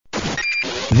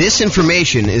This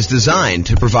information is designed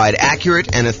to provide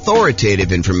accurate and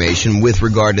authoritative information with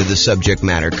regard to the subject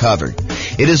matter covered.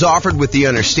 It is offered with the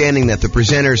understanding that the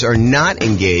presenters are not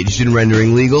engaged in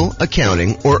rendering legal,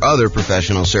 accounting, or other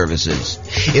professional services.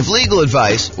 If legal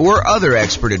advice or other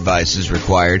expert advice is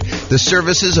required, the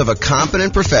services of a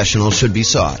competent professional should be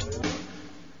sought.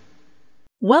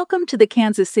 Welcome to the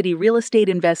Kansas City Real Estate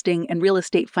Investing and Real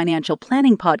Estate Financial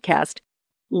Planning Podcast.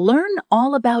 Learn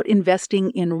all about investing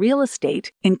in real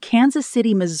estate in Kansas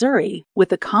City, Missouri,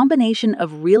 with a combination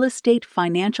of real estate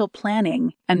financial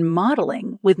planning and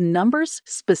modeling with numbers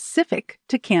specific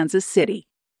to Kansas City,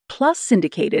 plus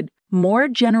syndicated, more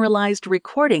generalized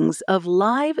recordings of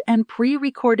live and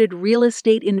pre-recorded real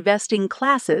estate investing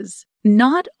classes,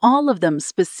 not all of them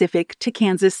specific to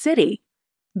Kansas City.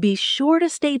 Be sure to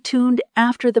stay tuned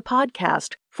after the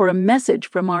podcast for a message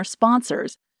from our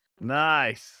sponsors.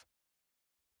 Nice.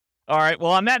 All right.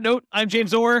 Well, on that note, I'm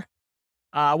James Orr.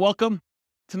 Welcome.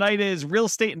 Tonight is Real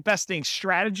Estate Investing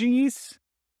Strategies.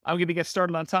 I'm going to get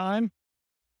started on time.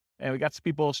 And we got some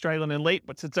people straggling in late,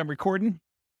 but since I'm recording.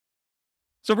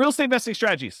 So Real Estate Investing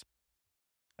Strategies.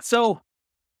 So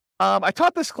I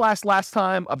taught this class last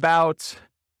time about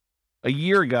a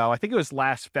year ago. I think it was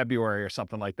last February or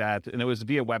something like that. And it was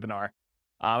via webinar.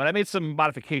 And I made some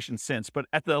modifications since. But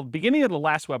at the beginning of the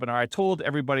last webinar, I told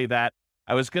everybody that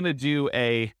I was going to do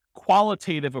a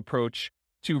qualitative approach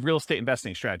to real estate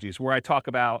investing strategies, where I talk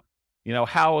about,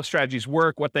 how strategies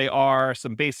work, what they are,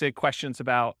 some basic questions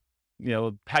about,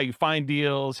 how you find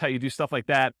deals, how you do stuff like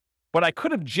that. But I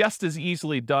could have just as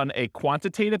easily done a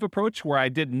quantitative approach where I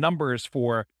did numbers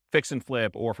for fix and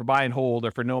flip or for buy and hold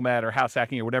or for nomad or house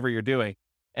hacking or whatever you're doing.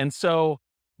 And so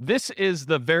this is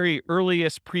the very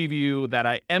earliest preview that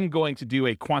I am going to do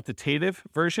a quantitative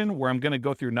version where I'm going to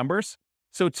go through numbers.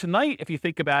 So tonight, if you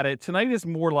think about it, tonight is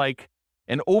more like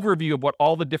an overview of what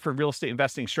all the different real estate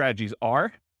investing strategies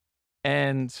are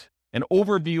and an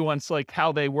overview on like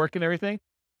how they work and everything.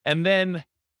 And then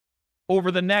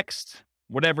over the next,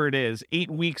 whatever it is,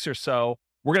 8 weeks or so,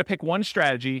 we're going to pick one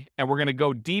strategy and we're going to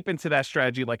go deep into that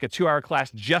strategy, like a 2-hour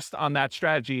class just on that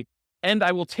strategy. And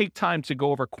I will take time to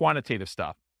go over quantitative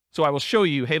stuff. So I will show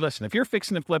you, hey, listen, if you're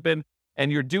fixing and flipping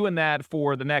and you're doing that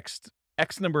for the next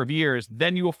X number of years,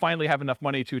 then you will finally have enough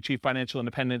money to achieve financial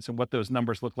independence and what those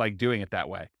numbers look like doing it that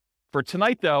way. For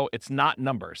tonight, though, it's not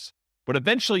numbers, but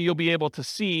eventually you'll be able to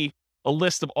see a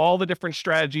list of all the different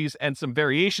strategies and some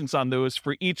variations on those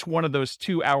for each one of those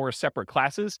 2-hour separate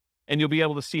classes. And you'll be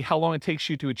able to see how long it takes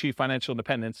you to achieve financial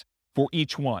independence for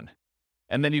each one.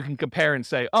 And then you can compare and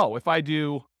say, oh, if I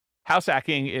do house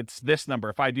hacking, it's this number.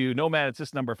 If I do nomad, it's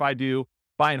this number. If I do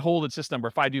buy and hold, it's this number.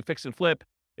 If I do fix and flip,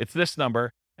 it's this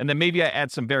number. And then maybe I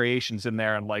add some variations in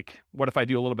there and like, what if I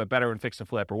do a little bit better in fix and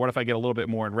flip? Or what if I get a little bit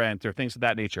more in rent or things of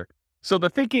that nature? So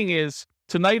the thinking is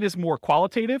tonight is more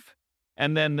qualitative.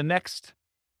 And then the next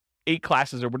 8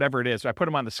 classes or whatever it is, I put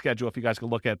them on the schedule. If you guys can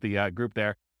look at the group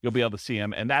there, you'll be able to see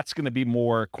them. And that's going to be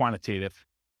more quantitative.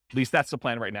 At least that's the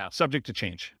plan right now, subject to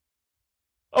change.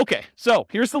 Okay, so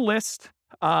here's the list.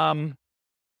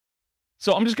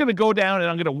 So I'm just going to go down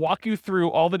and I'm going to walk you through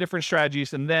all the different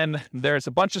strategies. And then there's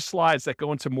a bunch of slides that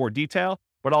go into more detail,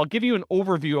 but I'll give you an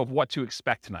overview of what to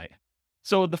expect tonight.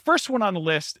 So the first one on the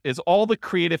list is all the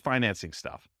creative financing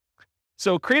stuff.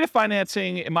 So creative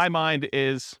financing, in my mind,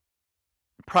 is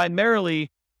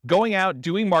primarily going out,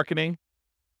 doing marketing,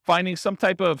 finding some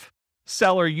type of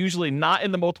seller, usually not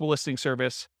in the multiple listing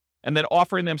service, and then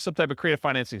offering them some type of creative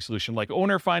financing solution like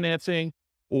owner financing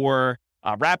or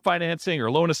wrap financing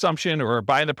or loan assumption or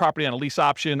buying the property on a lease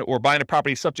option or buying a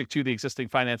property subject to the existing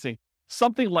financing,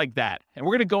 something like that. And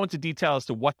we're going to go into detail as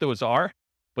to what those are,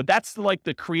 but that's like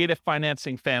the creative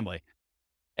financing family.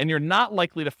 And you're not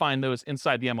likely to find those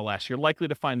inside the MLS. You're likely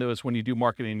to find those when you do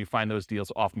marketing and you find those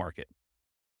deals off market.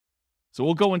 So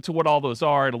we'll go into what all those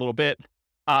are in a little bit.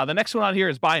 The next one on here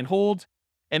is buy and hold.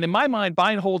 And in my mind,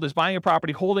 buy and hold is buying a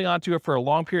property, holding onto it for a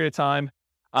long period of time,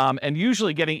 and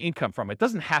usually getting income from it. It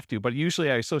doesn't have to, but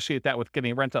usually I associate that with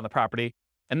getting rent on the property.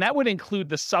 And that would include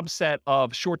the subset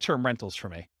of short-term rentals for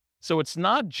me. So it's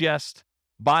not just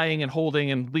buying and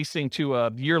holding and leasing to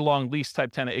a year-long lease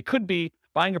type tenant. It could be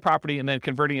buying a property and then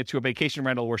converting it to a vacation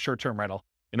rental or short-term rental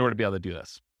in order to be able to do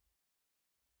this.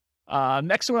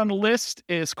 Next one on the list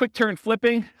is quick turn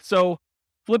flipping. So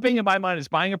flipping in my mind is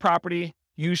buying a property,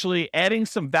 usually adding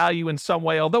some value in some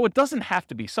way, although it doesn't have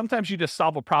to be. Sometimes you just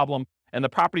solve a problem and the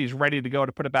property is ready to go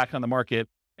to put it back on the market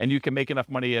and you can make enough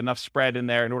money, enough spread in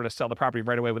there in order to sell the property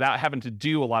right away without having to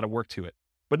do a lot of work to it.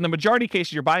 But in the majority of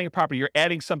cases, you're buying a property, you're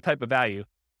adding some type of value.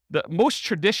 Most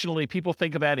traditionally, people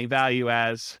think of adding value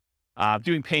as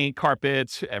doing paint,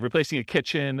 carpets, replacing a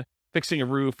kitchen, fixing a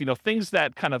roof, things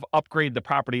that kind of upgrade the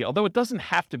property, although it doesn't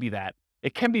have to be that.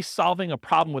 It can be solving a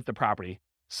problem with the property,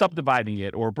 subdividing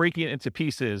it or breaking it into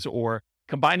pieces or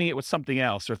combining it with something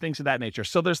else or things of that nature.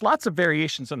 So there's lots of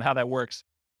variations on how that works.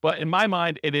 But in my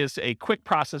mind, it is a quick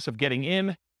process of getting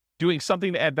in, doing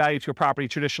something to add value to a property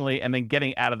traditionally, and then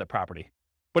getting out of the property.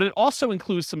 But it also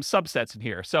includes some subsets in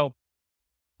here. So,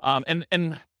 and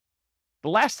the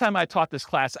last time I taught this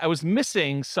class, I was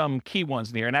missing some key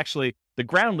ones in here. And actually, the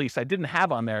ground lease I didn't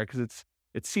have on there because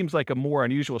it seems like a more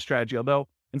unusual strategy, although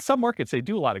in some markets, they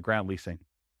do a lot of ground leasing.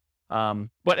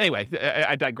 But anyway,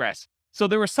 I digress. So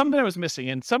there was some that I was missing,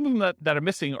 and some of them that are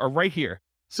missing are right here.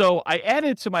 So I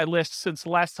added to my list since the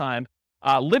last time,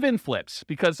 live-in flips,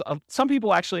 because some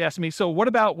people actually ask me, so what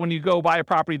about when you go buy a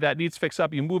property that needs fix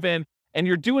up, you move in, and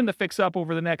you're doing the fix up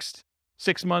over the next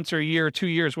 6 months or a year or 2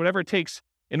 years, whatever it takes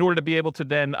in order to be able to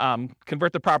then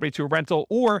convert the property to a rental,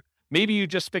 or maybe you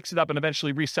just fix it up and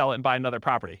eventually resell it and buy another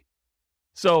property.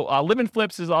 So live-in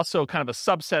flips is also kind of a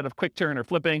subset of quick turn or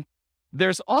flipping.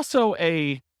 There's also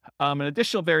an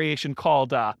additional variation called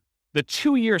the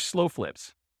 2-year slow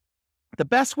flips. The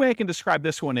best way I can describe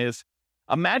this one is,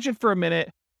 imagine for a minute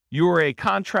you're a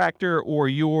contractor or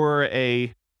you're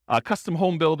a custom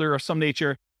home builder of some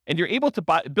nature, and you're able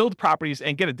to build properties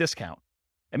and get a discount.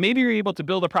 And maybe you're able to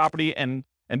build a property and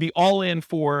be all in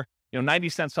for 90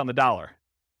 cents on the dollar.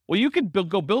 Well, you could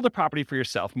go build a property for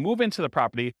yourself, move into the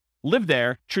property, live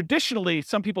there. Traditionally,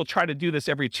 some people try to do this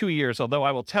every 2 years, although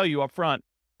I will tell you up front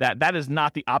that that is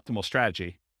not the optimal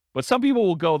strategy. But some people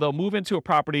will they'll move into a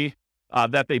property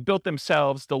that they built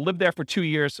themselves. They'll live there for 2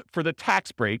 years for the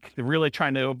tax break. They're really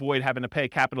trying to avoid having to pay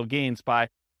capital gains by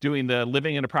doing the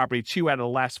living in a property 2 out of the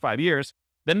last 5 years.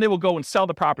 Then they will go and sell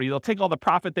the property. They'll take all the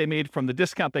profit they made from the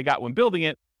discount they got when building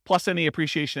it, plus any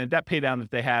appreciation and debt pay down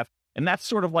that they have. And that's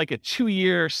sort of like a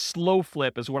 2-year slow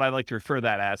flip is what I like to refer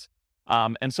that as.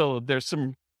 And so there's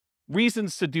some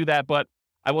reasons to do that, but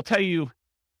I will tell you,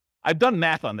 I've done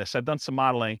math on this. I've done some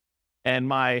modeling, and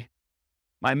my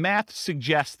math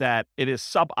suggests that it is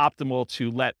suboptimal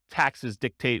to let taxes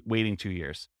dictate waiting 2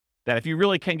 years. That if you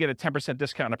really can get a 10%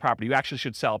 discount on a property, you actually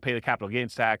should sell, pay the capital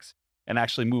gains tax, and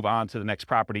actually move on to the next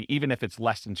property, even if it's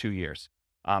less than 2 years.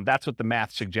 That's what the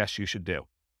math suggests you should do.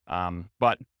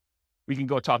 But we can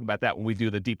go talk about that when we do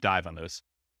the deep dive on those.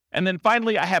 And then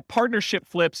finally, I have partnership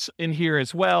flips in here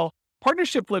as well.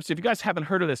 Partnership flips, if you guys haven't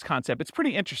heard of this concept, it's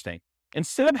pretty interesting.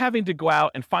 Instead of having to go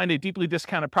out and find a deeply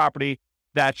discounted property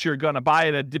that you're going to buy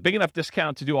at a big enough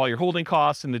discount to do all your holding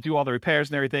costs and to do all the repairs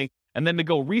and everything, and then to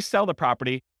go resell the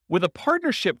property, with a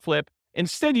partnership flip,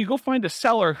 instead you go find a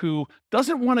seller who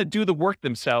doesn't want to do the work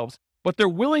themselves, but they're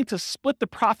willing to split the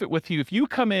profit with you if you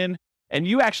come in and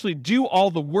you actually do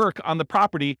all the work on the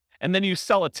property and then you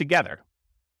sell it together.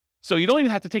 So you don't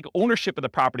even have to take ownership of the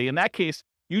property. In that case,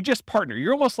 you just partner.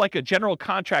 You're almost like a general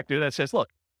contractor that says, look,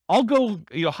 I'll go,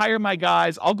 hire my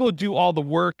guys. I'll go do all the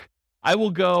work. I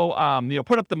will go,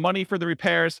 put up the money for the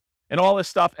repairs and all this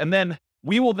stuff. And then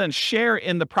we will then share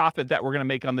in the profit that we're going to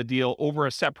make on the deal over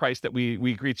a set price that we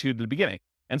agreed to at the beginning.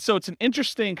 And so it's an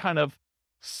interesting kind of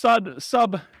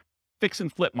sub fix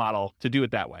and flip model to do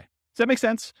it that way. Does that make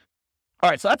sense? All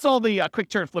right. So that's all the quick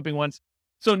turn flipping ones.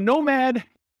 So Nomad,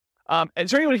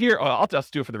 is there anyone here? Oh, I'll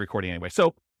just do it for the recording anyway.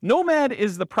 So Nomad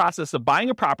is the process of buying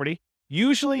a property,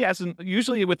 usually as an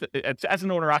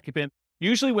owner occupant,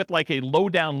 usually with like a low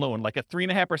down loan, like a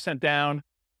 3.5% down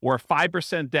or a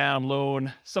 5% down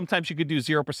loan. Sometimes you could do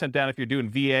 0% down if you're doing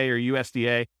VA or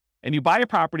USDA. And you buy a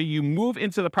property, you move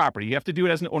into the property. You have to do it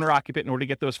as an owner occupant in order to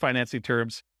get those financing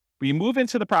terms. But you move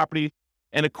into the property,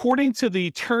 and according to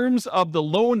the terms of the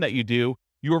loan that you do,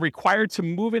 you are required to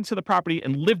move into the property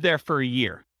and live there for a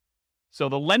year. So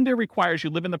the lender requires you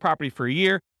live in the property for a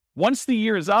year. Once the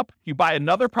year is up, you buy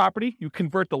another property, you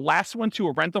convert the last one to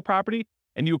a rental property,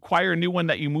 and you acquire a new one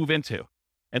that you move into.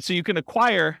 And so you can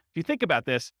acquire, if you think about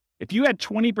this, if you had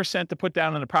 20% to put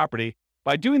down on a property,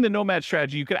 by doing the Nomad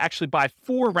strategy, you could actually buy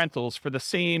 4 rentals for the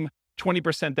same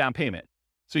 20% down payment.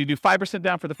 So you do 5%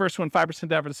 down for the first one, 5%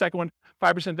 down for the second one,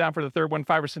 5% down for the third one,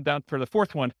 5% down for the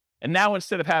fourth one. And now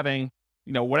instead of having,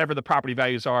 whatever the property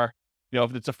values are,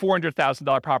 if it's a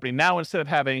 $400,000 property, now instead of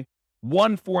having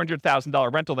one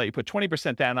 $400,000 rental that you put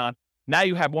 20% down on, now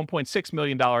you have $1.6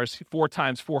 million, 4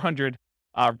 times 400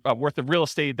 worth of real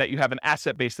estate that you have an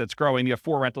asset base that's growing. You have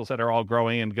 4 rentals that are all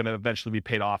growing and going to eventually be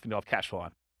paid off and you'll have cash flow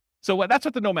on. So that's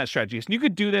what the Nomad strategy is. And you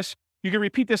could do this. You can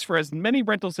repeat this for as many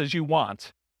rentals as you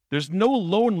want. There's no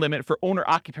loan limit for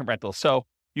owner-occupant rentals. So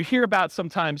you hear about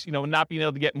sometimes, not being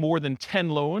able to get more than 10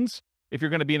 loans if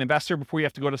you're going to be an investor before you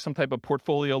have to go to some type of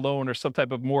portfolio loan or some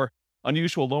type of more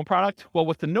unusual loan product. Well,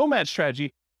 with the Nomad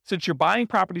strategy, since you're buying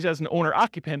properties as an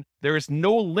owner-occupant, there is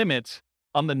no limit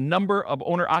on the number of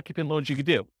owner-occupant loans you could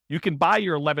do. You can buy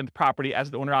your 11th property as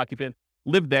an owner-occupant,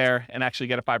 live there, and actually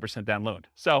get a 5% down loan.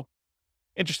 So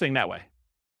interesting that way.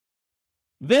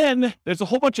 Then there's a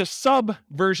whole bunch of sub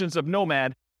versions of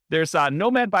Nomad. There's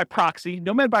Nomad by proxy.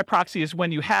 Nomad by proxy is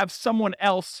when you have someone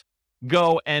else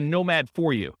go and Nomad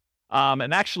for you.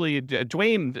 And actually,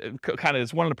 Dwayne kind of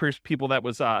is one of the people that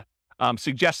was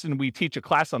suggesting we teach a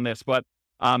class on this. But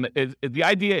the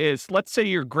idea is, let's say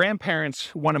your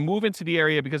grandparents want to move into the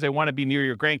area because they want to be near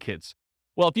your grandkids.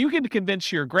 Well, if you can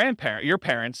convince your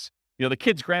parents, the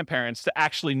kids' grandparents, to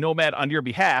actually Nomad on your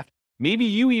behalf, maybe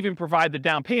you even provide the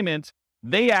down payment.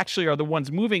 They actually are the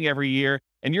ones moving every year,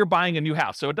 and you're buying a new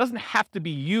house. So it doesn't have to be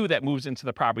you that moves into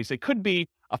the properties. It could be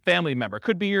a family member. It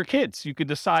could be your kids. You could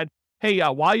decide, hey,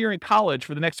 while you're in college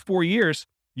for the next 4 years,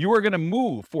 you are going to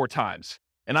move 4 times.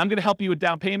 And I'm going to help you with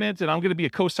down payment, and I'm going to be a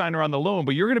co-signer on the loan,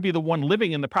 but you're going to be the one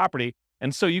living in the property.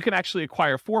 And so you can actually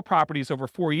acquire 4 properties over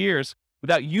 4 years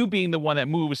without you being the one that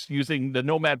moves using the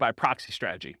Nomad by proxy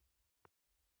strategy.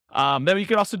 Then you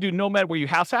can also do Nomad where you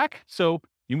house hack. So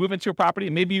you move into a property,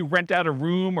 and maybe you rent out a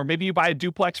room, or maybe you buy a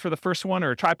duplex for the first one,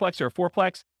 or a triplex, or a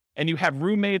fourplex, and you have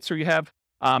roommates, or you have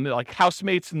like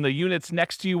housemates in the units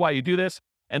next to you while you do this.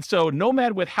 And so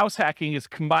Nomad with house hacking is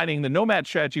combining the Nomad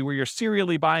strategy where you're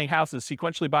serially buying houses,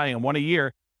 sequentially buying them 1 a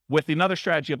year, with another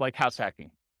strategy of like house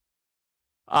hacking.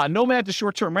 Nomad to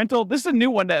short-term rental. This is a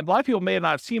new one that a lot of people may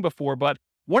not have seen before, but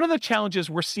one of the challenges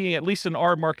we're seeing, at least in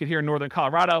our market here in Northern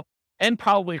Colorado, and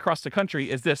probably across the country,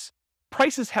 is this: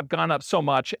 prices have gone up so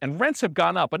much and rents have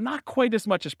gone up, but not quite as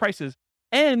much as prices.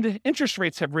 And interest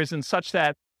rates have risen such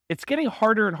that it's getting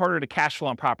harder and harder to cash flow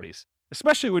on properties,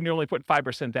 especially when you're only putting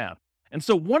 5% down. And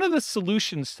so one of the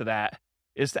solutions to that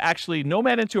is to actually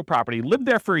Nomad into a property, live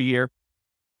there for a year,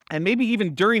 and maybe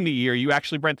even during the year, you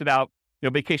actually rent it out,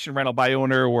 vacation rental by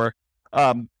owner, or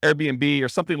Airbnb or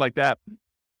something like that,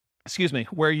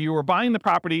 where you are buying the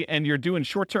property and you're doing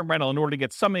short-term rental in order to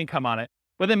get some income on it.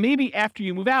 But then maybe after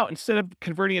you move out, instead of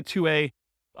converting it to a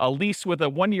lease with a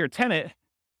 1-year tenant,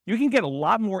 you can get a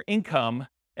lot more income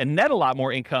and net a lot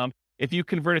more income if you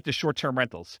convert it to short-term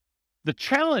rentals. The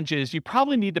challenge is you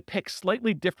probably need to pick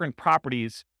slightly different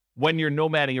properties when you're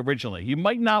nomading originally. You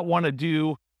might not want to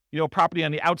do, property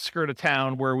on the outskirts of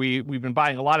town where we've been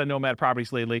buying a lot of nomad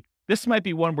properties lately. This might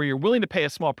be one where you're willing to pay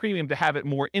a small premium to have it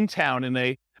more in town in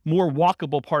a more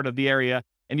walkable part of the area.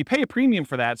 And you pay a premium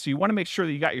for that. So you want to make sure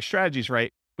that you got your strategies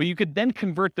right, but you could then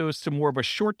convert those to more of a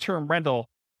short-term rental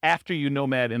after you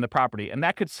nomad in the property. And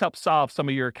that could help solve some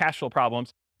of your cash flow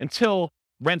problems until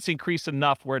rents increase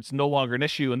enough where it's no longer an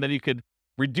issue. And then you could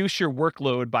reduce your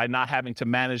workload by not having to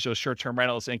manage those short-term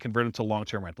rentals and convert them to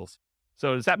long-term rentals.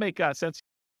 So does that make sense?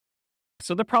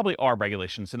 So there probably are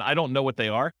regulations, and I don't know what they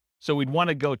are. So we'd want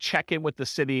to go check in with the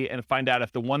city and find out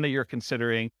if the one that you're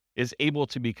considering is able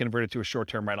to be converted to a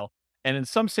short-term rental. And in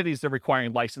some cities, they're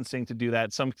requiring licensing to do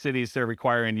that. Some cities, they're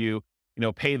requiring you,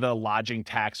 pay the lodging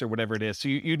tax or whatever it is. So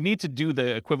you need to do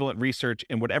the equivalent research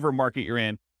in whatever market you're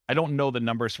in. I don't know the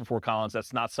numbers for Fort Collins.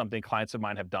 That's not something clients of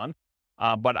mine have done.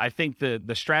 But I think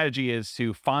the strategy is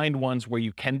to find ones where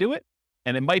you can do it.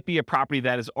 And it might be a property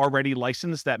that is already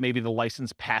licensed, that maybe the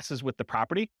license passes with the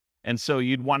property. And so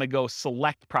you'd want to go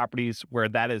select properties where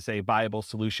that is a viable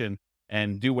solution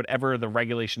and do whatever the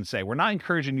regulations say. We're not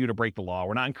encouraging you to break the law.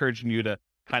 We're not encouraging you to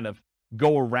kind of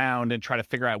go around and try to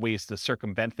figure out ways to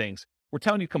circumvent things. We're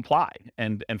telling you comply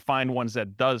and find ones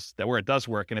where it does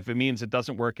work. And if it means it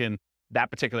doesn't work in that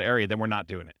particular area, then we're not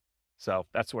doing it. So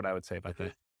that's what I would say about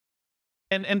that.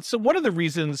 And so one of the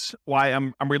reasons why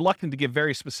I'm reluctant to give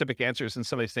very specific answers in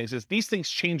some of these things is these things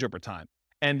change over time.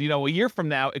 And, a year from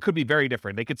now, it could be very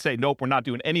different. They could say, nope, we're not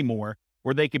doing any more.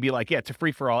 Or they could be like, yeah, it's a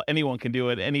free for all. Anyone can do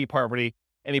it. Any property,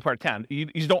 any part of town. You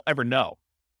just don't ever know.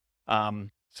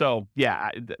 So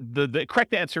yeah, the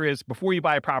correct answer is before you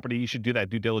buy a property, you should do that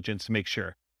due diligence to make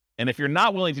sure. And if you're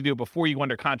not willing to do it before you go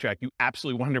under contract, you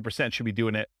absolutely 100% should be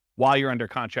doing it while you're under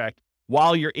contract,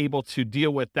 while you're able to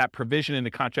deal with that provision in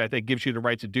the contract that gives you the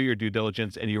right to do your due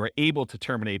diligence, and you are able to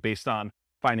terminate based on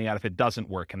finding out if it doesn't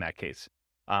work in that case.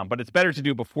 But it's better to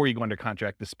do before you go under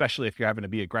contract, especially if you're having to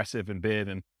be aggressive and bid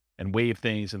and waive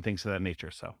things and things of that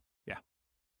nature. So yeah.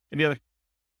 Any other?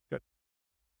 Good.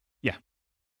 Yeah.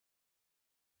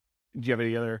 Do you have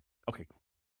any other? Okay.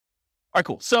 All right,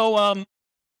 cool. So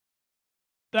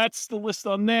that's the list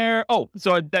on there. Oh,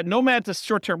 so that Nomad to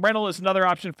short-term rental is another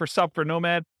option for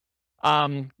Nomad.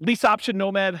 Lease option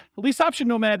Nomad. Lease option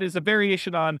Nomad is a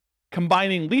variation on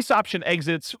combining lease option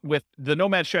exits with the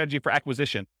Nomad strategy for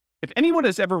acquisition. If anyone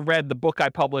has ever read the book I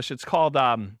published, it's called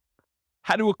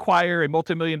how to acquire a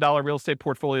multi-million-dollar real estate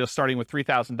portfolio starting with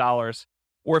 $3,000,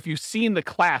 or if you've seen the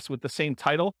class with the same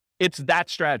title, it's that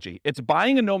strategy. It's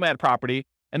buying a nomad property,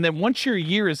 and then once your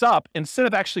year is up, instead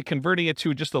of actually converting it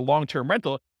to just a long-term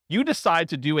rental, you decide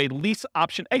to do a lease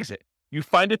option exit. You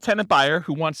find a tenant buyer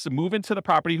who wants to move into the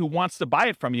property, who wants to buy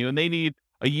it from you, and they need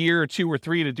a year or 2 or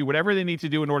 3 to do whatever they need to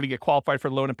do in order to get qualified for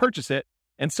the loan and purchase it.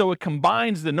 And so it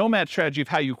combines the nomad strategy of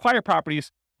how you acquire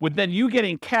properties with then you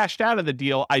getting cashed out of the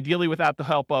deal, ideally without the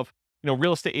help of,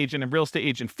 real estate agent and real estate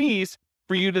agent fees,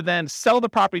 for you to then sell the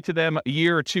property to them a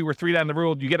year or 2 or 3 down the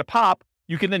road. You get a pop.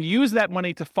 You can then use that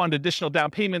money to fund additional down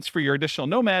payments for your additional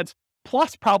nomads,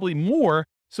 plus probably more,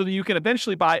 so that you can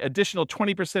eventually buy additional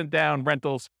 20% down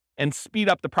rentals and speed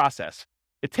up the process.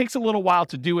 It takes a little while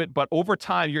to do it, but over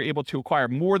time, you're able to acquire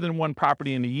more than one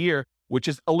property in a year, which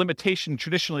is a limitation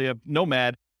traditionally of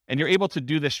nomad. And you're able to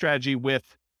do this strategy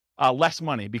with less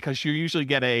money, because you usually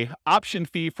get a option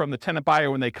fee from the tenant buyer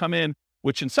when they come in,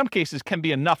 which in some cases can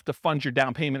be enough to fund your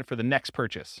down payment for the next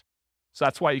purchase. So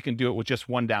that's why you can do it with just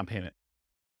one down payment.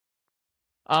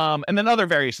 And then other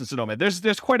variations of nomad.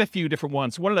 There's quite a few different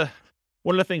ones. One of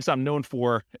the things I'm known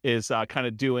for is kind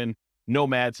of doing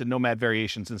nomads and nomad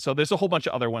variations. And so there's a whole bunch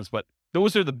of other ones, but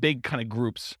those are the big kind of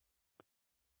groups.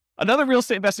 Another real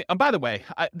estate investing, and by the way,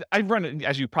 I run,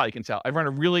 as you probably can tell, I run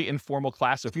a really informal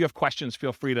class. So if you have questions,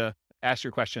 feel free to ask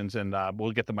your questions, and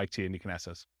we'll get the mic to you and you can ask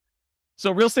us.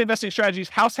 So real estate investing strategies,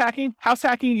 house hacking. House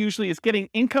hacking usually is getting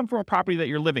income from a property that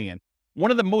you're living in. One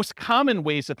of the most common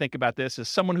ways to think about this is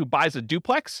someone who buys a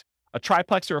duplex, a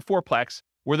triplex, or a fourplex,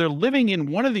 where they're living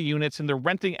in one of the units and they're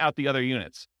renting out the other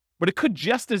units. But it could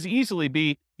just as easily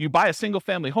be you buy a single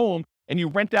family home and you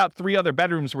rent out 3 other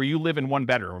bedrooms where you live in 1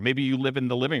 bedroom, or maybe you live in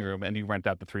the living room and you rent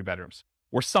out the 3 bedrooms,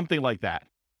 or something like that.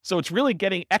 So it's really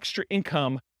getting extra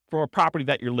income from a property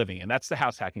that you're living in. That's the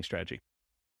house hacking strategy.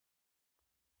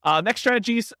 Next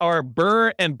strategies are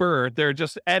BRRRR and BRRRR. They're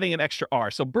just adding an extra R.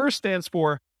 So BRRRR stands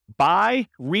for buy,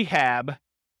 rehab,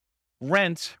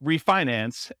 rent,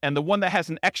 refinance. And the one that has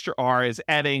an extra R is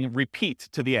adding repeat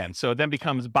to the end. So it then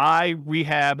becomes buy,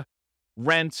 rehab,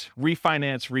 rent,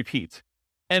 refinance, repeat.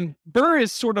 And BRRRR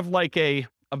is sort of like a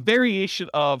variation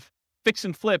of fix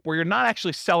and flip, where you're not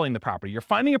actually selling the property. You're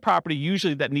finding a property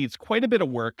usually that needs quite a bit of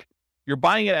work. You're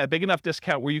buying it at a big enough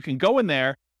discount where you can go in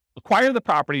there, acquire the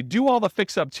property, do all the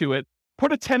fix up to it,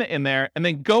 put a tenant in there, and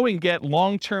then go and get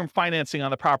long-term financing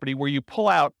on the property, where you pull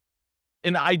out,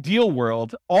 in an ideal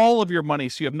world, all of your money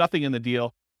so you have nothing in the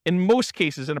deal. In most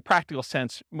cases, in a practical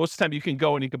sense, most of the time you can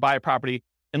go and you can buy a property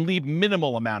and leave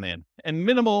minimal amount in. And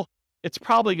minimal, it's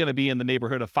probably going to be in the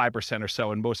neighborhood of 5% or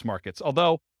so in most markets.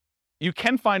 Although you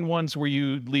can find ones where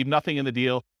you leave nothing in the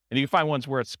deal, and you can find ones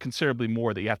where it's considerably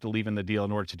more that you have to leave in the deal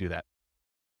in order to do that.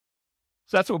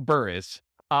 So that's what BRRRR is.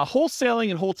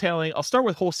 Wholesaling and wholetailing. I'll start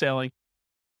with wholesaling.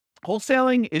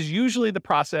 Wholesaling is usually the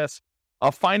process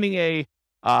of finding a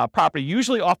property,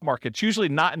 usually off market. It's usually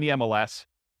not in the MLS.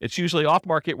 It's usually off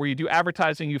market, where you do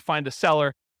advertising, you find a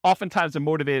seller, oftentimes a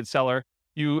motivated seller.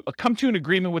 You come to an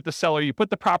agreement with the seller, you put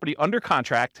the property under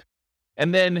contract,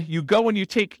 and then you go and you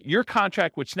take your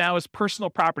contract, which now is personal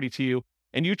property to you,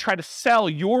 and you try to sell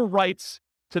your rights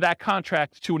to that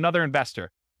contract to another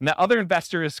investor. And that other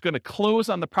investor is going to close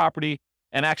on the property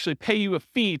and actually pay you a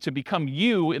fee to become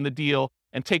you in the deal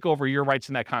and take over your rights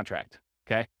in that contract.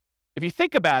 Okay. If you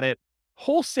think about it,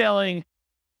 wholesaling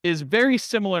is very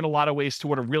similar in a lot of ways to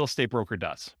what a real estate broker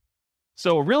does.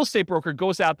 So a real estate broker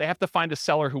goes out, they have to find a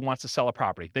seller who wants to sell a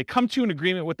property. They come to an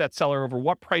agreement with that seller over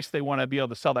what price they want to be able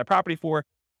to sell that property for.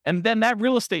 And then that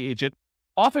real estate agent,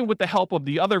 often with the help of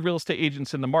the other real estate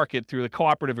agents in the market through the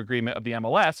cooperative agreement of the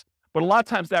MLS, but a lot of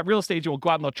times that real estate agent will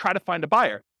go out and they'll try to find a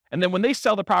buyer. And then when they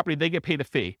sell the property, they get paid a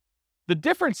fee. The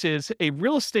difference is a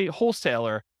real estate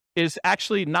wholesaler is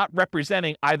actually not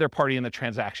representing either party in the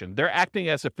transaction. They're acting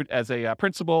as a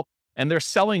principal, and they're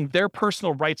selling their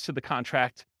personal rights to the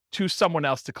contract to someone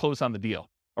else to close on the deal.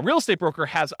 A real estate broker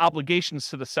has obligations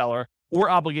to the seller or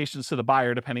obligations to the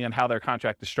buyer, depending on how their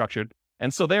contract is structured.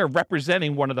 And so they're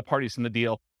representing one of the parties in the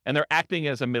deal, and they're acting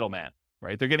as a middleman,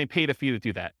 right? They're getting paid a fee to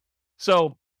do that.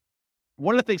 So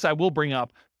one of the things I will bring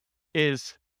up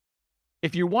is,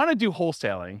 if you want to do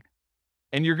wholesaling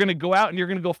and you're going to go out and you're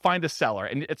going to go find a seller,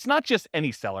 and it's not just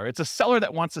any seller, it's a seller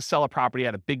that wants to sell a property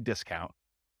at a big discount.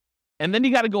 And then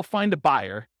you got to go find a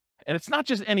buyer, and it's not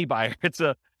just any buyer. It's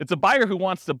a buyer who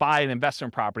wants to buy an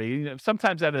investment property,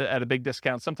 sometimes at a big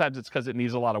discount. Sometimes it's because it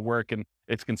needs a lot of work and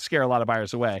it can scare a lot of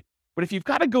buyers away. But if you've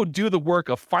got to go do the work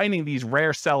of finding these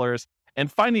rare sellers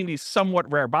and finding these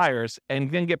somewhat rare buyers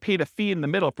and then get paid a fee in the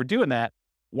middle for doing that,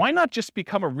 why not just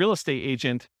become a real estate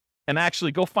agent and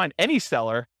actually go find any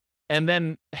seller and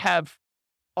then have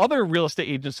other real estate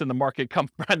agents in the market come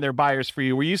find their buyers for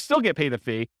you, where you still get paid a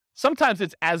fee. Sometimes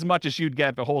it's as much as you'd get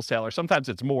at the wholesaler. Sometimes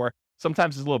it's more.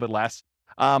 Sometimes it's a little bit less.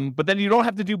 But then you don't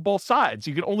have to do both sides.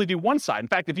 You can only do one side. In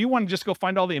fact, if you want to just go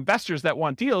find all the investors that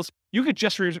want deals, you could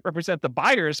just represent the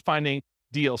buyers finding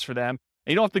deals for them.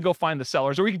 And you don't have to go find the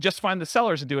sellers, or you can just find the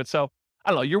sellers and do it. So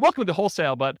I don't know. You're welcome to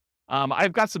wholesale, but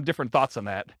I've got some different thoughts on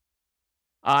that.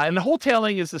 And the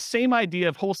wholetailing is the same idea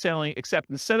of wholesaling, except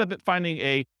instead of it finding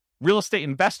a real estate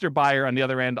investor buyer on the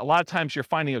other end, a lot of times you're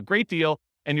finding a great deal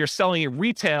and you're selling it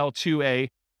retail to a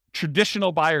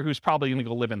traditional buyer who's probably going to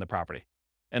go live in the property.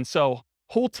 And so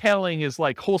wholetailing is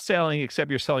like wholesaling,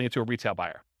 except you're selling it to a retail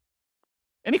buyer.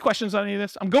 Any questions on any of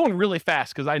this? I'm going really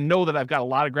fast because I know that I've got a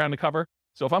lot of ground to cover.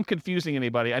 So if I'm confusing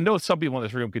anybody, I know some people in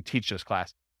this room could teach this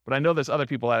class, but I know there's other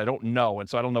people that I don't know. And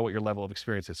so I don't know what your level of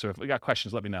experience is. So if you got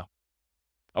questions, let me know.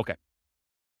 Okay.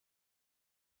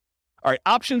 All right.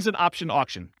 Options and option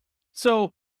auction.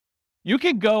 So you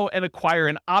could go and acquire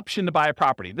an option to buy a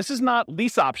property. This is not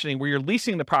lease optioning where you're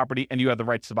leasing the property and you have the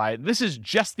rights to buy it. This is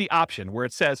just the option where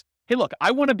it says, hey, look,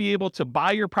 I want to be able to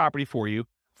buy your property for you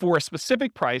for a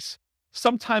specific price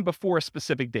sometime before a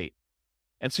specific date.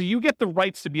 And so you get the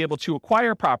rights to be able to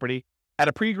acquire property at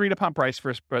a pre-agreed upon price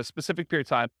for a specific period of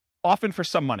time, often for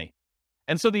some money.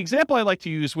 And so the example I like to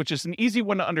use, which is an easy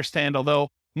one to understand, although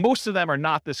most of them are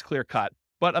not this clear cut,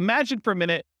 but imagine for a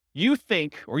minute, you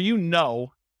think, or you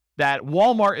know that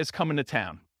Walmart is coming to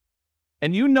town,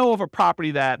 and you know of a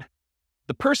property that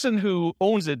the person who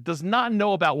owns it does not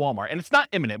know about Walmart, and it's not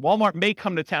imminent. Walmart may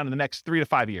come to town in the next 3 to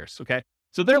 5 years, okay?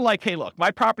 So they're like, hey, look,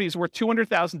 my property is worth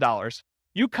 $200,000.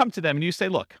 You come to them and you say,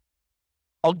 look,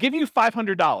 I'll give you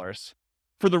 $500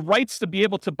 for the rights to be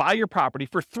able to buy your property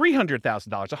for $300,000,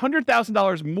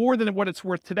 $100,000 more than what it's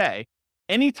worth today,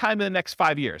 anytime in the next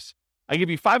 5 years. I give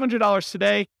you $500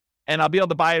 today, and I'll be able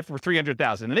to buy it for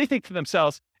 $300,000. And they think to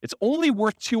themselves, it's only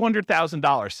worth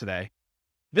 $200,000 today.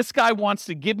 This guy wants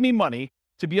to give me money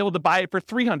to be able to buy it for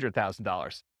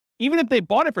 $300,000. Even if they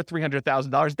bought it for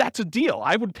 $300,000, that's a deal.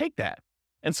 I would take that.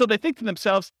 And so they think to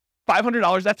themselves,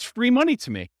 $500, that's free money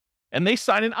to me. And they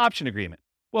sign an option agreement.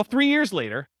 Well, 3 years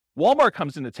later, Walmart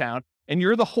comes into town and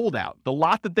you're the holdout. The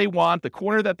lot that they want, the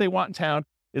corner that they want in town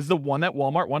is the one that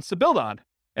Walmart wants to build on.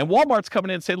 And Walmart's coming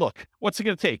in and say, look, what's it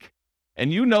going to take?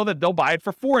 And you know that they'll buy it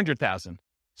for $400,000.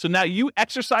 So now you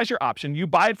exercise your option. You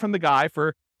buy it from the guy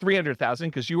for $300,000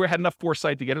 because you had enough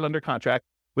foresight to get it under contract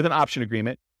with an option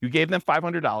agreement. You gave them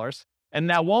 $500. And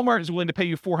now Walmart is willing to pay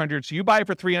you $400. So you buy it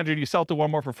for $300, you sell it to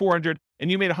Walmart for $400, and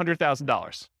you made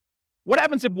 $100,000. What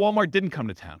happens if Walmart didn't come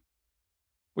to town?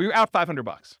 Well, you're out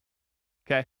 $500.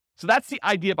 Okay. So that's the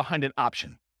idea behind an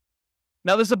option.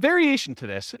 Now there's a variation to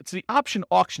this. It's the option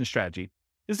auction strategy.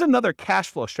 This is another cash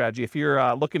flow strategy if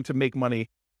you're looking to make money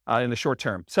in the short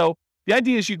term. So the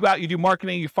idea is you go out, you do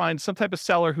marketing, you find some type of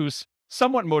seller who's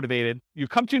somewhat motivated. You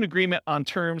come to an agreement on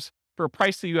terms for a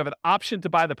price that you have an option to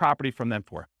buy the property from them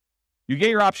for. You get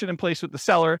your option in place with the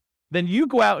seller. Then you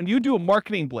go out and you do a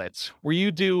marketing blitz where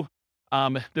you do,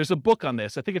 there's a book on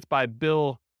this. I think it's by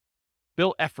Bill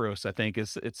Efros, I think.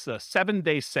 It's a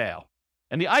 7-day sale.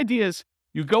 And the idea is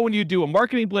you go and you do a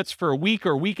marketing blitz for a week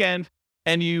or a weekend,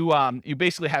 and you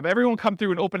basically have everyone come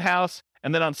through an open house.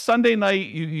 And then on Sunday night,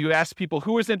 you ask people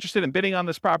who is interested in bidding on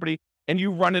this property, and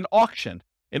you run an auction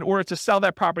in order to sell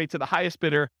that property to the highest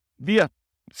bidder via,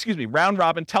 round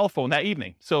robin telephone that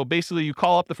evening. So basically you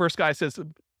call up the first guy, says, the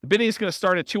bidding is going to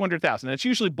start at $200,000. And it's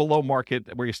usually below market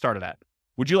where you started at.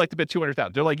 Would you like to bid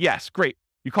 $200,000? They're like, yes, great.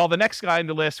 You call the next guy in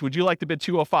the list. Would you like to bid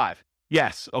 $205,000?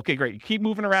 Yes. Okay, great. You keep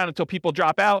moving around until people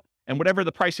drop out, and whatever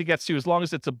the price it gets to, as long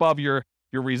as it's above your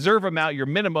reserve amount, your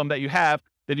minimum that you have,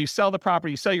 then you sell the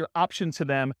property, you sell your option to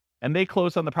them, and they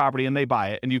close on the property and they buy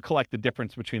it, and you collect the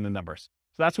difference between the numbers.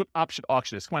 So that's what option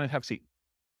auction is. Come on and have a seat.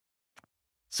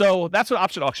 So that's what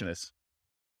option auction is.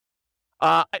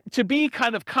 To be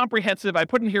kind of comprehensive, I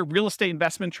put in here real estate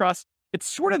investment trust. It's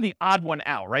sort of the odd one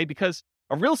out, right? Because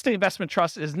a real estate investment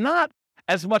trust is not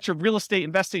as much a real estate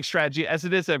investing strategy as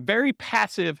it is a very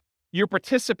passive, you're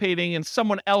participating in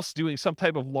someone else doing some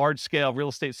type of large scale real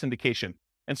estate syndication.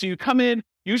 And so you come in,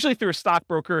 usually through a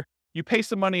stockbroker, you pay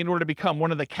some money in order to become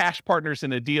one of the cash partners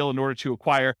in a deal in order to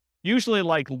acquire, usually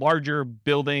like larger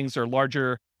buildings or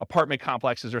larger apartment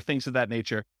complexes or things of that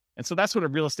nature. And so that's what a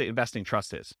real estate investing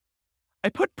trust is. I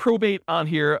put probate on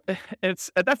here.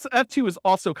 That too is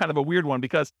also kind of a weird one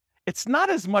because it's not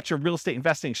as much a real estate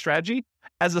investing strategy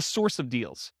as a source of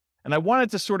deals. And I wanted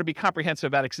to sort of be comprehensive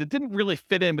about it because it didn't really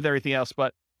fit in with everything else.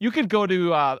 But you could go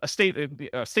to state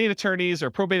attorneys or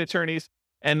probate attorneys,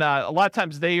 and a lot of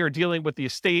times they are dealing with the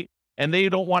estate and they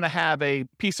don't want to have a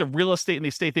piece of real estate in the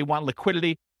estate. They want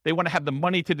liquidity. they want to have the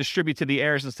money to distribute to the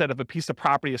heirs instead of a piece of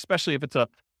property, especially if it's a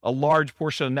large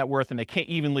portion of net worth and they can't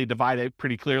evenly divide it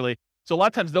pretty clearly. So a lot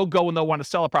of times they'll go and they'll want to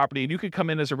sell a property, and you could come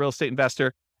in as a real estate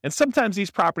investor. And sometimes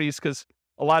these properties, because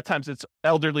a lot of times it's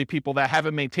elderly people that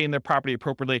haven't maintained their property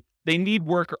appropriately, they need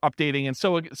work or updating. And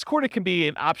so a squatter can be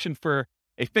an option for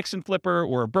a fix and flipper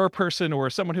or a burr person or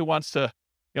someone who wants to,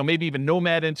 maybe even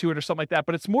nomad into it or something like that.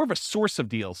 But it's more of a source of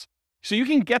deals. So you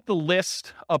can get the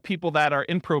list of people that are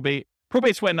in probate.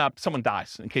 Probate's when someone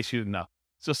dies, in case you didn't know.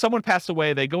 So someone passed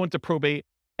away, they go into probate,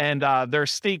 and their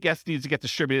estate needs to get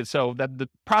distributed. So that the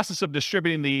process of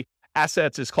distributing the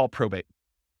assets is called probate.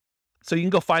 So you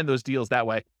can go find those deals that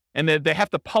way. And then they have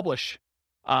to publish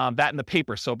that in the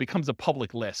paper, so it becomes a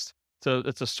public list. So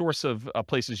it's a source of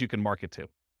places you can market to.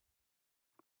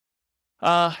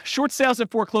 Short sales and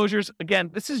foreclosures,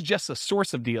 again, this is just a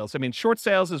source of deals. I mean, short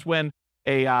sales is when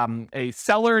a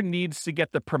seller needs to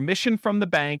get the permission from the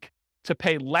bank to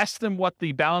pay less than what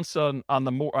the balance on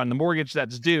the mortgage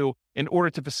that's due in order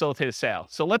to facilitate a sale.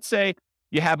 So let's say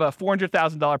you have a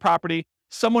 $400,000 property,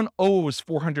 someone owes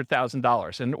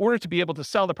 $400,000. In order to be able to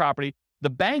sell the property, the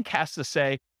bank has to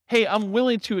say, hey, I'm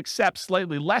willing to accept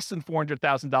slightly less than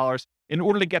 $400,000 in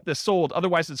order to get this sold.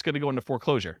 Otherwise, it's going to go into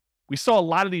foreclosure. We saw a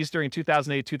lot of these during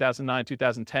 2008, 2009,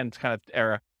 2010 kind of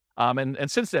era.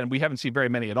 And since then, we haven't seen very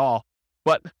many at all.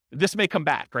 But this may come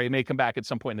back, right? It may come back at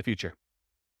some point in the future.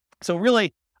 So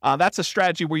really, that's a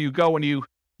strategy where you go and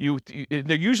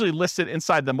they're usually listed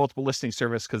inside the multiple listing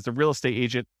service because the real estate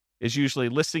agent is usually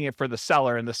listing it for the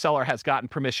seller, and the seller has gotten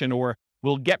permission or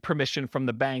will get permission from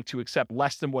the bank to accept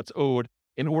less than what's owed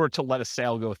in order to let a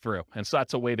sale go through. And so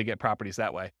that's a way to get properties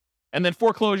that way. And then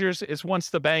foreclosures is once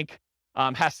the bank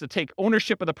has to take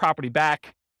ownership of the property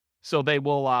back. So they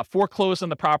will foreclose on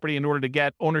the property in order to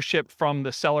get ownership from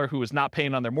the seller who is not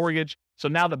paying on their mortgage. So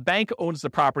now the bank owns the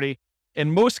property.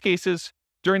 In most cases,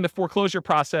 during the foreclosure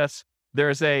process,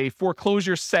 there's a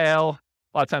foreclosure sale,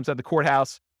 a lot of times at the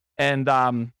courthouse, and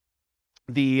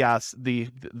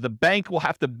the bank will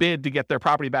have to bid to get their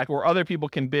property back, or other people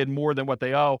can bid more than what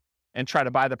they owe and try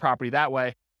to buy the property that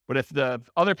way. But if the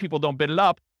other people don't bid it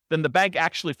up, then the bank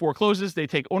actually forecloses. They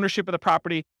take ownership of the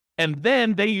property, and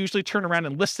then they usually turn around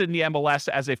and list it in the MLS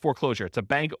as a foreclosure. It's a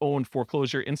bank-owned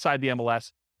foreclosure inside the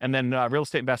MLS, and then real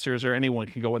estate investors or anyone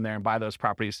can go in there and buy those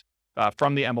properties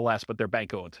from the MLS, but they're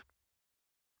bank-owned.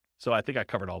 So I think I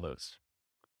covered all those.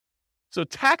 So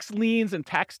tax liens and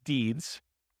tax deeds.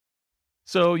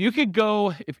 So you could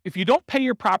go, if you don't pay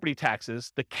your property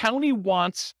taxes, the county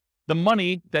wants the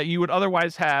money that you would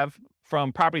otherwise have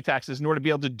from property taxes in order to be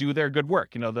able to do their good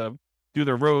work, do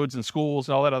their roads and schools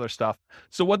and all that other stuff.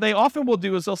 So what they often will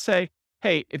do is they'll say,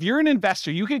 hey, if you're an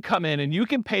investor, you can come in and you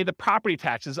can pay the property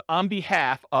taxes on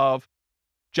behalf of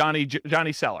Johnny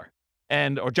Seller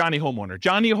or Johnny Homeowner.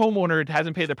 Johnny Homeowner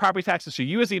hasn't paid the property taxes, so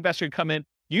you as the investor come in,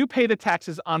 you pay the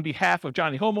taxes on behalf of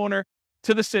Johnny Homeowner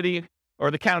to the city or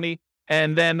the county,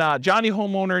 and then Johnny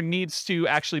Homeowner needs to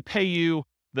actually pay you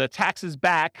the taxes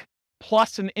back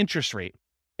plus an interest rate.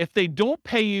 If they don't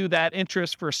pay you that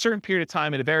interest for a certain period of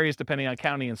time, and it varies depending on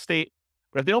county and state,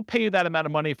 but if they don't pay you that amount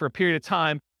of money for a period of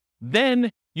time,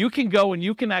 then you can go and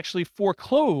you can actually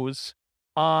foreclose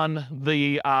on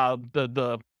the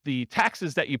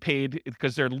taxes that you paid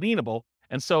because they're lienable.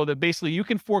 And so that basically you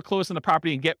can foreclose on the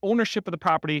property and get ownership of the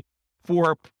property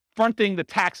for fronting the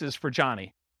taxes for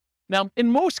Johnny. Now,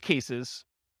 in most cases,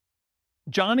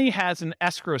 Johnny has an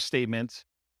escrow statement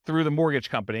through the mortgage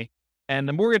company, and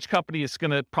the mortgage company is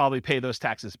going to probably pay those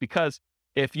taxes because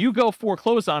if you go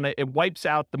foreclose on it, it wipes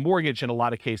out the mortgage in a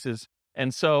lot of cases.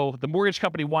 And so the mortgage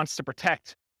company wants to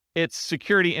protect its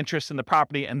security interest in the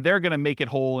property, and they're going to make it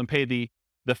whole and pay the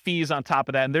fees on top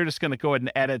of that. And they're just going to go ahead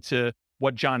and add it to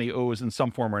what Johnny owes in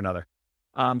some form or another.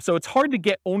 So it's hard to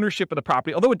get ownership of the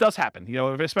property, although it does happen,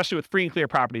 especially with free and clear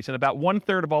properties. And about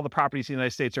 1/3 of all the properties in the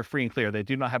United States are free and clear. They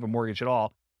do not have a mortgage at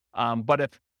all. But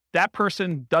if that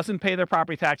person doesn't pay their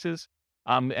property taxes,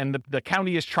 and the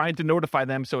county is trying to notify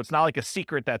them, so it's not like a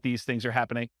secret that these things are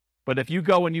happening. But if you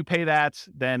go and you pay that,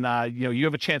 then you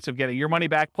have a chance of getting your money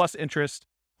back plus interest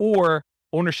or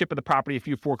ownership of the property if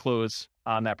you foreclose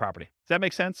on that property. Does that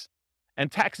make sense?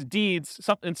 And tax deeds,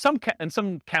 in some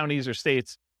counties or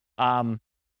states,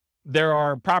 there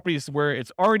are properties where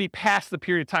it's already past the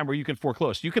period of time where you can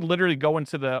foreclose. You could literally go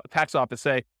into the tax office,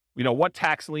 say, what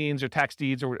tax liens or tax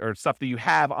deeds or stuff that you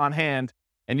have on hand,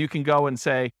 and you can go and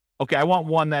say, okay, I want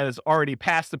one that is already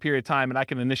past the period of time, and I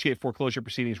can initiate foreclosure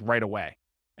proceedings right away.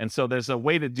 And so there's a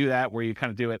way to do that where you kind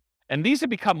of do it. And these have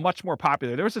become much more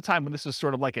popular. There was a time when this was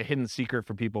sort of like a hidden secret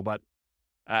for people, but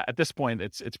at this point,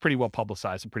 it's pretty well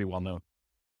publicized and pretty well known.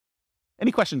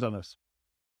 Any questions on this?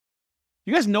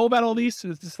 You guys know about all these?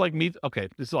 Is this like me? Okay,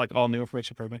 this is like all new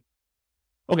information for everybody.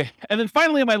 Okay, and then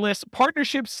finally on my list,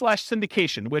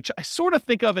 partnerships/syndication, which I sort of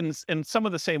think of in some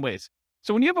of the same ways.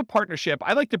 So when you have a partnership,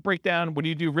 I like to break down when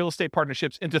you do real estate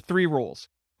partnerships into 3 roles.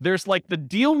 There's like the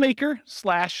deal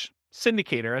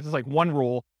maker/syndicator, that's like one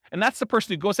role, and that's the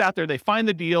person who goes out there, they find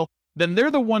the deal, then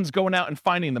they're the ones going out and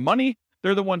finding the money,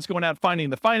 they're the ones going out finding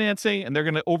the financing, and they're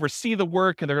going to oversee the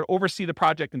work and they're going to oversee the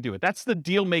project and do it. That's the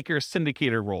deal maker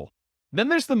syndicator role. Then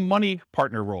there's the money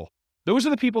partner role. Those are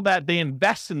the people that they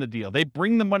invest in the deal. They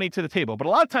bring the money to the table, but a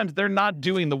lot of times they're not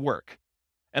doing the work.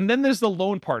 And then there's the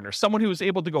loan partner, someone who is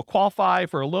able to go qualify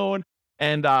for a loan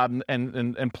and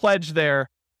pledge their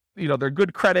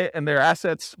good credit and their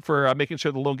assets for making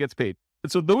sure the loan gets paid.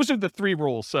 And so those are the 3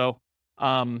 roles. So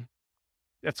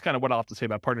that's kind of what I'll have to say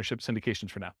about partnership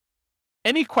syndications for now.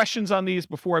 Any questions on these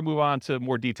before I move on to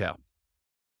more detail?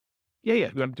 Yeah. You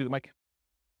want to do the mic?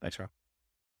 Thanks, Rob.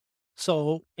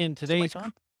 So in today's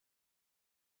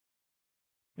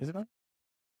Is it on?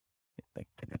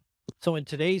 Yeah, So in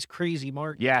today's crazy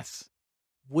market, yes.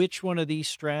 Which one of these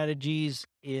strategies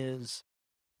is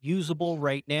usable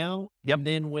right now? Yep. And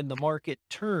then when the market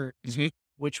turns, Mm-hmm.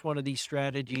 which one of these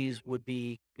strategies would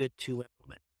be good to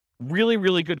implement? Really,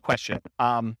 really good question.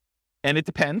 And it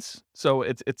depends. So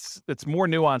it's more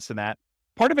nuanced than that.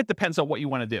 Part of it depends on what you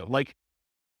want to do. Like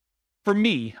for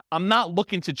me, I'm not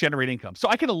looking to generate income. So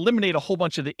I can eliminate a whole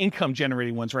bunch of the income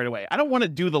generating ones right away. I don't want to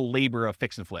do the labor of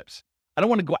fix and flips. I don't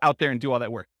want to go out there and do all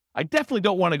that work. I definitely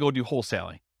don't want to go do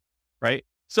wholesaling, right?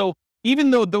 So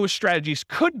even though those strategies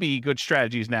could be good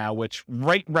strategies now, which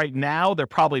right now, they're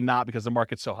probably not because the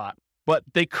market's so hot, but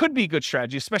they could be good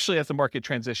strategies, especially as the market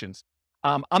transitions.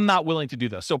 I'm not willing to do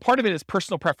those. So part of it is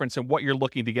personal preference and what you're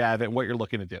looking to get out of it and what you're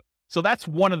looking to do. So that's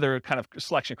one of the kind of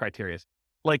selection criteria.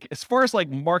 Like as far as like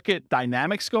market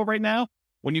dynamics go right now,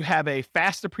 when you have a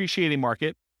fast appreciating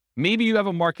market, maybe you have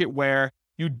a market where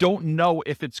you don't know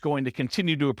if it's going to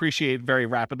continue to appreciate very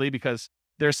rapidly because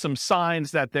there's some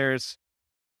signs that there's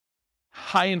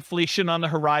high inflation on the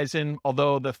horizon,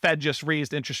 although the Fed just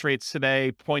raised interest rates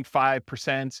today,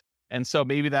 0.5%. And so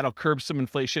maybe that'll curb some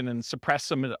inflation and suppress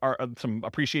some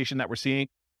appreciation that we're seeing.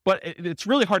 But it's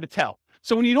really hard to tell.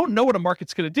 So when you don't know what a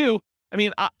market's going to do, I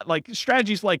mean, like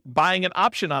strategies like buying an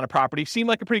option on a property seem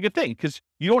like a pretty good thing because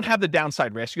you don't have the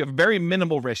downside risk. You have very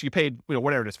minimal risk. You paid,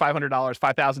 whatever it is, $500,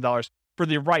 $5,000 for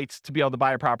the rights to be able to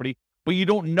buy a property, but you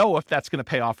don't know if that's going to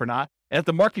pay off or not. And if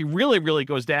the market really, really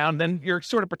goes down, then you're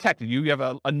sort of protected. You have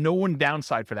a known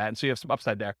downside for that. And so you have some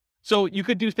upside there. So you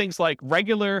could do things like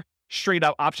regular straight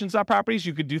up options on properties.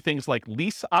 You could do things like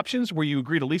lease options where you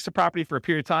agree to lease a property for a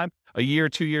period of time, a year,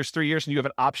 2 years, 3 years, and you have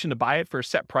an option to buy it for a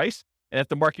set price. And if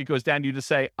the market goes down, you just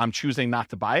say, I'm choosing not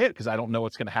to buy it because I don't know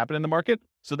what's going to happen in the market.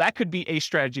 So that could be a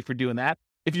strategy for doing that.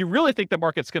 If you really think the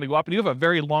market's going to go up and you have a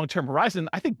very long-term horizon,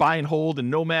 I think buy and hold and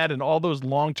nomad and all those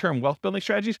long-term wealth building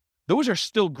strategies, those are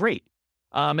still great.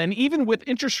 And even with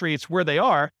interest rates where they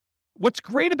are, what's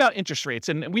great about interest rates,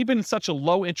 and we've been in such a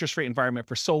low interest rate environment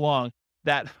for so long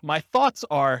that my thoughts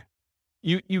are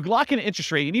you lock in an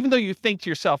interest rate, and even though you think to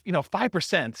yourself,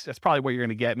 5%, that's probably what you're going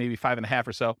to get, maybe 5.5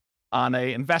 or so on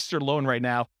a investor loan right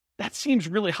now, that seems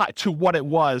really high to what it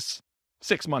was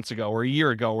 6 months ago or a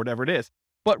year ago or whatever it is.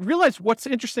 But realize what's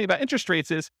interesting about interest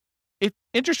rates is if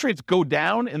interest rates go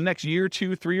down in the next year,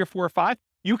 2, 3, or 4, or 5,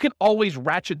 you can always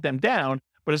ratchet them down.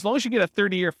 But as long as you get a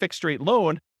 30-year fixed rate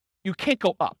loan, you can't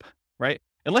go up, right?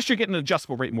 Unless you're getting an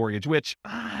adjustable rate mortgage, which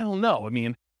I don't know. I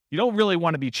mean, you don't really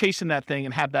want to be chasing that thing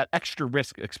and have that extra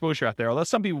risk exposure out there. Although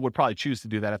some people would probably choose to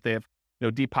do that if they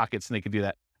have deep pockets and they could do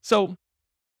that. So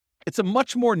it's a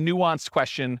much more nuanced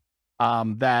question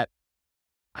that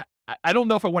I don't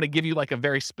know if I want to give you like a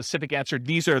very specific answer.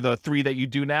 These are the 3 that you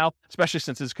do now, especially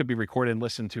since this could be recorded and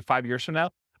listened to 5 years from now.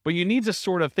 But you need to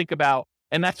sort of think about,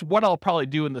 and that's what I'll probably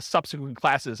do in the subsequent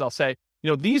classes. I'll say,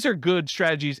 these are good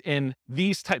strategies in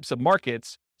these types of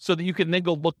markets so that you can then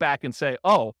go look back and say,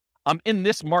 oh, I'm in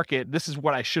this market. This is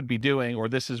what I should be doing, or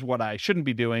this is what I shouldn't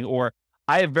be doing, or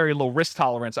I have very low risk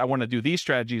tolerance. I want to do these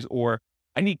strategies, or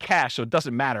I need cash, so it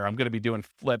doesn't matter. I'm going to be doing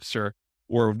flips or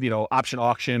option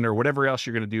auction or whatever else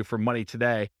you're going to do for money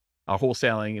today,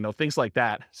 wholesaling, things like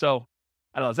that. So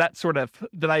I don't know, is that sort of,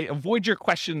 did I avoid your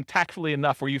question tactfully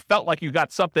enough where you felt like you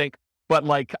got something, but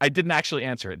like I didn't actually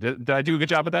answer it? Did I do a good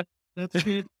job at that? That's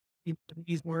good.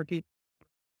 He's working.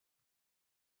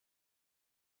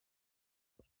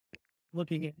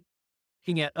 Looking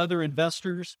at other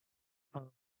investors,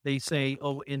 they say,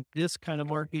 oh, in this kind of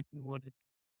market, you want to,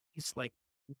 it's like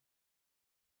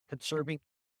conserving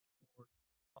or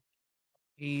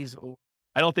fees. Or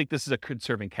I don't think this is a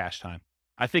conserving cash time.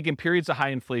 I think in periods of high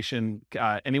inflation,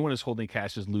 anyone who's holding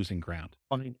cash is losing ground.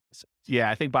 Yeah,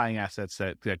 I think buying assets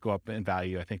that go up in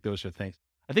value, I think those are things.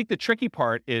 I think the tricky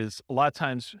part is a lot of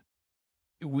times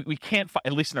we can't,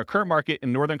 at least in our current market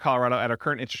in Northern Colorado, at our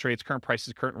current interest rates, current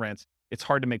prices, current rents, it's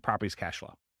hard to make properties cash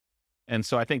flow. And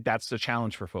so I think that's the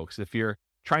challenge for folks. If you're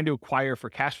trying to acquire for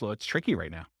cash flow, it's tricky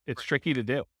right now. It's tricky to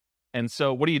do. And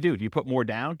so what do? Do you put more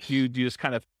down? Do you just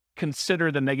kind of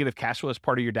consider the negative cash flow as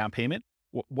part of your down payment?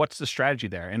 What's the strategy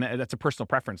there? And that's a personal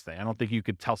preference thing. I don't think you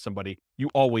could tell somebody you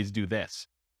always do this.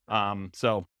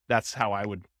 So that's how I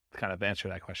would kind of answer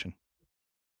that question.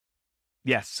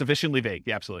 Yes, sufficiently vague.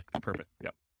 Yeah, absolutely. Perfect.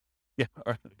 Yep. Yeah.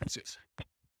 All right.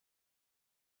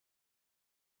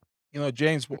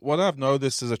 James, what I've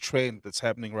noticed is a trend that's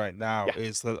happening right now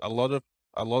is that a lot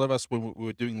of us, when we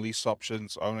were doing lease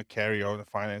options, owner carry, owner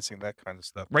financing, that kind of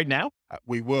stuff. Right now?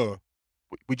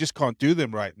 We just can't do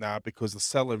them right now because the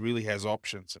seller really has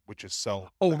options, which is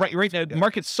sell. Oh, right now. The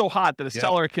market's so hot that a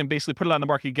seller can basically put it on the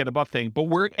market and get above thing. But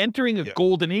we're entering a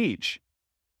golden age,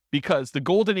 because the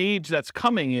golden age that's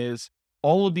coming is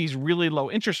all of these really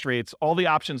low interest rates, all the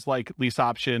options like lease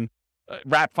option,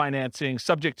 wrap financing,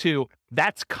 subject to,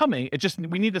 that's coming.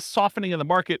 We need a softening in the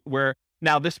market where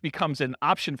now this becomes an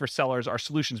option for sellers. Our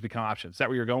solutions become options. Is that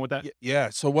where you're going with that? Yeah.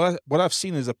 So what I've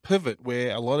seen is a pivot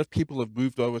where a lot of people have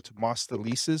moved over to master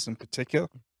leases in particular,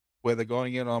 where they're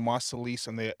going in on a master lease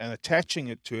and attaching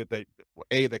it to it.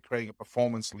 They're creating a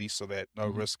performance lease so that no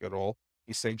risk at all,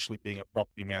 essentially being a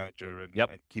property manager and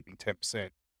keeping 10%.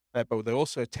 But they're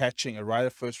also attaching a right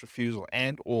of first refusal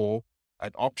and or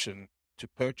an option to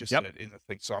purchase it in the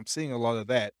thing. So I'm seeing a lot of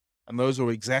that. And those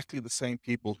are exactly the same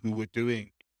people who were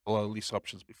doing a lot of lease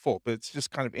options before. But it's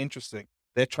just kind of interesting.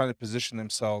 They're trying to position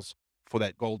themselves for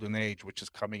that golden age, which is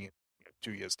coming in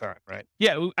 2 years' time, right?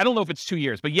 Yeah, I don't know if it's 2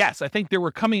 years, but yes, I think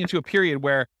we're coming into a period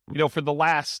where, for the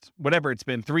last, whatever it's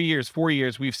been, 3 years, 4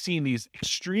 years, we've seen these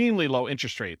extremely low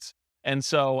interest rates. And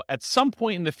so at some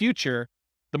point in the future,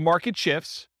 the market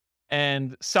shifts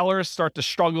and sellers start to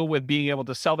struggle with being able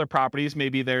to sell their properties.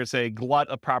 Maybe there's a glut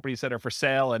of properties that are for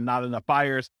sale and not enough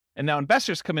buyers. And now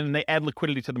investors come in and they add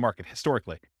liquidity to the market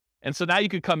historically. And so now you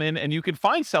could come in and you can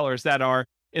find sellers that are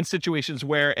in situations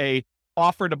where a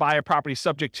offer to buy a property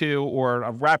subject to, or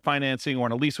a wrap financing, or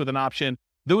a lease with an option,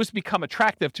 those become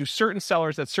attractive to certain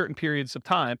sellers at certain periods of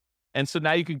time. And so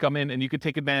now you can come in and you can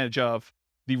take advantage of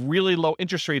the really low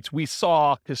interest rates we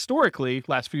saw historically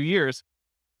last few years,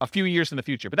 a few years in the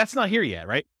future. But that's not here yet,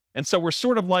 right? And so we're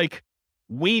sort of like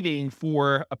waiting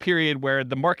for a period where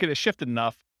the market has shifted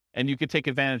enough and you can take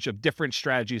advantage of different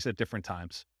strategies at different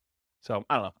times. So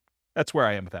I don't know. That's where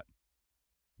I am with that.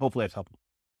 Hopefully that's helpful.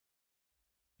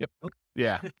 Yep.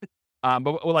 Yeah.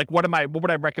 But like, what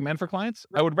would I recommend for clients?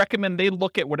 I would recommend they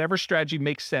look at whatever strategy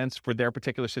makes sense for their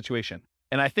particular situation.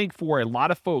 And I think for a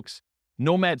lot of folks,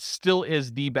 Nomad still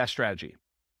is the best strategy.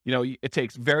 It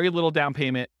takes very little down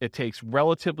payment. It takes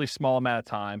relatively small amount of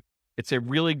time. It's a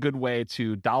really good way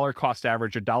to dollar cost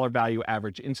average or dollar value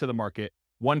average into the market,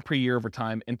 one per year over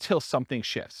time until something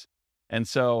shifts. And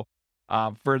so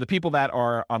for the people that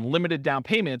are on limited down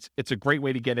payments, it's a great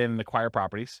way to get in and acquire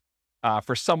properties.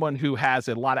 For someone who has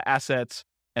a lot of assets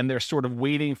and they're sort of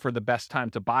waiting for the best time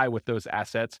to buy with those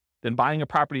assets, then buying a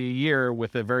property a year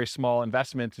with a very small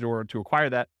investment in order to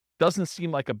acquire that doesn't seem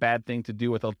like a bad thing to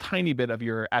do with a tiny bit of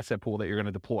your asset pool that you're going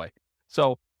to deploy.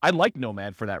 So I like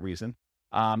Nomad for that reason.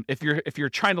 If you're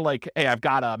trying to like, hey, I've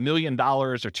got $1 million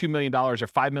or $2 million or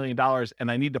 $5 million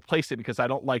and I need to place it because I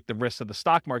don't like the risk of the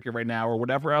stock market right now or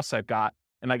whatever else I've got,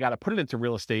 and I got to put it into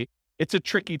real estate, it's a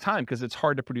tricky time because it's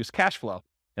hard to produce cash flow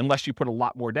unless you put a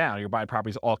lot more down. You're buying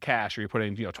properties all cash, or you're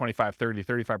putting 25, 30,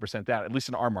 35% down, at least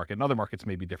in our market. In other markets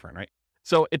may be different, right?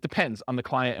 So it depends on the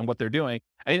client and what they're doing.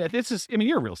 You're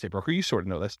a real estate broker. You sort of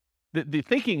know this. The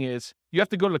thinking is you have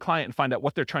to go to the client and find out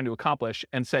what they're trying to accomplish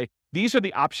and say, these are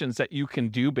the options that you can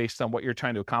do based on what you're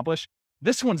trying to accomplish.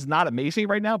 This one's not amazing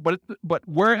right now, but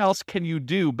where else can you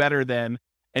do better than,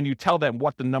 and you tell them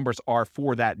what the numbers are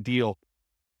for that deal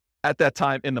at that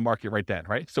time in the market right then,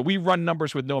 right? So we run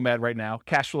numbers with Nomad right now.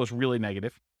 Cash flow is really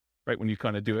negative, right, when you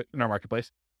kind of do it in our marketplace.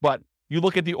 But you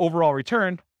look at the overall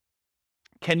return,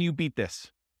 can you beat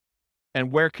this?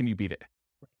 And where can you beat it?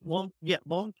 Long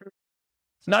term.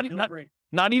 Not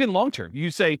even long term. You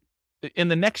say, in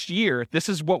the next year, this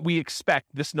is what we expect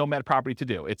this Nomad property to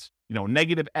do. It's,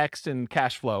 negative X in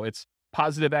cash flow. It's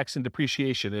positive X in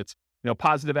depreciation. It's,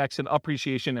 positive X in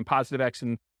appreciation and positive X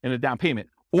in a down payment.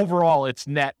 Overall, it's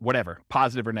net, whatever,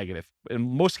 positive or negative.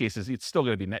 In most cases, it's still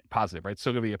going to be net positive, right? It's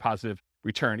still going to be a positive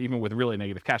return, even with really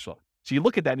negative cash flow. So you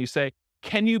look at that and you say,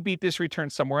 can you beat this return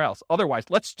somewhere else? Otherwise,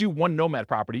 let's do one Nomad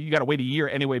property. You got to wait a year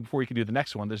anyway before you can do the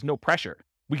next one. There's no pressure.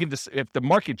 we can just, if the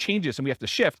market changes and we have to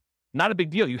shift, not a big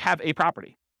deal. You have a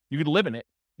property. You could live in it.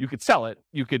 You could sell it.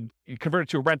 You could convert it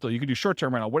to a rental. You could do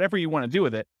short-term rental, whatever you want to do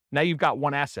with it. Now you've got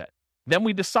one asset. Then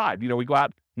we decide, we go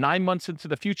out 9 months into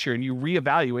the future and you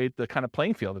reevaluate the kind of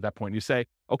playing field at that point. You say,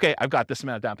 okay, I've got this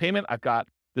amount of down payment.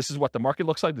 This is what the market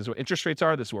looks like. This is what interest rates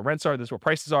are. This is what rents are. This is what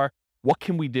prices are. What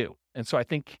can we do? And so I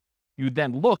think you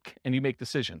then look and you make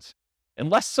decisions.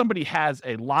 Unless somebody has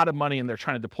a lot of money and they're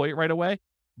trying to deploy it right away,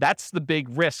 that's the big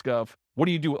risk of what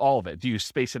do you do with all of it? Do you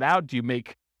space it out? Do you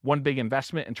make one big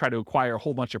investment and try to acquire a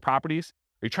whole bunch of properties?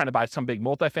 Are you trying to buy some big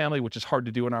multifamily, which is hard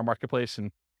to do in our marketplace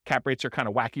and cap rates are kind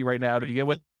of wacky right now to begin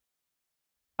with?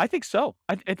 I think so.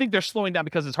 I think they're slowing down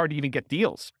because it's hard to even get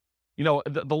deals.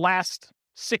 The last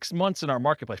 6 months in our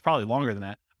marketplace, probably longer than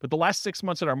that, but the last 6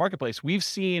 months in our marketplace, we've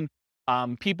seen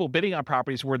people bidding on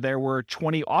properties where there were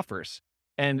 20 offers.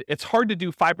 And it's hard to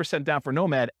do 5% down for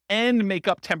Nomad and make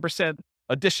up 10%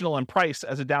 additional in price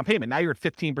as a down payment. Now you're at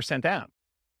 15% down,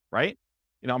 right?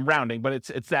 I'm rounding, but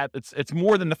it's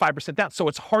more than the 5% down. So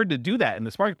it's hard to do that in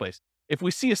this marketplace. If we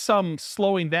see some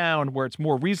slowing down where it's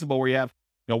more reasonable, where you have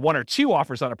 1 or 2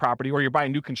 offers on a property, or you're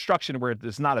buying new construction where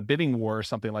there's not a bidding war or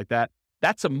something like that,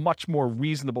 that's a much more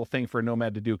reasonable thing for a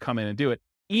Nomad to do, come in and do it,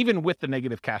 even with the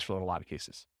negative cash flow in a lot of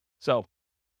cases. So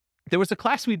there was a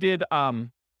class we did,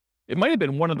 it might have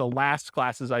been one of the last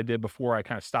classes I did before I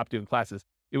kind of stopped doing classes.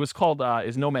 It was called,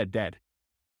 Is Nomad Dead?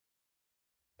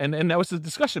 And that was a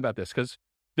discussion about this, because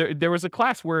there was a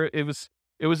class where it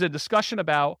was a discussion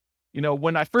about,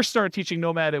 when I first started teaching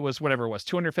Nomad, it was whatever it was,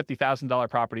 $250,000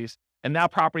 properties. And now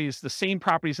the same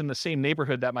properties in the same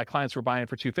neighborhood that my clients were buying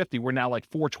for $250 were now like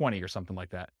 $420 or something like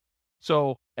that.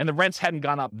 So, and the rents hadn't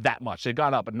gone up that much. They'd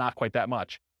gone up, but not quite that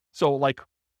much. So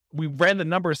we ran the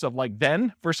numbers of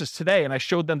then versus today. And I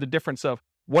showed them the difference of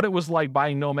what it was like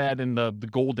buying Nomad in the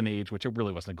golden age, which it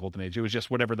really wasn't a golden age. It was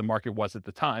just whatever the market was at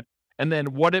the time. And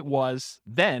then what it was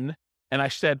then. And I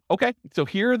said, okay, so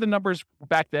here are the numbers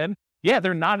back then. Yeah,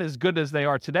 they're not as good as they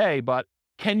are today, but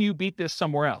can you beat this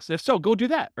somewhere else? If so, go do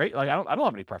that, right? I don't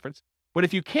have any preference. But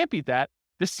if you can't beat that,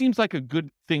 this seems like a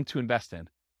good thing to invest in.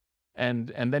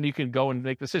 And then you can go and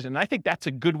make the decision. And I think that's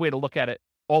a good way to look at it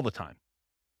all the time.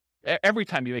 Every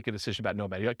time you make a decision about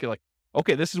Nomad, you're like,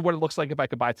 okay, this is what it looks like if I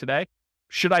could buy today.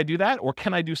 Should I do that? Or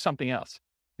can I do something else?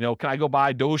 Can I go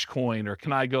buy Dogecoin, or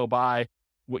can I go buy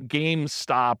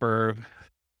GameStop, or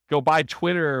go buy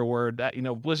Twitter, or that,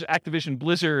 Blizzard, Activision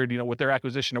Blizzard, with their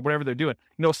acquisition or whatever they're doing.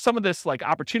 Some of this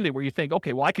opportunity where you think,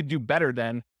 okay, well, I could do better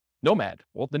than Nomad.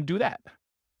 Well, then do that.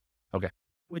 Okay.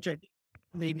 Which I think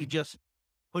maybe just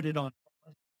put it on.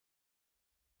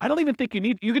 I don't even think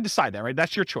you can decide that, right?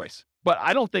 That's your choice. But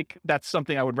I don't think that's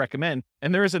something I would recommend.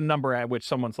 And there is a number at which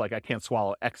someone's like, I can't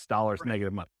swallow X dollars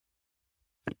negative money.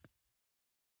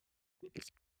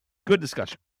 Good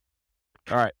discussion.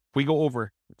 All right. If we go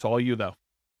over, it's all you though.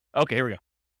 Okay, here we go.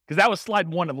 Because that was slide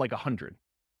 1 of 100.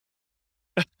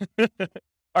 All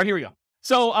right, here we go.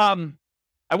 So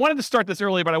I wanted to start this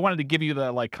early, but I wanted to give you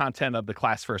the content of the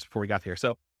class first before we got here.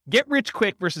 So get rich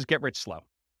quick versus get rich slow.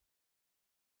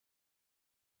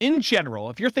 In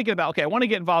general, if you're thinking about, okay, I want to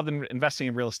get involved in investing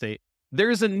in real estate,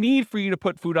 there's a need for you to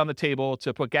put food on the table,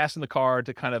 to put gas in the car,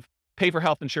 to kind of pay for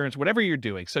health insurance, whatever you're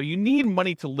doing. So you need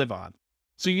money to live on.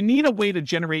 So you need a way to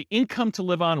generate income to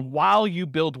live on while you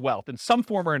build wealth in some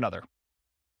form or another.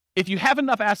 If you have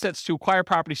enough assets to acquire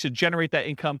properties to generate that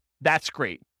income, that's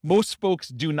great. Most folks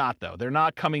do not, though. They're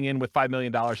not coming in with $5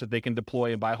 million that they can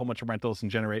deploy and buy a whole bunch of rentals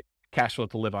and generate cash flow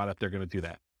to live on if they're going to do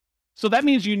that. So that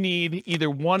means you need either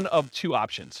one of 2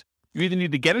 options. You either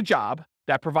need to get a job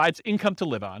that provides income to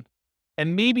live on,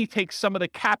 and maybe take some of the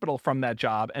capital from that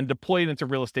job and deploy it into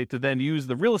real estate to then use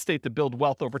the real estate to build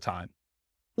wealth over time.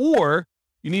 Or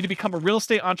you need to become a real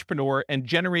estate entrepreneur and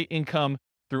generate income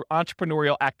through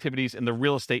entrepreneurial activities in the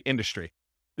real estate industry.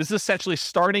 This is essentially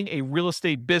starting a real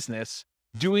estate business,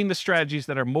 doing the strategies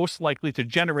that are most likely to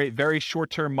generate very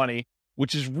short-term money,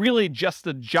 which is really just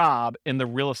a job in the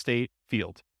real estate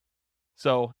field.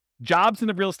 So jobs in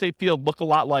the real estate field look a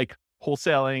lot like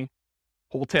wholesaling,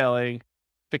 wholetailing,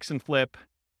 fix and flip,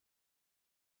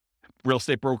 real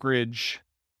estate brokerage,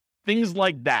 things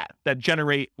like that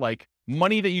generate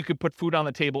money that you could put food on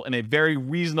the table in a very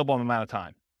reasonable amount of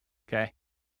time. Okay.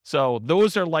 So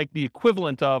those are the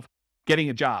equivalent of getting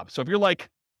a job. So if you're like,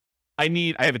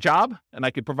 I have a job and I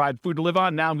could provide food to live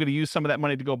on. Now I'm going to use some of that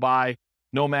money to go buy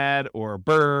Nomad or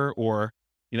Burr or,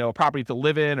 a property to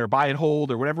live in or buy and hold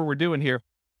or whatever we're doing here.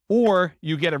 Or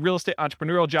you get a real estate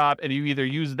entrepreneurial job and you either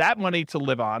use that money to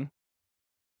live on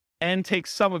and take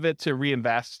some of it to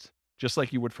reinvest, just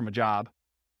like you would from a job.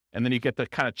 And then you get to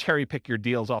kind of cherry pick your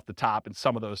deals off the top in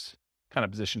some of those kind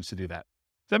of positions to do that.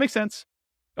 Does that make sense?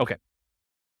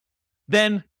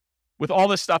 Then, with all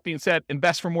this stuff being said,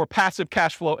 invest for more passive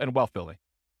cash flow and wealth building.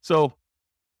 So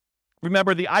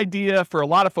remember, the idea for a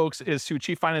lot of folks is to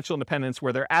achieve financial independence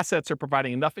where their assets are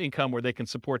providing enough income where they can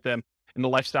support them in the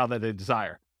lifestyle that they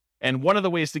desire. And one of the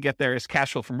ways to get there is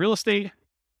cash flow from real estate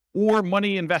or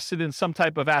money invested in some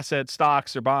type of asset,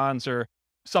 stocks or bonds or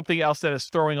something else that is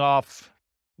throwing off,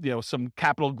 some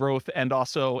capital growth and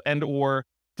or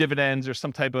dividends or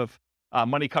some type of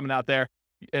money coming out there.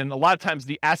 And a lot of times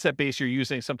the asset base you're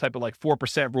using some type of like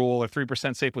 4% rule or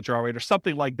 3% safe withdrawal rate or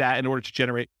something like that in order to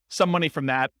generate some money from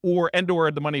that or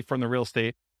the money from the real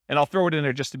estate. And I'll throw it in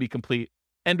there just to be complete,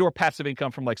 or passive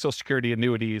income from like Social Security,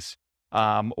 annuities,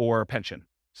 or pension.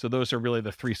 So those are really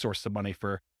the three sources of money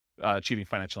for achieving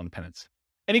financial independence.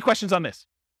 Any questions on this?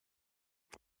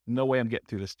 No way I'm getting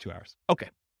through this 2 hours. Okay.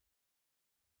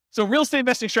 So real estate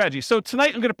investing strategy. So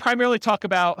tonight I'm going to primarily talk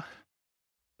about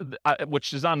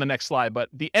which is on the next slide, but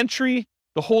the entry,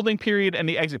 the holding period, and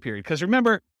the exit period. Because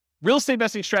remember, real estate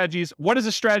investing strategies, what is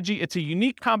a strategy? It's a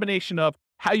unique combination of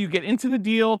how you get into the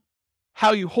deal,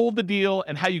 how you hold the deal,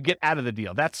 and how you get out of the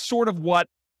deal. That's sort of what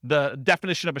the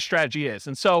definition of a strategy is.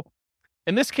 And so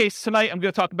in this case, tonight, I'm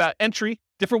going to talk about entry,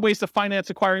 different ways to finance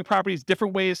acquiring properties,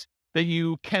 different ways that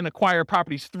you can acquire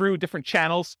properties through different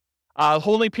channels,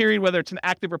 holding period, whether it's an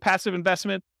active or passive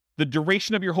investment, the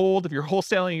duration of your hold, if you're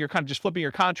wholesaling, you're kind of just flipping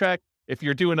your contract. If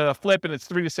you're doing a flip and it's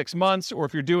 3 to 6 months, or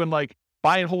if you're doing like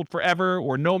buy and hold forever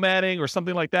or nomading or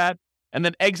something like that. And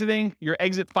then exiting, your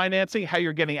exit financing, how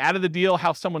you're getting out of the deal,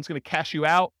 how someone's going to cash you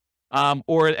out, and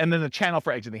then the channel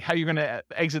for exiting, how you're going to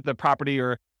exit the property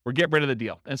or get rid of the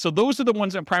deal. And so those are the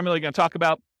ones I'm primarily going to talk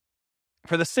about.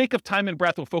 For the sake of time and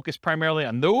breath, we'll focus primarily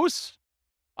on those.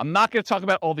 I'm not going to talk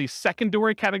about all these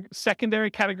secondary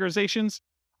categorizations.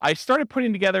 I started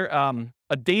putting together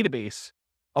a database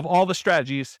of all the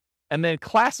strategies and then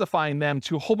classifying them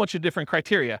to a whole bunch of different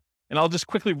criteria. And I'll just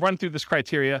quickly run through this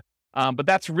criteria, but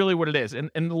that's really what it is.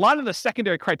 And a lot of the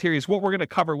secondary criteria is what we're going to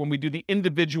cover when we do the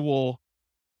individual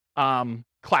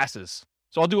classes.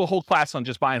 So I'll do a whole class on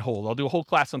just buy and hold. I'll do a whole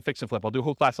class on fix and flip. I'll do a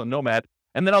whole class on nomad.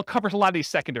 And then I'll cover a lot of these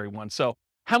secondary ones. So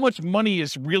how much money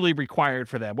is really required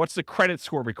for them? What's the credit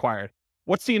score required?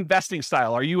 What's the investing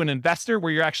style? Are you an investor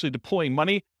where you're actually deploying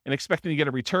money and expecting to get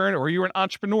a return? Or are you an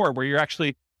entrepreneur where you're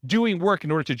actually doing work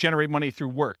in order to generate money through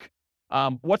work?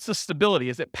 What's the stability?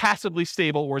 Is it passively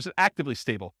stable or is it actively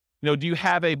stable? Do you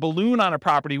have a balloon on a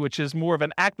property, which is more of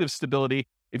an active stability?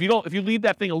 If you leave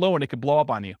that thing alone, it could blow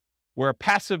up on you. Where a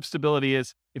passive stability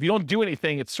is, if you don't do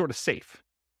anything, it's sort of safe.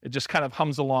 It just kind of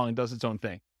hums along and does its own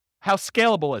thing. How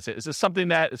scalable is it? Is this something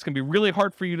that it's going to be really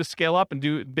hard for you to scale up and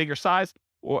do bigger size?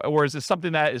 Or is this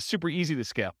something that is super easy to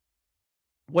scale?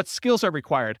 What skills are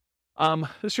required?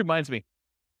 This reminds me,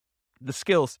 the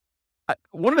skills.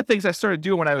 One of the things I started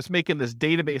doing when I was making this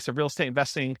database of real estate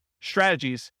investing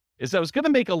strategies is I was going to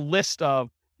make a list of,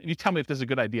 you tell me if this is a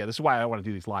good idea. This is why I want to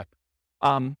do these live.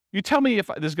 You tell me if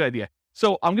this is a good idea.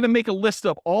 So I'm going to make a list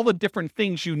of all the different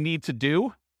things you need to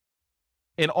do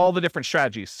in all the different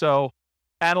strategies. So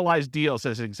analyze deals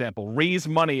as an example, raise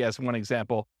money as one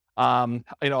example,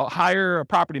 hire a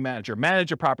property manager,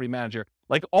 manage a property manager,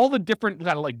 like all the different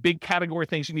kind of like big category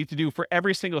things you need to do for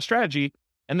every single strategy.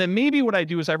 And then maybe what I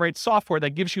do is I write software that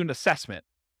gives you an assessment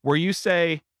where you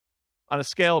say on a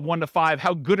scale of 1 to 5,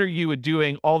 how good are you at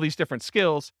doing all these different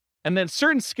skills? And then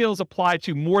certain skills apply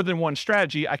to more than one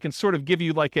strategy. I can sort of give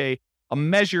you like a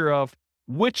measure of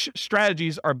which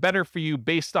strategies are better for you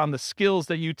based on the skills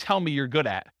that you tell me you're good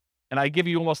at. And I give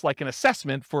you almost like an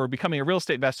assessment for becoming a real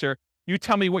estate investor. You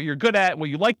tell me what you're good at, what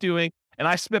you like doing, and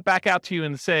I spit back out to you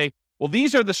and say, well,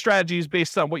 these are the strategies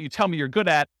based on what you tell me you're good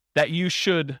at that you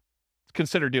should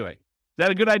consider doing. Is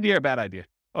that a good idea or a bad idea?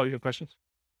 Oh, you have questions?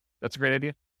 That's a great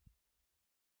idea.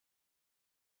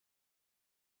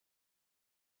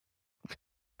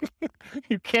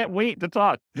 You can't wait to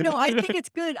talk. No, I think it's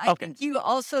good. I Okay. think you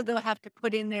also, though, have to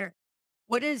put in there,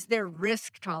 what is their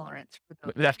risk tolerance for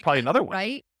those? That's probably another one.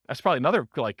 Right? That's probably another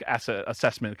like asset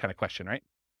assessment kind of question, right?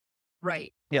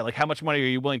 Right. Yeah, like how much money are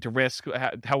you willing to risk?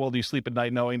 How well do you sleep at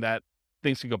night knowing that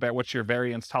things can go bad? What's your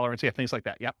variance tolerance? Yeah, things like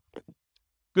that. Yep.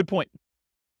 Good point.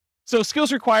 So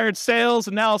skills required, sales,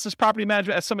 analysis, property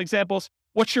management as some examples.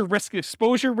 What's your risk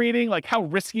exposure rating? Like how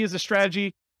risky is the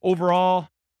strategy overall?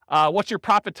 What's your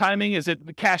profit timing? Is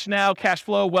it cash now, cash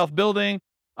flow, wealth building?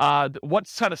 What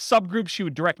kind of subgroups you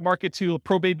would direct market to?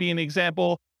 Probate being an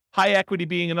example, high equity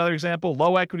being another example,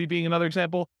 low equity being another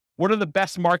example. What are the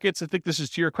best markets? I think this is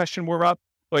to your question more up,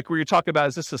 like where you're talking about,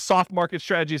 is this a soft market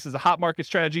strategy? Is this a hot market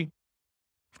strategy?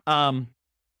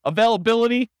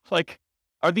 Availability, like,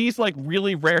 are these like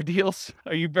really rare deals?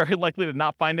 Are you very likely to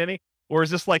not find any? Or is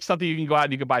this like something you can go out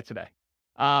and you can buy today?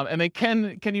 And then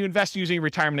can you invest using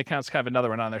retirement accounts? Kind of another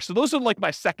one on there. So those are like my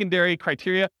secondary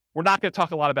criteria. We're not going to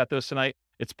talk a lot about those tonight.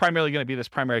 It's primarily going to be this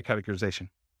primary categorization.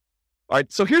 All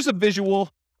right, so here's a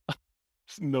visual.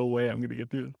 There's no way I'm going to get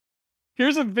through this.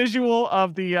 Here's a visual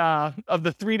of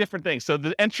the three different things. So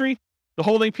the entry, the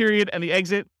holding period, and the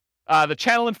exit. The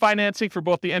channel and financing for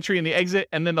both the entry and the exit,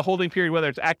 and then the holding period, whether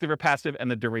it's active or passive, and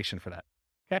the duration for that.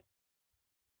 Okay,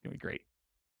 gonna be great.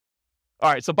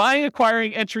 All right, so buying,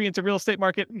 acquiring, entry into real estate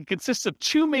market consists of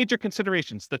two major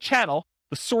considerations: the channel,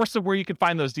 the source of where you can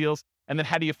find those deals, and then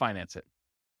how do you finance it?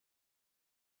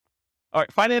 All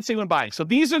right, financing when buying. So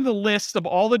these are the lists of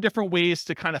all the different ways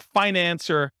to kind of finance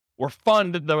or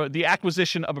fund the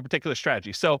acquisition of a particular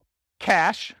strategy. So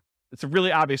cash, it's a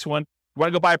really obvious one. You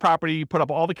want to go buy a property, you put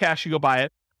up all the cash, you go buy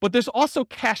it. But there's also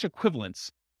cash equivalents.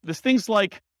 There's things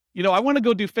like, I want to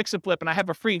go do fix and flip and I have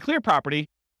a free and clear property.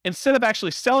 Instead of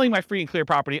actually selling my free and clear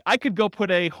property, I could go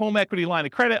put a home equity line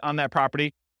of credit on that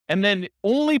property and then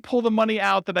only pull the money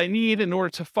out that I need in order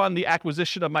to fund the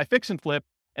acquisition of my fix and flip.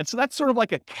 And so that's sort of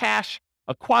like a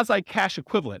quasi-cash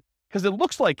equivalent, because it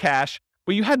looks like cash,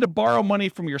 but you had to borrow money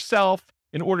from yourself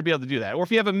in order to be able to do that. Or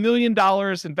if you have $1 million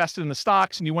invested in the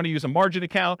stocks and you want to use a margin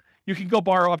account, you can go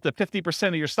borrow up to 50%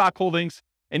 of your stock holdings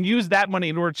and use that money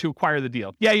in order to acquire the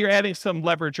deal. Yeah, you're adding some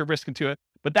leverage or risk into it,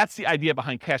 but that's the idea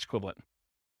behind cash equivalent.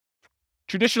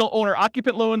 Traditional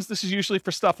owner-occupant loans, this is usually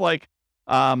for stuff like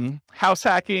house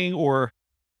hacking or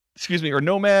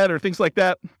Nomad or things like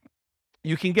that.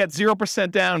 You can get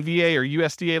 0% down VA or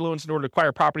USDA loans in order to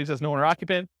acquire properties as an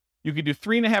owner-occupant. You can do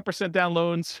 3.5% down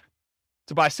loans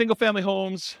to buy single-family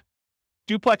homes,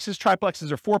 duplexes,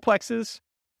 triplexes, or fourplexes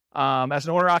as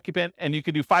an owner-occupant, and you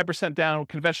can do 5% down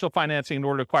conventional financing in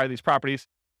order to acquire these properties.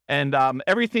 And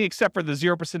everything except for the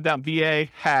 0% down VA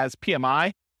has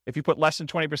PMI. If you put less than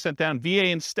 20% down, VA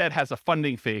instead has a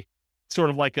funding fee, sort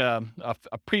of like a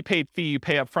prepaid fee you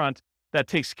pay up front that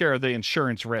takes care of the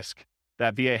insurance risk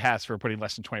that VA has for putting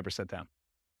less than 20% down.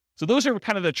 So those are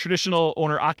kind of the traditional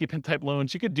owner-occupant type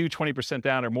loans. You could do 20%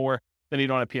 down or more, then you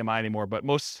don't have PMI anymore, but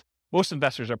most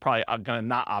investors are probably going to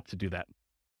not opt to do that.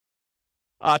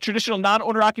 Traditional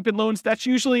non-owner-occupant loans, that's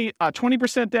usually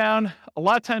 20% down. A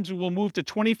lot of times we will move to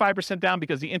 25% down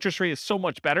because the interest rate is so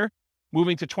much better,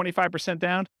 moving to 25%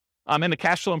 down. And the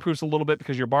cash flow improves a little bit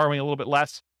because you're borrowing a little bit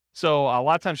less. So a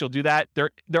lot of times you'll do that.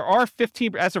 There are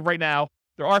 15, as of right now,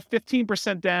 there are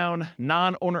 15% down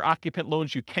non-owner-occupant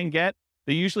loans you can get.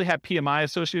 They usually have PMI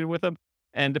associated with them.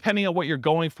 And depending on what you're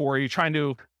going for, you're trying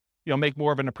to make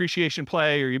more of an appreciation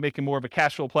play or you're making more of a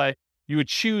cash flow play, you would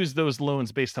choose those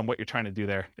loans based on what you're trying to do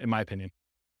there, in my opinion.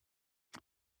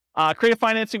 Creative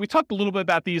financing, we talked a little bit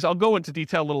about these. I'll go into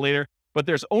detail a little later, but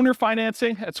there's owner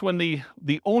financing. That's when the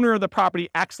owner of the property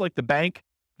acts like the bank.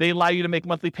 They allow you to make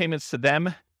monthly payments to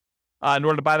them in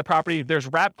order to buy the property. There's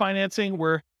wrap financing,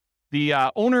 where the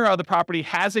owner of the property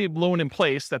has a loan in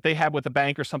place that they have with a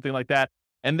bank or something like that.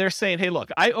 And they're saying, hey, look,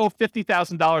 I owe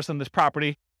 $50,000 on this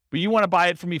property, but you want to buy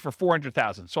it from me for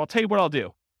 $400,000. So I'll tell you what I'll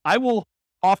do. I will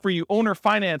offer you owner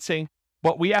financing,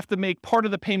 but we have to make part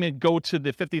of the payment go to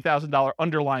the $50,000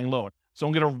 underlying loan. So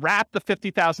I'm going to wrap the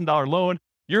 $50,000 loan.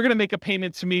 You're going to make a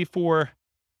payment to me for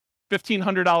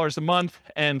 $1,500 a month,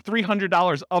 and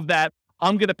 $300 of that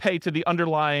I'm going to pay to the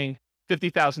underlying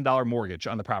 $50,000 mortgage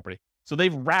on the property. So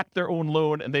they've wrapped their own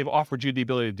loan and they've offered you the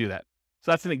ability to do that.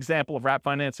 So that's an example of wrap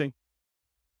financing.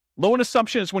 Loan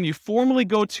assumption is when you formally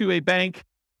go to a bank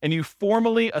and you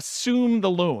formally assume the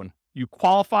loan. You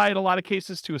qualify in a lot of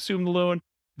cases to assume the loan.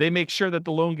 They make sure that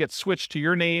the loan gets switched to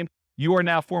your name. You are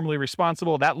now formally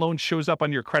responsible. That loan shows up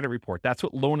on your credit report. That's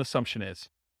what loan assumption is.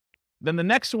 Then the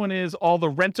next one is all the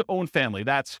rent-to-own family.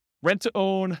 That's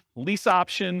rent-to-own, lease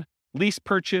option, lease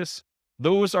purchase.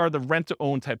 Those are the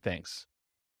rent-to-own type things.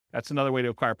 That's another way to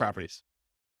acquire properties.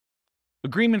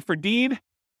 Agreement for deed.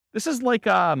 This is like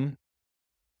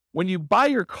when you buy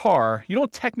your car, you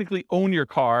don't technically own your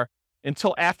car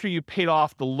until after you paid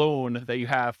off the loan that you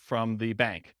have from the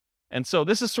bank. And so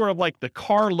this is sort of like the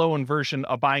car loan version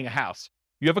of buying a house.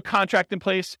 You have a contract in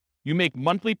place, you make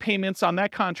monthly payments on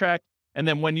that contract, and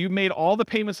then when you made all the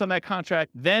payments on that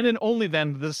contract, then and only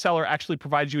then the seller actually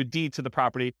provides you a deed to the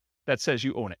property that says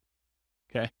you own it.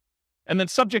 Okay. And then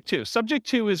subject to. Subject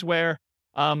to is where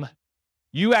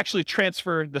you actually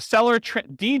transfer, the seller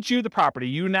deeds you the property.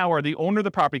 You now are the owner of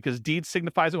the property because deed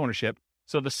signifies ownership.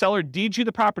 So the seller deeds you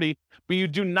the property, but you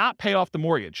do not pay off the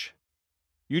mortgage.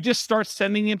 You just start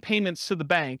sending in payments to the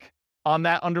bank on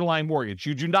that underlying mortgage.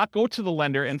 You do not go to the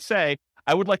lender and say,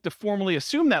 I would like to formally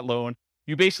assume that loan.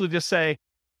 You basically just say,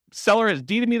 seller has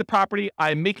deeded me the property.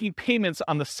 I'm making payments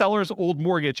on the seller's old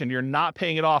mortgage, and you're not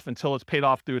paying it off until it's paid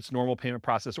off through its normal payment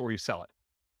process or you sell it.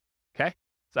 Okay?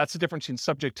 So that's the difference between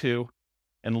subject to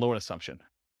and loan assumption.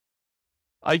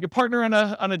 You can partner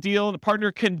on a deal, and the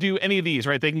partner can do any of these,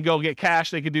 right? They can go get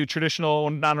cash. They could do traditional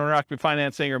non-owner occupant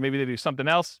financing, or maybe they do something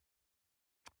else.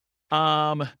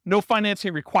 No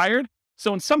financing required.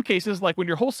 So in some cases, like when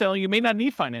you're wholesaling, you may not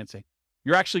need financing.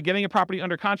 You're actually getting a property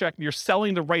under contract, and you're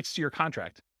selling the rights to your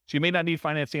contract. So you may not need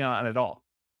financing on it at all.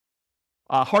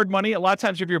 Hard money. A lot of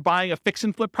times if you're buying a fix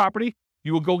and flip property,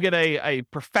 you will go get a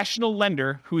professional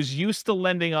lender who's used to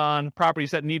lending on properties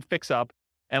that need fix up.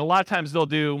 And a lot of times they'll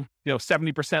do,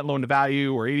 70% loan to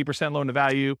value or 80% loan to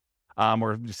value,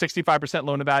 or 65%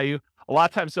 loan to value. A lot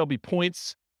of times there'll be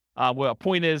points. A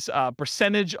point is a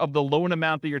percentage of the loan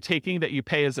amount that you're taking that you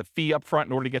pay as a fee up front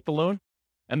in order to get the loan.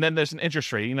 And then there's an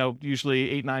interest rate, usually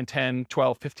 8, 9, 10,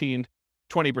 12, 15,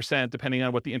 20%, depending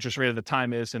on what the interest rate at the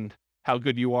time is and how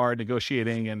good you are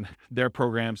negotiating and their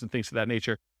programs and things of that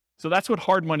nature. So that's what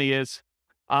hard money is.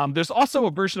 There's also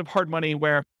a version of hard money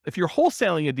where if you're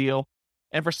wholesaling a deal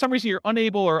and for some reason you're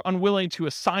unable or unwilling to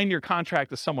assign your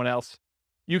contract to someone else,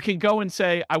 you can go and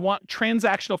say, I want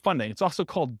transactional funding. It's also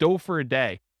called dough for a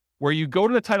day, where you go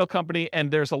to the title company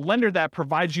and there's a lender that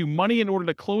provides you money in order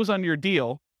to close on your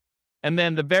deal. And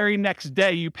then the very next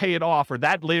day you pay it off, or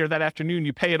later that afternoon,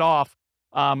 you pay it off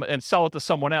and sell it to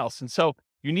someone else. And so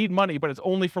you need money, but it's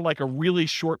only for like a really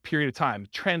short period of time.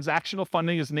 Transactional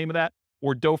funding is the name of that,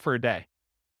 or dough for a day.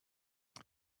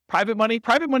 Private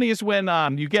money is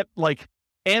when you get like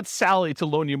Aunt Sally to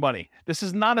loan you money. This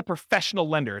is not a professional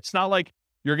lender. It's not like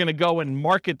you're going to go and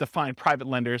market to find private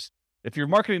lenders. If you're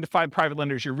marketing to find private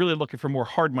lenders, you're really looking for more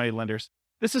hard money lenders.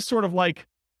 This is sort of like,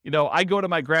 I go to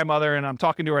my grandmother and I'm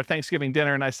talking to her at Thanksgiving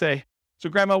dinner and I say, so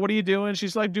Grandma, what are you doing?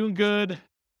 She's like, doing good.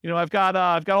 I've got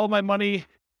all my money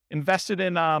invested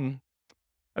in CDs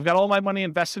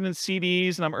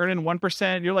and I'm earning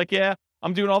 1%. You're like, yeah,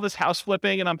 I'm doing all this house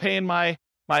flipping and I'm paying my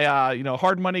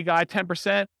hard money guy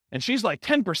 10%. And she's like,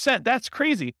 10%? That's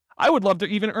crazy. I would love to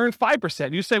even earn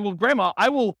 5%. You say, well, Grandma, I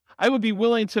would be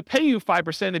willing to pay you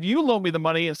 5% if you loan me the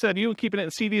money instead of you keeping it in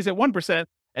CDs at 1%.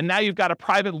 And now you've got a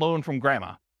private loan from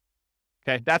Grandma.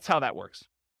 Okay, that's how that works.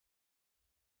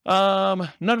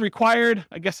 None required.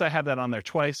 I guess I have that on there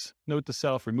twice. Note to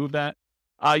self, remove that.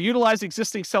 Utilize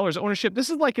existing seller's ownership. This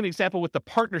is like an example with the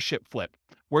partnership flip,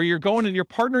 where you're going and you're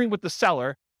partnering with the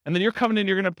seller, and then you're coming in,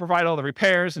 you're going to provide all the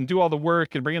repairs and do all the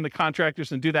work and bring in the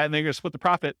contractors and do that, and then you're going to split the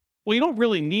profit. Well, you don't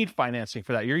really need financing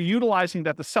for that. You're utilizing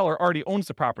that the seller already owns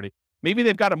the property. Maybe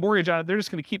they've got a mortgage on it. They're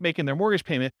just going to keep making their mortgage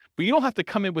payment, but you don't have to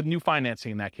come in with new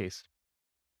financing in that case.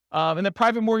 And then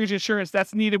private mortgage insurance,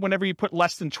 that's needed whenever you put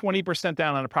less than 20%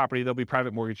 down on a property. There'll be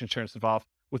private mortgage insurance involved,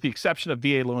 with the exception of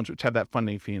VA loans, which have that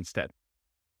funding fee instead.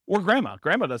 Or Grandma.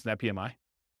 Grandma doesn't have PMI.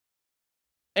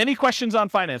 Any questions on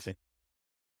financing?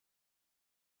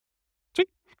 Sweet.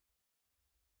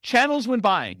 Channels when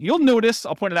buying. You'll notice,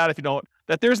 I'll point it out if you don't,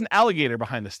 that there's an alligator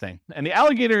behind this thing. And the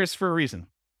alligator is for a reason.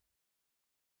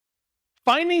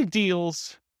 Finding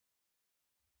deals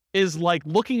is like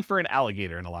looking for an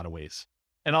alligator in a lot of ways.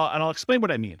 And I'll explain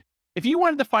what I mean. If you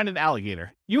wanted to find an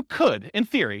alligator, you could, in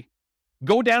theory,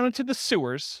 go down into the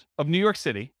sewers of New York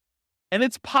City, and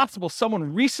it's possible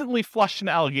someone recently flushed an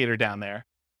alligator down there,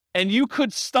 and you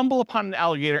could stumble upon an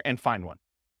alligator and find one.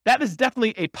 That is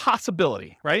definitely a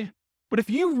possibility, right? But if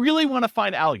you really want to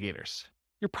find alligators,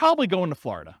 you're probably going to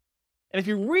Florida. And if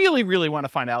you really, really want to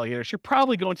find alligators, you're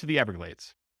probably going to the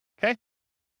Everglades, okay?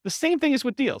 The same thing is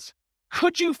with deals.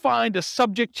 Could you find a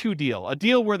subject to deal, a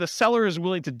deal where the seller is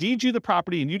willing to deed you the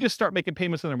property and you just start making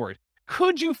payments on their mortgage?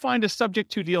 Could you find a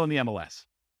subject to deal in the MLS?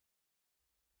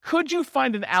 Could you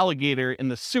find an alligator in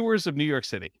the sewers of New York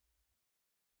City?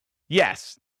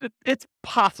 Yes, it's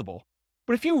possible.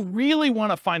 But if you really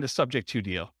want to find a subject to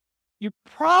deal, you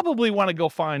probably want to go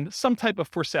find some type of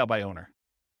for sale by owner.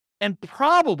 And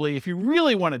probably, if you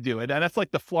really want to do it, and that's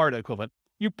like the Florida equivalent,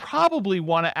 you probably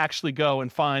want to actually go and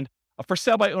find a for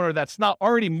sale by owner that's not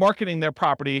already marketing their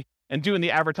property and doing the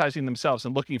advertising themselves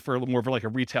and looking for a little more of like a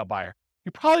retail buyer.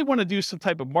 You probably want to do some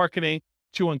type of marketing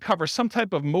to uncover some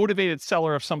type of motivated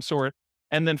seller of some sort,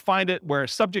 and then find it where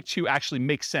subject to actually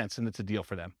makes sense and it's a deal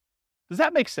for them. Does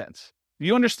that make sense? Do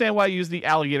you understand why I use the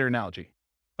alligator analogy?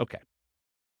 Okay.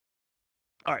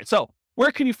 All right, so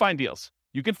where can you find deals?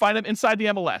 You can find them inside the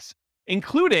MLS,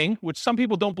 including, which some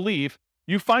people don't believe,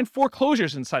 you find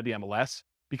foreclosures inside the MLS,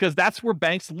 because that's where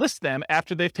banks list them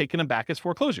after they've taken them back as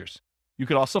foreclosures. You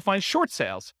could also find short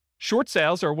sales. Short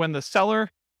sales are when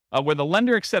where the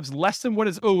lender accepts less than what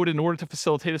is owed in order to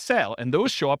facilitate a sale, and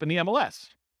those show up in the MLS.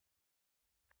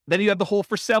 Then you have the whole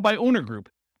for sale by owner group.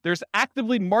 there's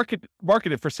actively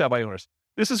marketed for sale by owners.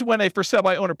 This is when a for sale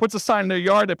by owner puts a sign in their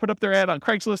yard, they put up their ad on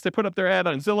Craigslist, they put up their ad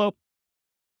on Zillow,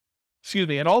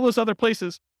 and all those other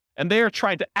places, and they are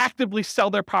trying to actively sell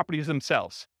their properties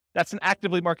themselves. That's an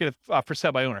actively marketed for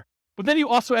sale by owner. But then you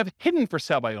also have hidden for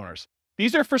sale by owners.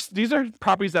 These are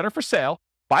properties that are for sale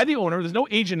by the owner. There's no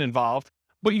agent involved,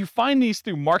 but you find these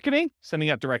through marketing, sending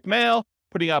out direct mail,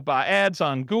 putting up ads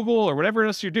on Google or whatever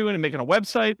else you're doing, and making a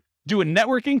website, doing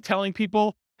networking, telling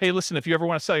people, hey, listen, if you ever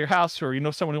want to sell your house or you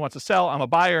know someone who wants to sell, I'm a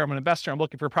buyer, I'm an investor, I'm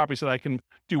looking for a property so that I can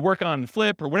do work on and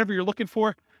flip or whatever you're looking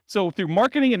for. So through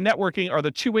marketing and networking are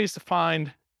the two ways to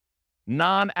find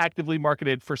non-actively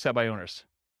marketed for sale by owners.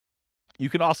 You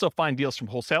can also find deals from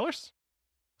wholesalers.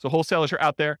 So wholesalers are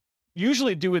out there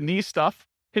usually doing these stuff,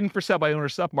 hidden for sale by owner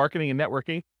stuff, marketing and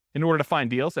networking in order to find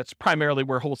deals. That's primarily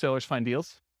where wholesalers find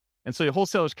deals. And so the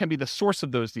wholesalers can be the source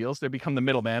of those deals. They become the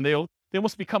middleman. They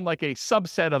almost become like a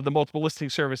subset of the multiple listing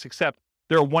service, except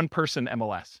they're a one-person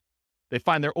MLS. They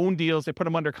find their own deals, they put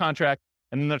them under contract,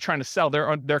 and then they're trying to sell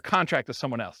their contract to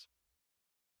someone else.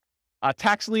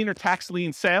 Tax lien or tax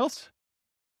lien sales.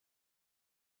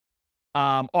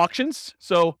 Auctions.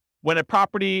 So when a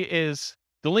property is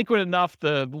delinquent enough,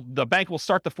 the bank will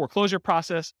start the foreclosure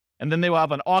process, and then they will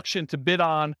have an auction to bid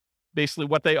on basically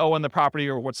what they owe on the property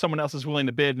or what someone else is willing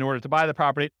to bid in order to buy the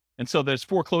property. And so there's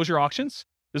foreclosure auctions.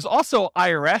 There's also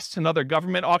IRS and other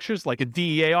government auctions, like a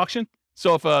DEA auction.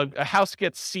 So if a house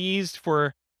gets seized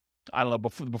for, I don't know,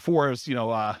 before it was,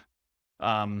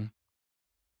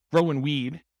 growing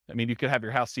weed, I mean, you could have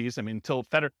your house seized. I mean, until it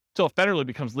federally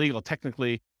becomes legal,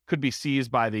 technically could be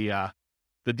seized by the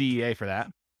DEA for that.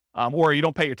 Or you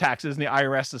don't pay your taxes and the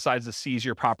IRS decides to seize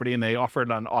your property and they offer it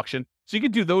on auction. So you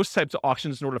could do those types of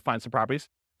auctions in order to find some properties.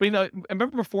 But, I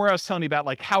remember before I was telling you about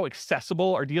like how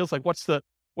accessible are deals? Like what's the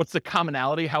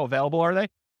commonality? How available are they?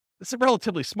 It's a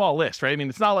relatively small list, right? I mean,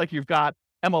 it's not like you've got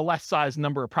MLS sized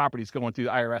number of properties going through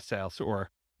the IRS sales or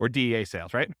DEA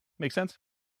sales, right? Make sense?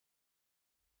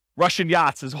 Russian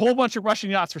yachts. There's a whole bunch of Russian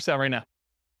yachts for sale right now.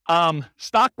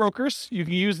 Stockbrokers, you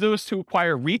can use those to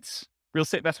acquire REITs, real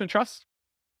estate investment trusts.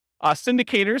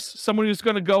 Syndicators, someone who's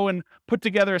going to go and put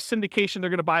together a syndication.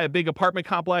 They're going to buy a big apartment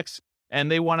complex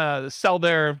and they want to sell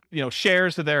their,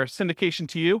 shares of their syndication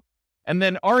to you. And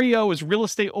then REO is real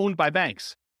estate owned by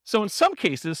banks. So in some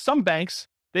cases, some banks,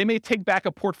 they may take back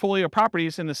a portfolio of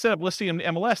properties and instead of listing them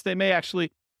in MLS, they may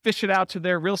actually fish it out to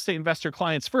their real estate investor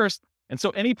clients first. And so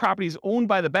any properties owned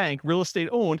by the bank, real estate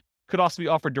owned, could also be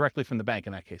offered directly from the bank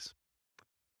in that case.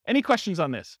 Any questions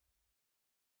on this?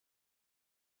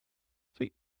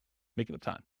 Sweet. Making up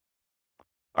time.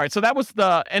 All right, so that was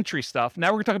the entry stuff. Now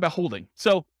we're going to talk about holding.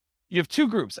 So you have two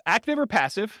groups, active or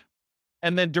passive,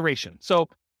 and then duration. So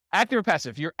active or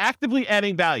passive, you're actively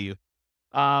adding value,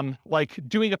 like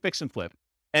doing a fix and flip.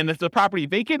 And is the property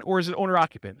vacant or is it owner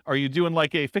occupant? Are you doing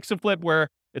like a fix and flip where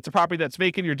it's a property that's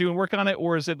vacant, you're doing work on it,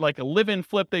 or is it like a live-in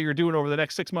flip that you're doing over the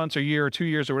next 6 months or year or 2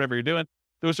 years or whatever you're doing?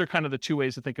 Those are kind of the two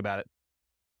ways to think about it.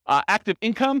 Active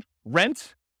income,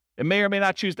 rent. It may or may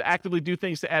not choose to actively do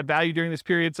things to add value during this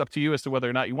period. It's up to you as to whether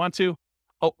or not you want to.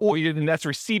 And that's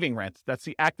receiving rent. That's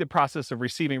the active process of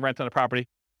receiving rent on a property.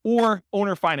 Or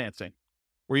owner financing,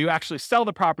 where you actually sell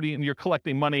the property and you're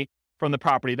collecting money from the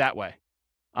property that way.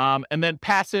 And then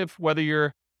passive, whether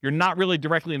you're not really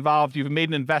directly involved, you've made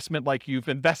an investment, like you've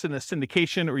invested in a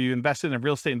syndication or you invested in a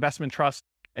real estate investment trust,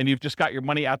 and you've just got your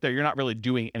money out there. You're not really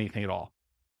doing anything at all.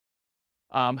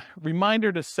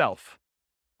 Reminder to self,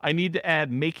 I need to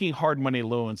add making hard money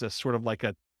loans as sort of like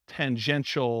a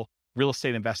tangential real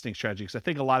estate investing strategy, because I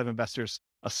think a lot of investors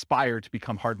aspire to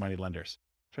become hard money lenders.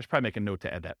 So I should probably make a note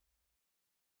to add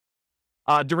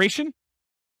that. Duration.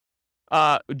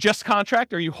 Just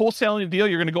contract. Are you wholesaling a deal?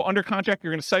 You're going to go under contract.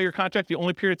 You're going to sell your contract. The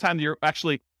only period of time that you're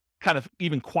actually kind of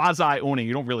even quasi owning,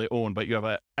 you don't really own, but you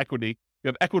have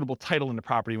equitable title in the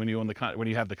property when you own when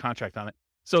you have the contract on it.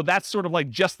 So that's sort of like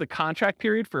just the contract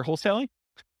period for wholesaling.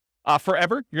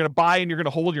 Forever. You're going to buy and you're going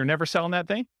to hold. You're never selling that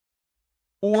thing.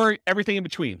 Or everything in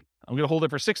between. I'm going to hold it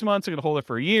for 6 months. I'm going to hold it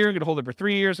for a year. I'm going to hold it for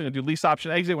 3 years. I'm going to do lease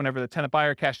option exit whenever the tenant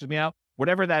buyer cashes me out.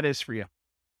 Whatever that is for you.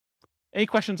 Any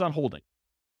questions on holding?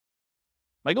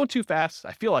 Am I going too fast?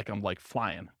 I feel like I'm like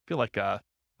flying. I feel like,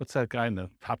 what's that guy in the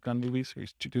Top Gun movies where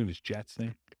he's doing his jets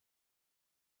thing?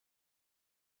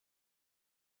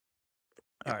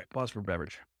 All right, pause for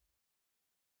beverage.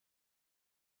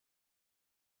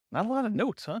 Not a lot of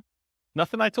notes, huh?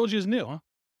 Nothing I told you is new, huh?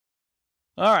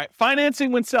 All right,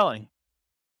 financing when selling.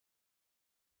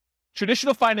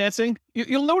 Traditional financing,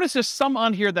 you'll notice there's some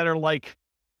on here that are like,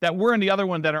 that were in the other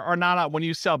one that are not out when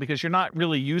you sell because you're not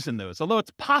really using those. Although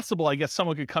it's possible, I guess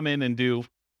someone could come in and do,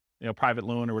 private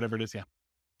loan or whatever it is. Yeah.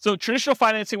 So traditional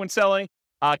financing when selling,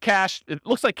 cash, it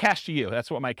looks like cash to you.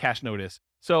 That's what my cash note is.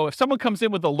 So if someone comes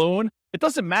in with a loan, it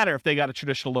doesn't matter if they got a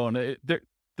traditional loan.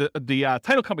 The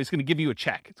title company is going to give you a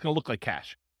check. It's going to look like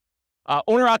cash.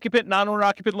 Owner-occupant,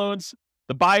 non-owner-occupant loans,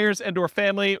 the buyers and/or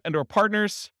family and/or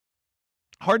partners,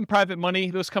 hard and private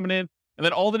money, those coming in, and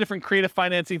then all the different creative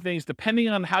financing things, depending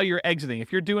on how you're exiting.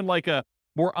 If you're doing like a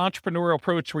more entrepreneurial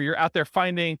approach where you're out there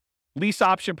finding lease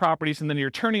option properties and then you're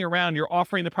turning around, you're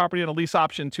offering the property on a lease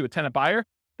option to a tenant buyer,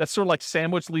 that's sort of like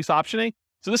sandwich lease optioning.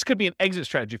 So this could be an exit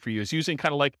strategy for you. It's using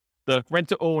kind of like the rent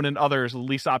to own and others,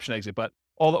 lease option exit, but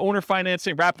all the owner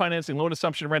financing, wrap financing, loan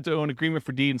assumption, rent to own, agreement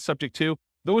for deed, and subject to,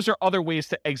 those are other ways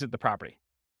to exit the property.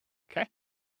 Okay.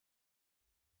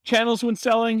 Channels when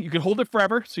selling, you can hold it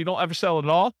forever, so you don't ever sell it at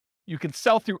all. You can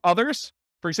sell through others.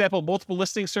 For example, multiple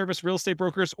listing service, real estate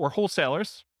brokers, or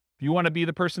wholesalers. If you want to be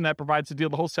the person that provides the deal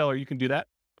to the wholesaler, you can do that.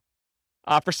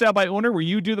 For sale by owner, where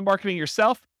you do the marketing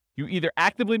yourself, you either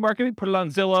actively market it, put it on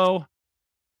Zillow,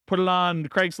 put it on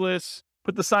Craigslist,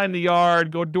 put the sign in the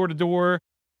yard, go door to door.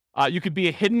 You could be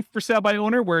a hidden for sale by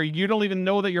owner where you don't even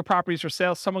know that your property is for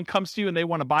sale. Someone comes to you and they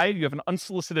want to buy it. You have an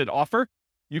unsolicited offer.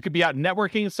 You could be out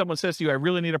networking. Someone says to you, I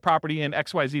really need a property in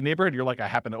XYZ neighborhood. You're like, I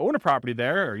happen to own a property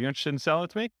there. Are you interested in selling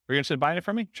it to me? Are you interested in buying it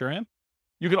from me? Sure am.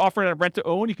 You can offer it at rent to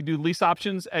own. You can do lease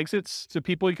options, exits to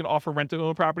people. You can offer rent to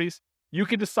own properties. You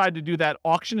could decide to do that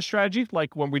auction strategy,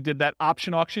 like when we did that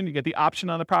option auction. You get the option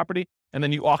on the property and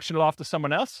then you auction it off to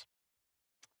someone else.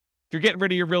 If you're getting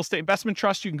rid of your real estate investment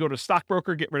trust, you can go to a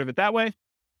stockbroker, get rid of it that way.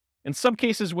 In some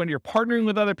cases, when you're partnering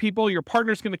with other people, your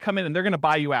partner's going to come in and they're going to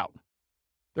buy you out.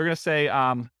 They're going to say,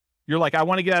 you're like, I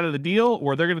want to get out of the deal,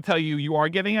 or they're going to tell you you are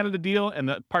getting out of the deal, and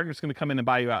the partner's going to come in and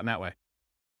buy you out in that way.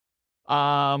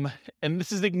 And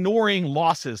this is ignoring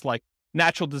losses like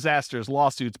natural disasters,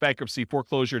 lawsuits, bankruptcy,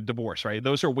 foreclosure, divorce, right?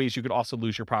 Those are ways you could also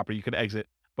lose your property. You could exit,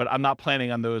 but I'm not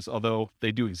planning on those, although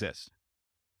they do exist.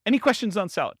 Any questions on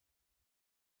selling?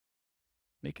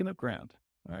 Making up ground.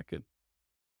 All right, good.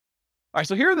 All right,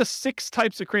 so here are the 6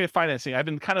 types of creative financing. I've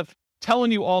been kind of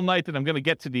telling you all night that I'm going to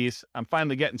get to these. I'm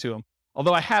finally getting to them,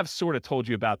 although I have sort of told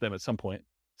you about them at some point.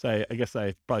 So I guess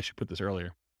I probably should put this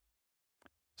earlier.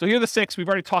 So here are the 6. We've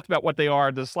already talked about what they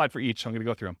are. There's a slide for each, so I'm going to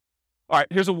go through them. All right,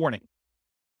 here's a warning.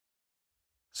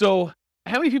 So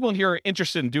how many people in here are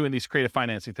interested in doing these creative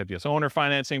financing type deals? Owner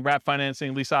financing, wrap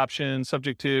financing, lease option,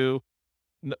 subject to,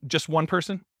 just one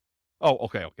person? Oh,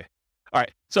 okay. All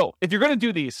right. So if you're going to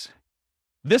do these,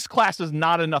 this class is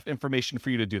not enough information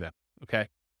for you to do them. Okay.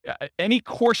 Any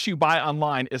course you buy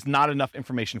online is not enough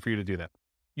information for you to do that.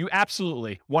 You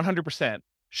absolutely 100%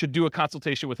 should do a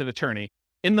consultation with an attorney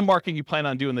in the market you plan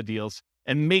on doing the deals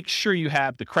and make sure you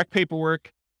have the correct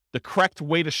paperwork, the correct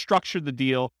way to structure the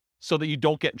deal so that you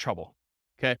don't get in trouble.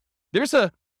 Okay. There's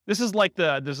a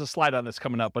slide on this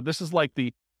coming up, but this is like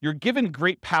you're given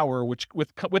great power, which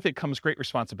with it comes great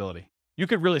responsibility. You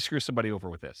could really screw somebody over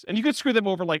with this, and you could screw them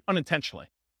over like unintentionally.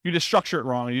 You just structure it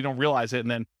wrong and you don't realize it.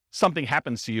 And then something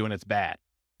happens to you and it's bad.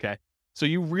 Okay. So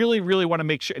you really, really want to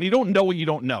make sure, and you don't know what you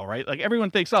don't know, right? Like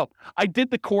everyone thinks, oh, I did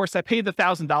the course. I paid the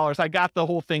 $1,000. I got the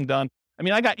whole thing done. I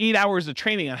mean, I got 8 hours of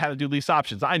training on how to do lease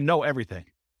options. I know everything.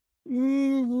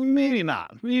 Maybe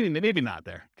not. Maybe not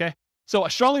there. Okay. So I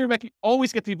strongly recommend you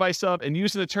always get the advice of and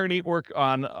use an attorney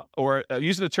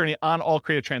use an attorney on all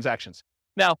creative transactions.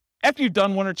 Now, after you've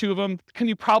done 1 or 2 of them, can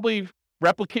you probably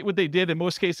replicate what they did in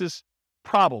most cases?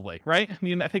 Probably, right? I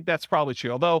mean, I think that's probably true.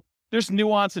 Although there's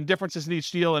nuance and differences in each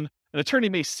deal, and an attorney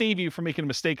may save you from making a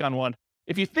mistake on one.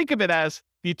 If you think of it as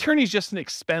the attorney is just an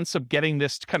expense of getting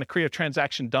this kind of creative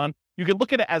transaction done, you can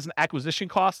look at it as an acquisition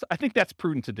cost. I think that's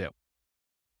prudent to do.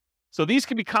 So these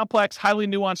can be complex, highly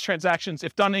nuanced transactions.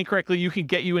 If done incorrectly, you can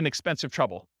get you in expensive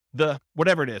trouble.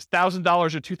 Whatever it is,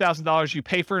 $1,000 or $2,000 you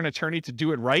pay for an attorney to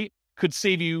do it right could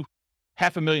save you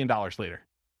 $500,000 later.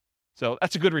 So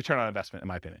that's a good return on investment, in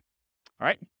my opinion. All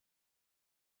right.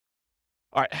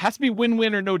 It has to be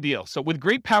win-win or no deal. So with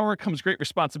great power comes great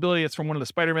responsibility. It's from one of the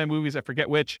Spider-Man movies. I forget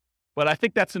which, but I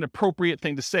think that's an appropriate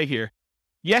thing to say here.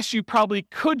 Yes, you probably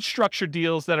could structure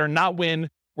deals that are not win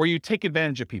where you take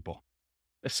advantage of people,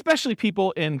 especially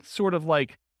people in sort of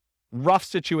like rough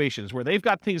situations where they've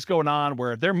got things going on,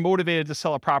 where they're motivated to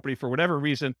sell a property for whatever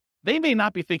reason. They may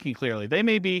not be thinking clearly. They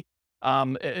may be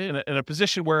in a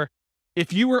position where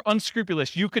if you were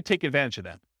unscrupulous, you could take advantage of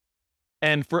them.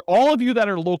 And for all of you that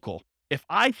are local, if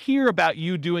I hear about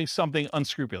you doing something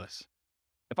unscrupulous,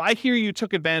 if I hear you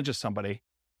took advantage of somebody,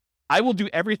 I will do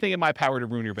everything in my power to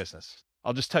ruin your business.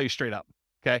 I'll just tell you straight up.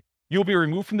 Okay. You'll be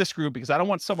removed from this group because I don't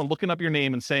want someone looking up your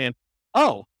name and saying,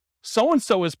 oh,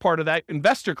 so-and-so is part of that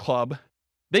investor club.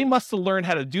 They must have learned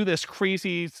how to do this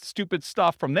crazy, stupid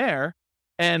stuff from there.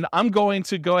 And I'm going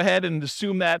to go ahead and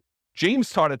assume that James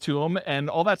taught it to him and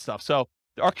all that stuff. So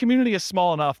our community is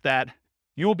small enough that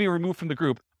you will be removed from the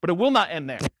group, but it will not end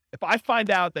there. If I find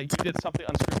out that you did something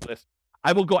unscrupulous,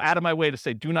 I will go out of my way to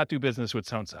say, do not do business with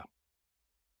so-and-so.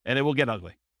 And it will get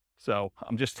ugly. So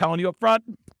I'm just telling you up front,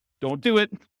 don't do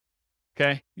it.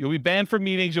 Okay. You'll be banned from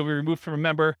meetings. You'll be removed from a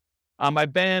member. I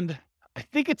banned, I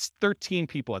think it's 13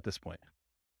 people at this point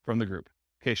from the group,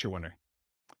 in case you're wondering.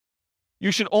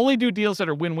 You should only do deals that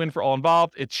are win-win for all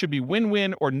involved. It should be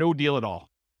win-win or no deal at all.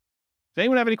 Does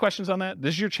anyone have any questions on that?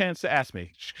 This is your chance to ask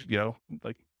me. Yeah,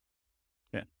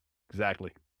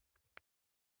 exactly.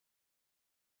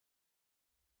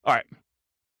 All right.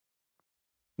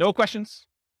 No questions?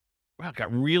 Wow, it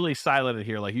got really silent in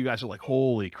here. Like, you guys are like,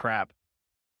 holy crap.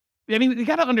 I mean, you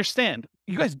got to understand,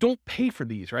 you guys don't pay for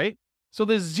these, right? So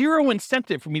there's zero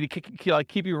incentive for me to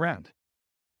keep you around.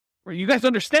 You guys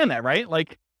understand that, right?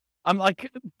 Like, I'm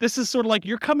like, this is sort of like,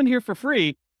 you're coming here for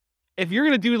free. If you're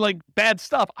going to do like bad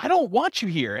stuff, I don't want you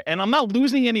here. And I'm not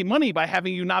losing any money by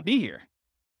having you not be here.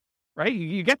 Right?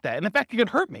 You get that. And in fact, you could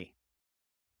hurt me.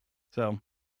 So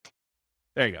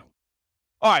there you go.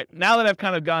 All right. Now that I've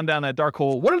kind of gone down that dark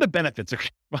hole, what are the benefits of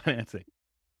financing?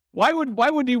 Why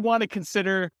would you want to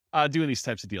consider doing these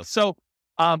types of deals? So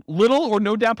little or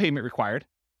no down payment required.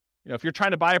 If you're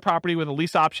trying to buy a property with a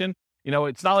lease option,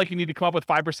 it's not like you need to come up with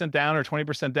 5% down or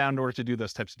 20% down in order to do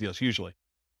those types of deals usually.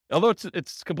 Although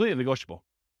it's completely negotiable.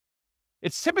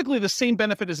 It's typically the same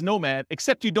benefit as Nomad,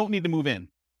 except you don't need to move in.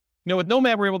 With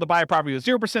Nomad, we're able to buy a property with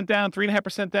 0% down,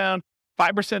 3.5% down,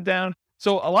 5% down.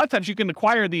 So a lot of times you can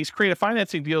acquire these creative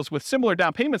financing deals with similar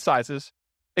down payment sizes,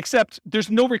 except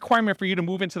there's no requirement for you to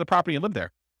move into the property and live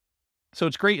there. So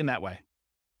it's great in that way.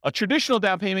 A traditional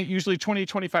down payment, usually 20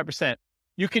 to 25%.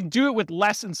 You can do it with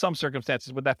less in some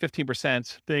circumstances with that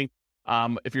 15% thing.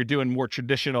 If you're doing more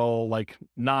traditional, like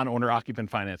non-owner occupant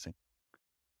financing.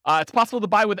 It's possible to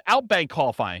buy without bank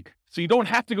qualifying. So you don't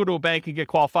have to go to a bank and get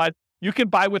qualified. You can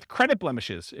buy with credit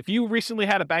blemishes. If you recently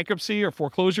had a bankruptcy or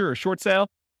foreclosure or short sale,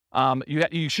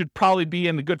 you should probably be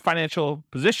in a good financial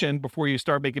position before you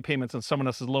start making payments on someone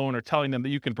else's loan or telling them that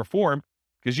you can perform,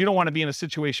 because you don't want to be in a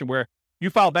situation where you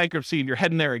file bankruptcy and you're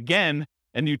heading there again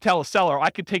and you tell a seller,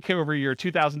 I could take care of your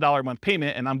 $2,000 a month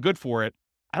payment and I'm good for it.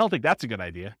 I don't think that's a good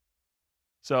idea.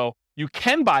 So you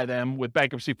can buy them with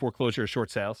bankruptcy, foreclosure, or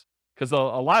short sales, because a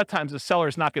lot of times the seller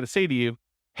is not going to say to you,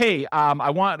 hey, I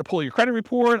want to pull your credit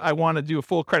report. I want to do a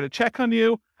full credit check on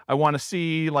you. I want to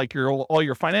see like all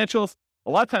your financials. A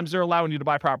lot of times they're allowing you to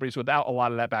buy properties without a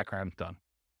lot of that background done.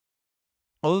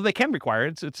 Although they can require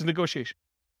it, it's a negotiation.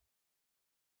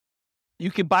 You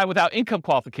can buy without income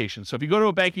qualification. So if you go to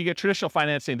a bank, you get traditional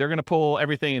financing, they're going to pull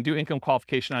everything and do income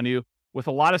qualification on you. With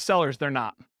a lot of sellers, they're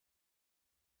not.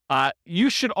 You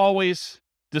should always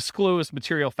disclose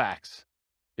material facts.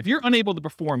 If you're unable to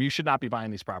perform, you should not be buying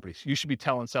these properties. You should be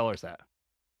telling sellers that,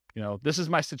 this is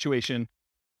my situation.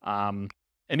 And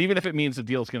even if it means the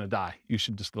deal is going to die, you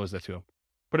should disclose that to them.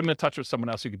 Put them in touch with someone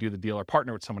else who could do the deal or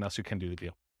partner with someone else who can do the deal.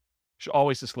 You should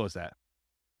always disclose that.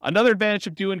 Another advantage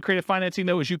of doing creative financing,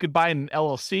 though, is you could buy an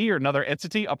LLC or another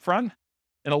entity up front.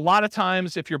 And a lot of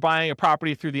times, if you're buying a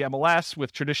property through the MLS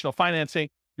with traditional financing,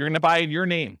 you're going to buy in your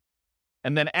name.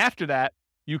 And then after that,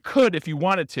 you could, if you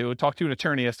wanted to, talk to an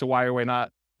attorney as to why or why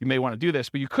not you may want to do this,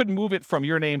 but you could move it from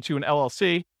your name to an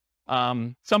LLC.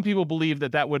 Some people believe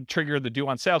that would trigger the due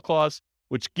on sale clause,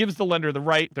 which gives the lender the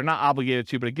right, they're not obligated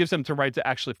to, but it gives them the right to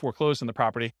actually foreclose on the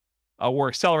property or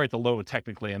accelerate the loan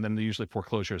technically, and then usually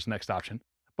foreclosure is the next option.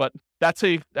 But that's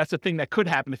a thing that could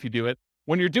happen if you do it.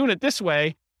 When you're doing it this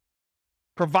way,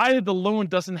 provided the loan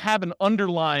doesn't have an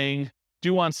underlying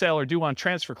due on sale or due on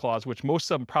transfer clause, which most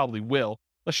of them probably will,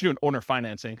 unless you're doing owner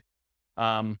financing.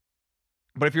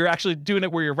 But if you're actually doing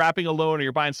it where you're wrapping a loan or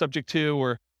you're buying subject to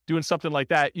or doing something like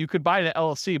that, you could buy an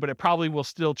LLC, but it probably will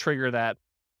still trigger that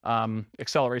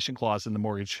acceleration clause in the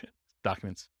mortgage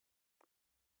documents.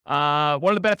 One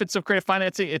of the benefits of creative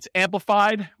financing, it's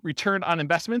amplified return on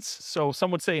investments. So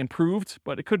some would say improved,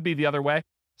 but it could be the other way.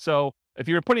 So if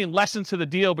you're putting less into the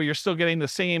deal, but you're still getting the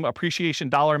same appreciation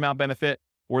dollar amount benefit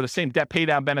or the same debt pay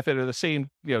down benefit or the same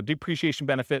depreciation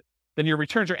benefit, then your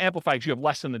returns are amplified because you have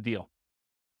less in the deal.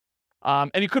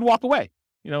 And you could walk away.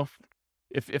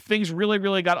 If things really,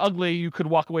 really got ugly, you could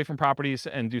walk away from properties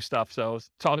and do stuff. So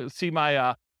see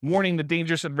my warning the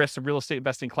dangers and risks of real estate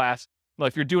investing class. Well,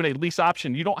 if you're doing a lease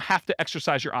option, you don't have to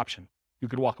exercise your option. You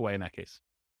could walk away in that case.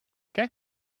 Okay.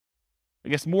 I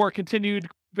guess more continued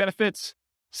benefits,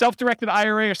 self-directed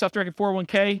IRA or self-directed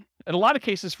 401k. In a lot of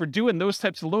cases for doing those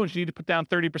types of loans, you need to put down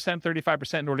 30%,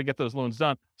 35% in order to get those loans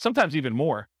done. Sometimes even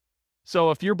more.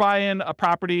 So if you're buying a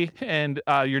property and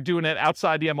you're doing it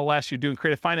outside the MLS, you're doing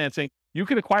creative financing, you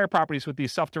can acquire properties with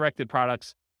these self-directed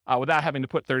products without having to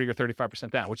put 30 or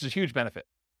 35% down, which is a huge benefit.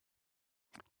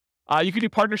 You can do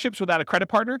partnerships without a credit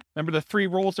partner. Remember the 3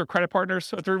 roles of credit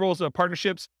partners, 3 roles of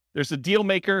partnerships. There's the deal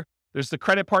maker, there's the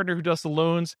credit partner who does the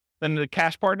loans, then the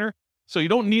cash partner. So you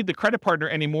don't need the credit partner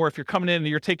anymore if you're coming in and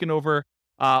you're taking over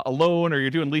a loan, or you're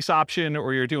doing lease option,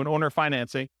 or you're doing owner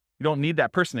financing. You don't need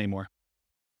that person anymore.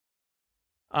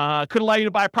 Could allow you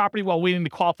to buy a property while waiting to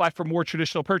qualify for more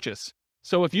traditional purchase.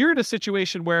 So if you're in a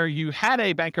situation where you had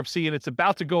a bankruptcy and it's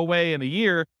about to go away in a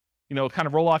year, kind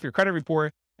of roll off your credit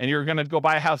report, and you're going to go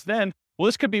buy a house then, well,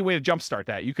 this could be a way to jumpstart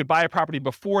that. You could buy a property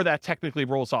before that technically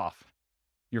rolls off.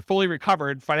 You're fully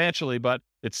recovered financially, but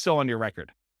it's still on your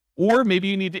record. Or maybe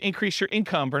you need to increase your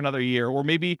income for another year, or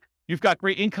maybe you've got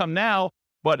great income now,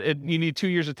 but you need 2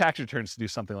 years of tax returns to do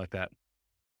something like that.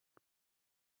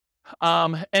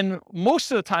 And most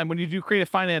of the time when you do creative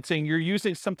financing, you're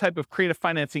using some type of creative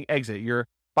financing exit. You're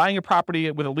buying a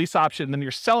property with a lease option, then you're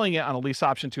selling it on a lease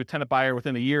option to a tenant buyer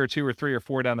within a year or 2 or 3 or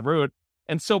 4 down the road.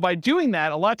 And so by doing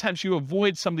that, a lot of times you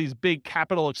avoid some of these big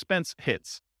capital expense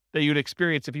hits that you'd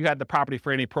experience if you had the property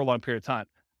for any prolonged period of time.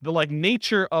 The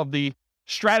nature of the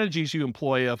strategies you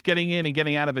employ of getting in and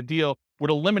getting out of a deal would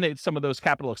eliminate some of those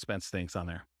capital expense things on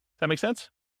there. Does that make sense?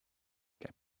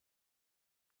 Okay.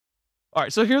 All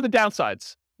right, so here are the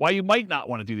downsides, why you might not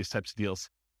want to do these types of deals.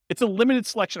 It's a limited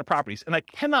selection of properties, and I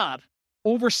cannot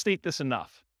overstate this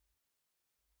enough.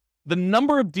 The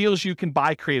number of deals you can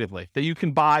buy creatively, that you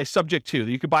can buy subject to,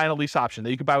 that you can buy on a lease option, that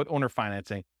you can buy with owner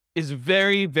financing, is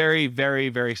very, very, very,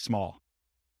 very small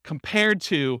compared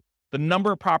to the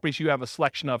number of properties you have a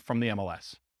selection of from the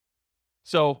MLS.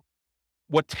 So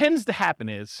what tends to happen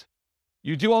is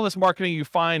you do all this marketing, you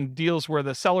find deals where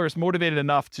the seller is motivated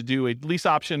enough to do a lease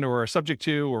option or a subject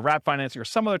to or wrap financing or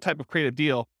some other type of creative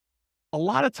deal. A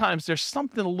lot of times there's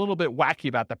something a little bit wacky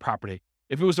about that property.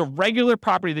 If it was a regular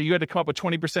property that you had to come up with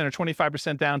 20% or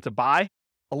 25% down to buy,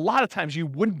 a lot of times you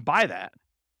wouldn't buy that.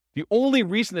 The only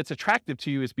reason it's attractive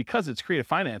to you is because it's creative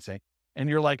financing. And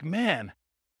you're like, man,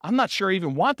 I'm not sure I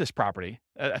even want this property.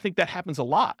 I think that happens a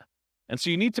lot. And so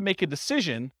you need to make a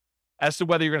decision as to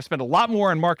whether you're going to spend a lot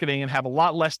more on marketing and have a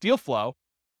lot less deal flow,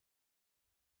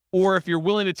 or if you're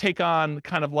willing to take on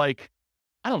kind of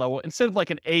instead of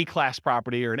an A-class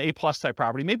property or an A-plus type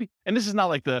property, maybe, and this is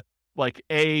not the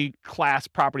A-class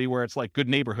property where it's good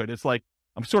neighborhood. It's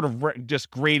I'm sort of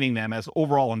just grading them as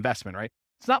overall investment, right?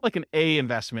 It's not like an A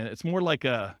investment. It's more like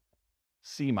a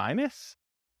C minus.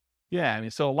 Yeah,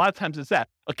 so a lot of times it's that.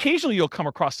 Occasionally you'll come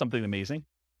across something amazing.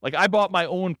 I bought my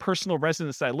own personal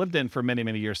residence that I lived in for many,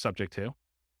 many years subject to,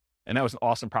 and that was an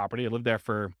awesome property. I lived there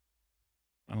for,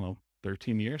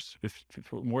 13 years,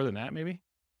 15, more than that maybe.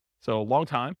 So a long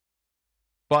time,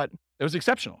 but it was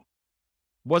exceptional.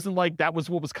 It wasn't like that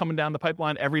was what was coming down the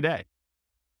pipeline every day.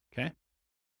 Okay.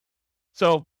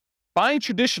 So buying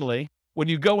traditionally, when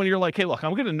you go and you're like, hey, look,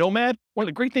 I'm going to Nomad. One of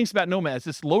the great things about Nomad is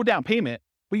this low down payment,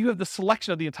 but you have the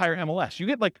selection of the entire MLS. You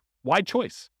get wide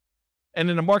choice. And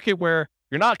in a market where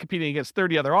you're not competing against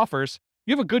 30 other offers,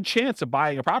 you have a good chance of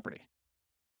buying a property,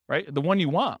 right? The one you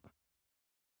want.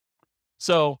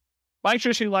 So buying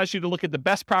traditionally allows you to look at the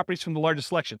best properties from the largest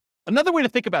selection. Another way to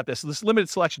think about this limited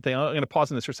selection thing, I'm going to pause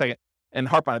on this for a second and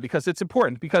harp on it because it's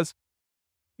important, because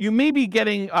you may be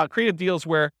getting creative deals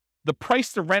where the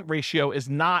price to rent ratio is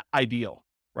not ideal,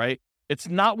 right? It's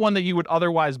not one that you would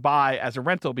otherwise buy as a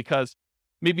rental because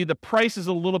maybe the price is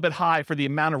a little bit high for the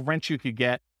amount of rent you could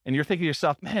get. And you're thinking to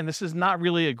yourself, man, this is not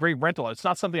really a great rental. It's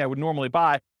not something I would normally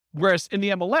buy. Whereas in the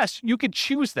MLS, you could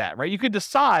choose that, right? You could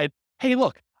decide, hey,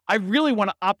 look, I really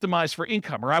want to optimize for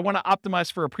income, or I want to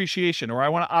optimize for appreciation, or I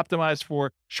want to optimize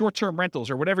for short-term rentals,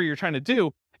 or whatever you're trying to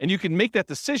do. And you can make that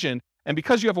decision. And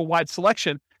because you have a wide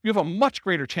selection, you have a much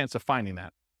greater chance of finding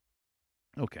that.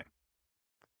 Okay.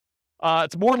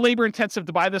 It's more labor intensive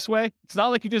to buy this way. It's not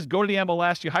like you just go to the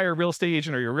MLS, you hire a real estate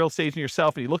agent or you're a real estate agent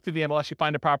yourself, and you look through the MLS, you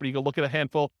find a property, you go look at a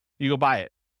handful, you go buy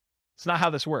it. It's not how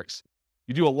this works.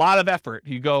 You do a lot of effort.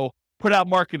 You go put out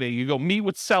marketing, you go meet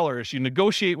with sellers, you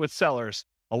negotiate with sellers.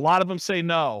 A lot of them say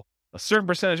no. A certain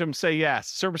percentage of them say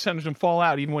yes. A certain percentage of them fall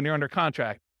out even when you're under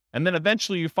contract. And then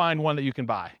eventually you find one that you can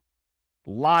buy. A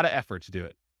lot of effort to do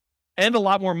it. And a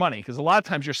lot more money, because a lot of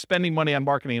times you're spending money on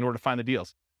marketing in order to find the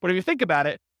deals. But if you think about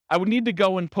it, I would need to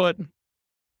go and put,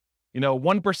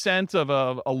 1%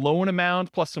 of a loan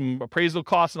amount plus some appraisal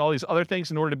costs and all these other things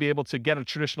in order to be able to get a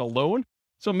traditional loan.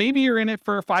 So maybe you're in it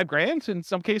for $5,000 in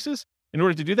some cases. In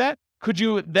order to do that, could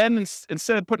you then,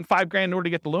 instead of putting $5,000 in order to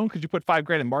get the loan, could you put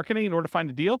 $5,000 in marketing in order to find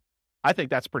a deal? I think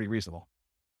that's pretty reasonable.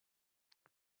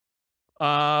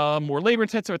 more labor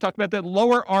intensive. I talked about that.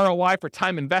 Lower ROI for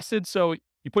time invested. So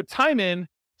you put time in,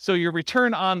 so your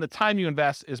return on the time you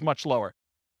invest is much lower.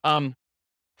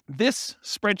 This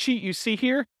spreadsheet you see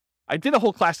here, I did a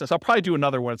whole class on this. I'll probably do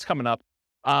another one. It's coming up.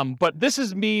 But this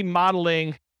is me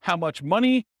modeling how much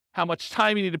money, how much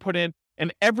time you need to put in,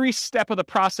 and every step of the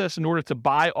process in order to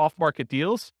buy off-market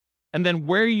deals, and then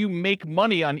where you make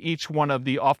money on each one of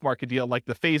the off-market deal, like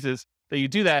the phases that you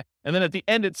do that. And then at the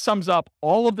end, it sums up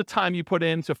all of the time you put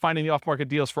into finding the off-market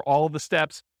deals for all of the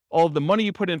steps, all of the money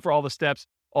you put in for all the steps,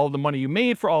 all of the money you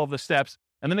made for all of the steps.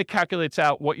 And then it calculates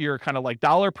out what your kind of like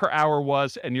dollar per hour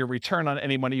was and your return on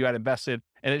any money you had invested.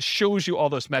 And it shows you all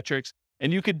those metrics.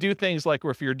 And you could do things like,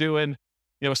 if you're doing,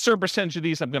 a certain percentage of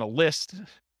these I'm going to list,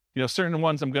 certain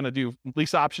ones I'm going to do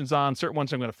lease options on, certain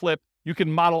ones I'm going to flip. You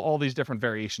can model all these different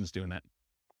variations doing that.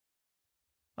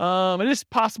 It is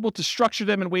possible to structure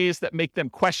them in ways that make them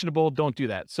questionable. Don't do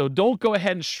that. So don't go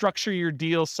ahead and structure your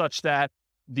deal such that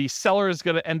the seller is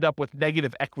going to end up with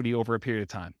negative equity over a period of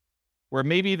time, where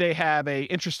maybe they have a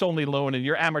interest-only loan and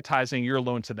you're amortizing your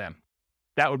loan to them.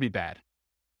 That would be bad.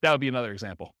 That would be another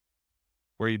example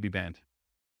where you'd be banned.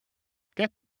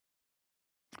 Okay?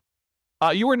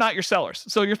 You are not your sellers.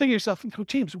 So you're thinking to yourself,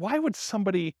 James, why would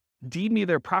somebody deed me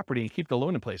their property and keep the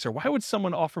loan in place? Or why would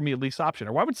someone offer me a lease option?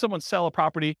 Or why would someone sell a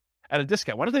property at a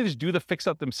discount? Why don't they just do the fix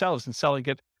up themselves and sell and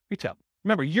get retail?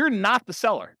 Remember, you're not the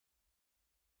seller.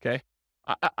 Okay?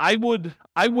 I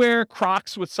wear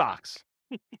Crocs with socks.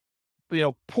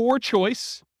 Poor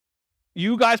choice.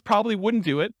 You guys probably wouldn't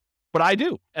do it, but I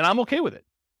do, and I'm okay with it.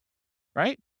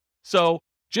 Right? So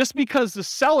just because the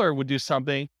seller would do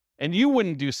something and you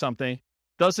wouldn't do something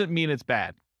doesn't mean it's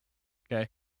bad. Okay?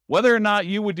 Whether or not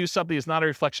you would do something is not a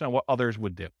reflection on what others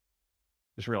would do.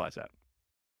 Just realize that.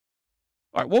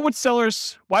 All right, why would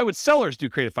sellers do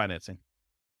creative financing?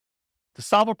 To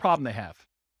solve a problem they have.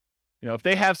 If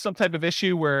they have some type of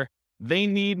issue where they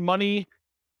need money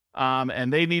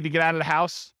and they need to get out of the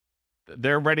house,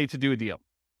 they're ready to do a deal.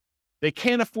 They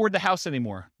can't afford the house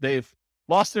anymore. They've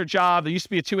lost their job. They used to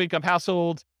be a 2-income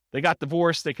household. They got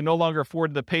divorced. They can no longer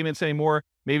afford the payments anymore.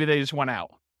 Maybe they just went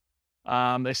out.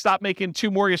 They stopped making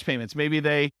 2 mortgage payments. Maybe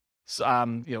they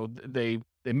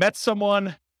met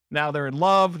someone. Now they're in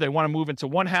love. They want to move into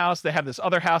one house. They have this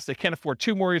other house. They can't afford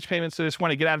 2 mortgage payments. So they just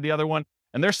want to get out of the other one.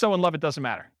 And they're so in love, it doesn't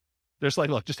matter. They're just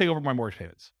like, look, just take over my mortgage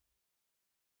payments.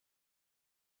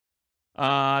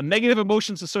 Negative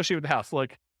emotions associated with the house.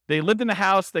 Look, they lived in the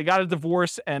house, they got a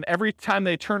divorce, and every time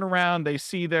they turn around, they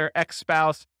see their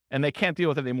ex-spouse, and they can't deal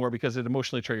with it anymore because it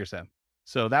emotionally triggers them.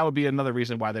 So that would be another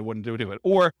reason why they wouldn't do it.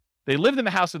 Or they lived in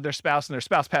the house with their spouse, and their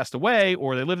spouse passed away,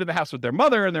 or they lived in the house with their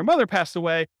mother, and their mother passed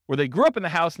away, or they grew up in the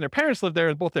house, and their parents lived there,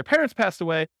 and both their parents passed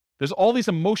away. There's all these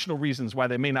emotional reasons why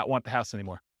they may not want the house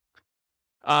anymore.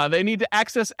 They need to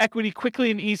access equity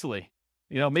quickly and easily.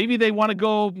 Maybe they want to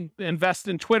go invest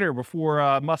in Twitter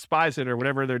before Musk buys it or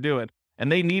whatever they're doing,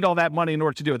 and they need all that money in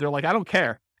order to do it. They're like, I don't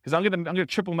care because I'm gonna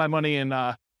triple my money in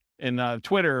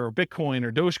Twitter or Bitcoin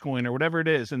or Dogecoin or whatever it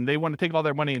is, and they want to take all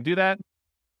their money and do that.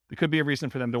 It could be a reason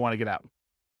for them to want to get out.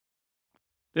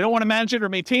 They don't want to manage it or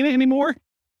maintain it anymore.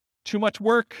 Too much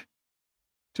work,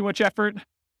 too much effort.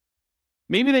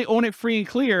 Maybe they own it free and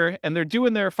clear and they're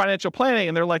doing their financial planning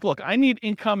and they're like, look, I need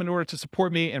income in order to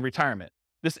support me in retirement.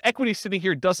 This equity sitting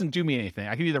here doesn't do me anything.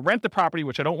 I can either rent the property,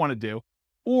 which I don't want to do,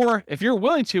 or if you're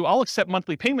willing to, I'll accept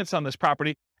monthly payments on this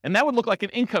property, and that would look like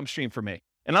an income stream for me.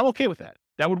 And I'm okay with that.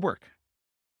 That would work.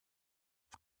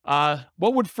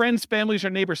 What would friends, families, or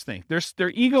neighbors think? Their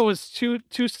ego is too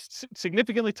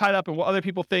significantly tied up in what other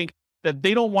people think that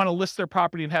they don't want to list their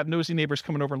property and have nosy neighbors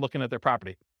coming over and looking at their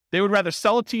property. They would rather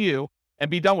sell it to you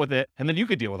and be done with it, and then you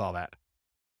could deal with all that.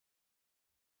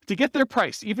 To get their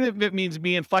price, even if it means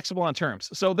being flexible on terms.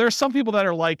 So there are some people that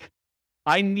are like,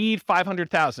 I need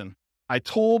 $500,000. I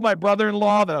told my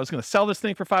brother-in-law that I was going to sell this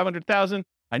thing for $500,000.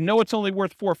 I know it's only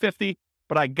worth $450,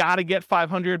 but I got to get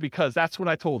 $500 because that's what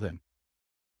I told him.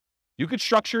 You could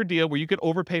structure a deal where you could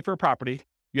overpay for a property.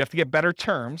 You have to get better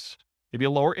terms, maybe a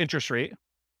lower interest rate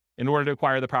in order to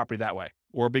acquire the property that way,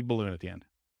 or a big balloon at the end.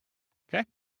 Okay?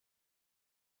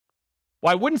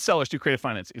 Why wouldn't sellers do creative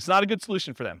financing? It's not a good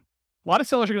solution for them. A lot of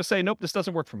sellers are going to say, nope, this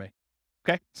doesn't work for me.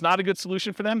 Okay? It's not a good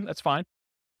solution for them. That's fine.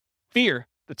 Fear,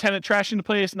 the tenant trashing the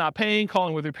place, not paying,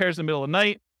 calling with repairs in the middle of the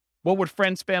night. What would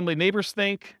friends, family, neighbors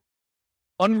think?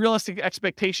 Unrealistic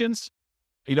expectations.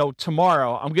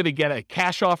 Tomorrow I'm going to get a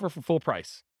cash offer for full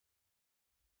price.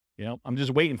 I'm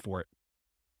just waiting for it.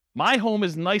 My home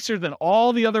is nicer than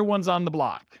all the other ones on the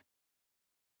block.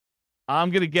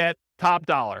 I'm going to get top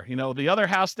dollar. The other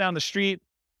house down the street,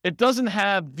 it doesn't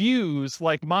have views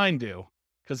like mine do.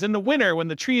 Because in the winter, when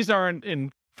the trees are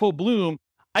in full bloom,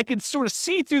 I can sort of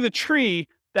see through the tree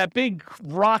that big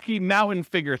rocky mountain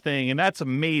figure thing, and that's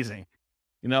amazing.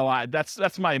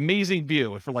 That's my amazing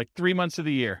view for like 3 months of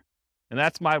the year, and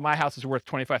that's my house is worth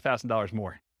 $25,000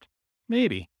 more.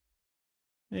 Maybe.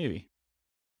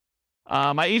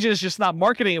 My agent is just not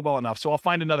marketing it well enough, so I'll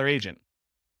find another agent.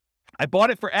 I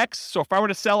bought it for X, so if I were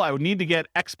to sell, I would need to get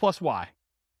X plus Y.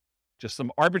 Just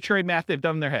some arbitrary math they've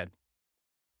done in their head.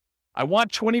 I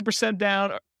want 20%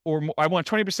 down, or I want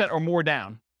 20% or more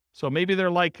down. So maybe they're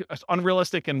like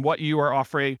unrealistic in what you are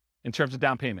offering in terms of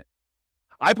down payment.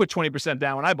 I put 20%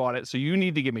 down when I bought it, so you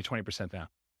need to give me 20% down.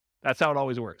 That's how it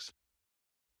always works.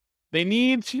 They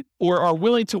need to, or are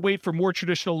willing to wait for more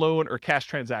traditional loan or cash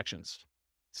transactions.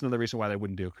 It's another reason why they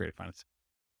wouldn't do creative finance.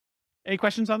 Any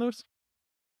questions on those?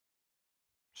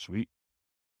 Sweet.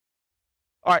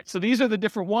 All right, so these are the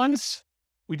different ones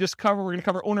we're going to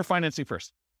cover owner financing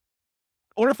first.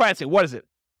 Owner financing, what is it?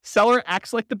 Seller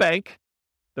acts like the bank.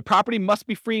 The property must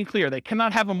be free and clear. They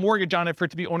cannot have a mortgage on it for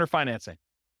it to be owner financing.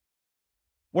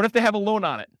 What if they have a loan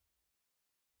on it?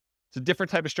 It's a different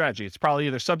type of strategy. It's probably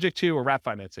either subject to or wrap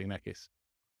financing in that case.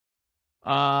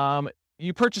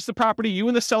 You purchase the property. You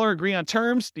and the seller agree on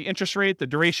terms, the interest rate, the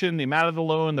duration, the amount of the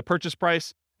loan, the purchase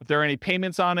price, if there are any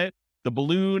payments on it, the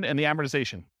balloon, and the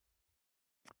amortization.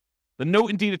 The note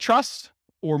and deed of trust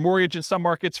or mortgage in some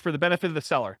markets for the benefit of the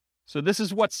seller. So this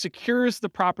is what secures the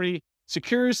property,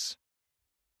 secures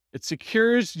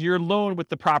your loan with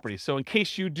the property. So in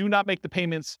case you do not make the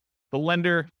payments, the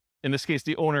lender, in this case,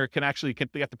 the owner, can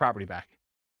get the property back.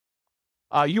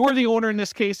 You are the owner in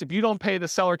this case. If you don't pay, the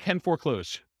seller can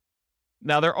foreclose.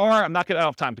 Now I don't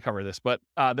have time to cover this, but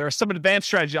there are some advanced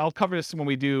strategies. I'll cover this when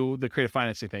we do the creative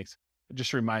financing things.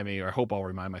 Just remind me, or I hope I'll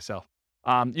remind myself.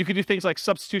 You can do things like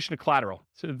substitution of collateral.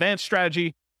 It's an advanced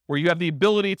strategy where you have the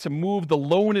ability to move the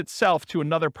loan itself to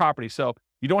another property. So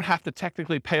you don't have to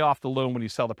technically pay off the loan when you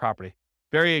sell the property.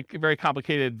 Very, very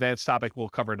complicated, advanced topic we'll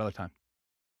cover another time.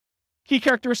 Key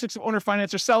characteristics of owner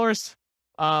finance or sellers.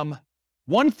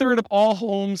 1/3 of all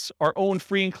homes are owned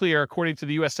free and clear, according to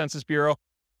the U.S. Census Bureau,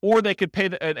 or they could pay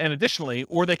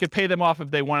they could pay them off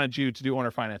if they wanted you to do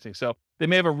owner financing. So they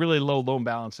may have a really low loan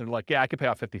balance and they're like, yeah, I could pay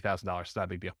off $50,000. It's not a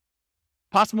big deal.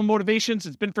 Possible motivations.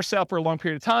 It's been for sale for a long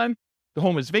period of time. The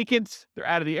home is vacant. They're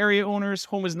out of the area owners.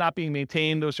 Home is not being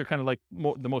maintained. Those are kind of like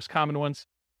the most common ones.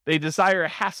 They desire a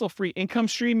hassle-free income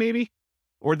stream, maybe,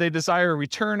 or they desire a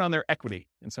return on their equity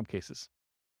in some cases.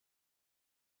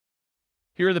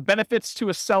 Here are the benefits to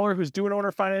a seller who's doing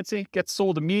owner financing. Gets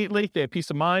sold immediately. They have peace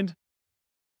of mind.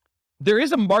 There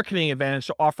is a marketing advantage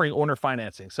to offering owner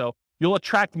financing. So you'll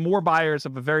attract more buyers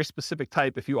of a very specific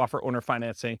type if you offer owner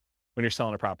financing when you're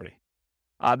selling a property.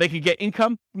 They can get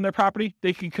income from their property.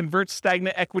 They can convert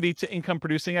stagnant equity to income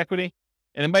producing equity.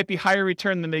 And it might be higher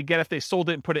return than they get if they sold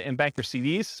it and put it in bank or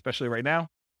CDs, especially right now.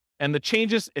 And it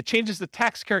changes the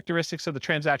tax characteristics of the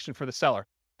transaction for the seller.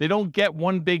 They don't get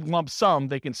one big lump sum.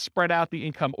 They can spread out the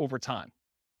income over time.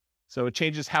 So it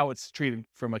changes how it's treated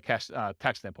from a cash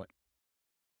tax standpoint.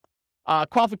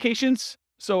 Qualifications.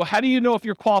 So how do you know if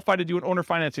you're qualified to do an owner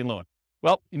financing loan?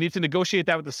 Well, you need to negotiate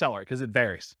that with the seller because it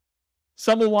varies.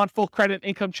 Some will want full credit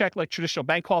income check like traditional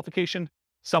bank qualification.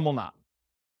 Some will not.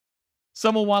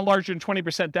 Some will want larger than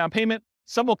 20% down payment.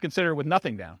 Some will consider with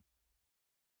nothing down.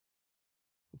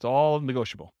 It's all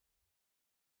negotiable.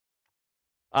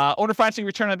 Owner financing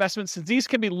return on investment. Since these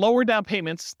can be lower down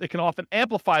payments, they can often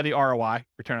amplify the ROI,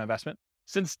 return on investment,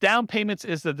 since down payments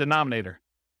is the denominator.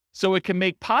 So it can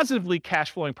make positively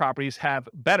cash flowing properties have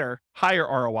better, higher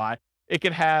ROI. It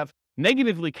can have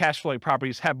negatively cash flowing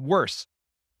properties have worse,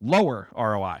 lower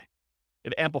ROI.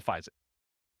 It amplifies it.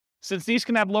 Since these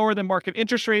can have lower than market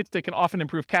interest rates, they can often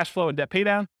improve cash flow and debt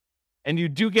paydown. And you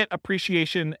do get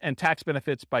appreciation and tax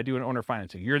benefits by doing owner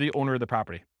financing. You're the owner of the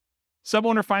property. Some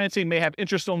owner financing may have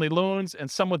interest-only loans and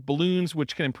some with balloons,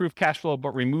 which can improve cash flow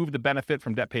but remove the benefit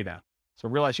from debt paydown. So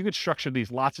realize you could structure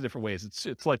these lots of different ways.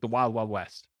 It's like the wild, wild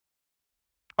west.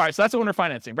 All right, so that's owner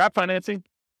financing. Wrap financing.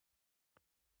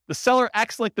 The seller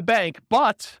acts like the bank,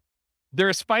 but there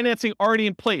is financing already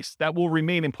in place that will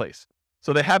remain in place.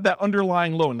 So they have that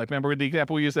underlying loan. Like remember the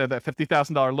example we used, that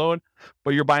 $50,000 loan,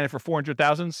 but you're buying it for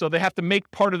 $400,000. So they have to make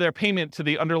part of their payment to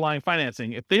the underlying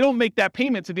financing. If they don't make that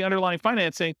payment to the underlying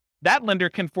financing, that lender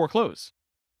can foreclose.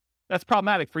 That's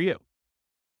problematic for you.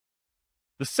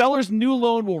 The seller's new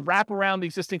loan will wrap around the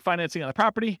existing financing on the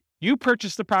property. You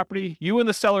purchase the property. You and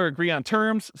the seller agree on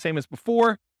terms, same as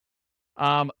before.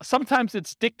 Sometimes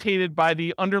it's dictated by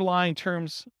the underlying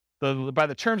terms, by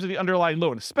the terms of the underlying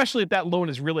loan, especially if that loan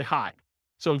is really high.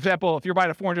 So, example, if you're buying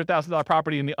a $400,000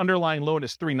 property and the underlying loan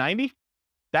is $390,000,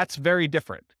 that's very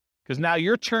different because now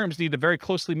your terms need to very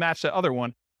closely match that other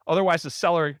one. Otherwise, the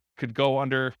seller could go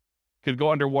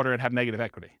underwater and have negative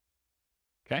equity.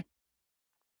 Okay.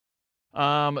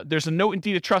 There's a note in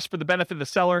deed of trust for the benefit of the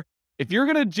seller. If you're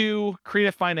going to do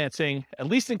creative financing, at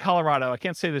least in Colorado, I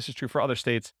can't say this is true for other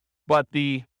states, but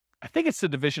I think it's the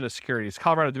Division of Securities,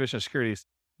 Colorado Division of Securities,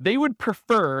 they would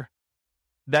prefer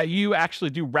that you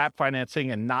actually do wrap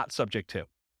financing and not subject to.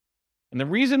 And the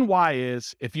reason why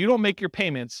is if you don't make your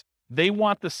payments, they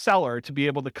want the seller to be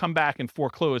able to come back and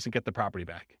foreclose and get the property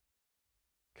back.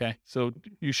 Okay. So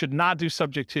you should not do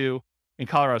subject to in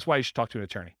Colorado. That's why you should talk to an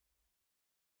attorney.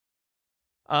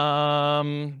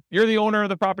 You're the owner of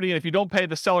the property, and if you don't pay,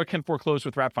 the seller can foreclose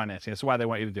with wrap financing. That's why they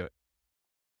want you to do it.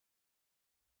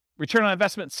 Return on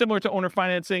investment, similar to owner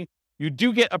financing. You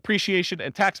do get appreciation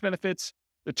and tax benefits.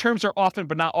 The terms are often,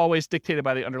 but not always, dictated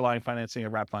by the underlying financing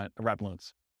of wrap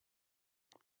loans.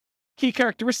 Key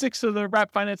characteristics of the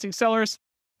wrap financing sellers.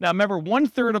 Now, remember,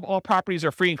 1/3 of all properties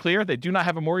are free and clear. They do not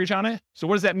have a mortgage on it. So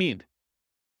what does that mean?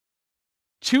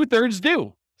 2/3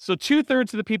 do. So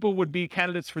 2/3 of the people would be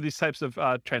candidates for these types of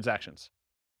transactions.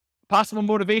 Possible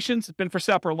motivations: it's been for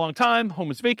sale for a long time,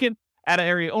 home is vacant,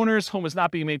 out-of-area owners, home is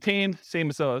not being maintained, same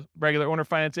as a regular owner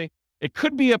financing. It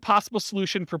could be a possible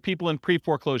solution for people in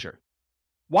pre-foreclosure.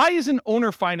 Why isn't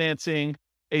owner financing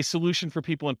a solution for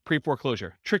people in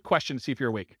pre-foreclosure? Trick question to see if you're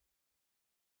awake.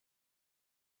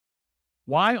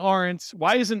 Why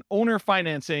isn't owner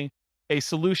financing a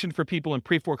solution for people in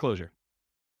pre-foreclosure?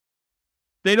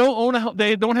 They don't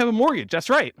have a mortgage. That's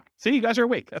right. See, you guys are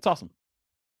awake. That's awesome.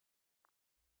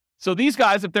 So these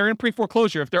guys, if they're in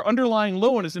pre-foreclosure, if their underlying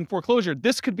loan is in foreclosure,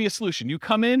 this could be a solution. You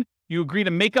come in, you agree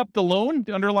to make up the loan,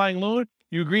 the underlying loan,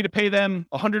 you agree to pay them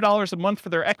 $100 a month for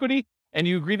their equity, and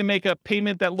you agree to make a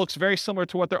payment that looks very similar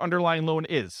to what their underlying loan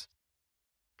is.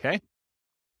 Okay?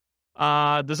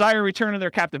 Desire return of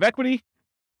their captive equity.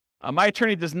 My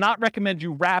attorney does not recommend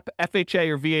you wrap FHA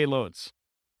or VA loans.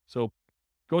 So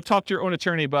go talk to your own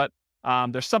attorney, but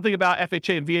there's something about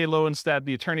FHA and VA loans that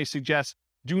the attorney suggests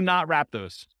do not wrap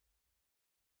those.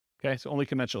 Okay, so only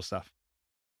conventional stuff.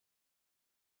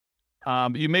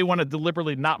 You may want to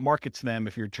deliberately not market to them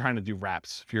if you're trying to do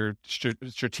wraps. If you're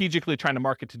strategically trying to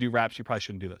market to do wraps, you probably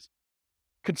shouldn't do this.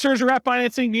 Concerns with wrap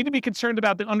financing: you need to be concerned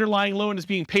about the underlying loan is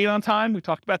being paid on time. We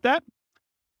talked about that.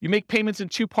 You make payments in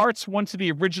 2 parts, one to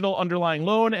the original underlying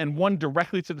loan and one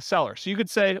directly to the seller. So you could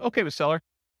say, okay, the seller,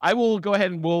 I will go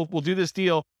ahead and we'll do this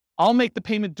deal. I'll make the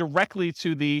payment directly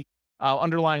to the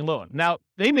underlying loan. Now,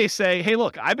 they may say, hey,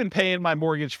 look, I've been paying my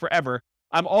mortgage forever.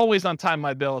 I'm always on time with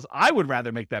my bills. I would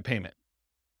rather make that payment.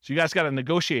 So you guys got to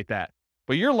negotiate that.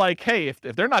 But you're like, hey, if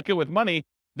they're not good with money,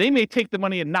 they may take the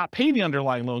money and not pay the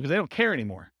underlying loan because they don't care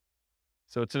anymore.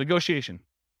 So it's a negotiation.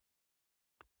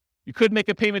 You could make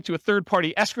a payment to a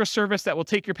third-party escrow service that will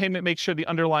take your payment, make sure the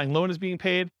underlying loan is being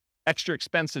paid. Extra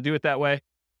expense to do it that way.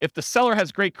 If the seller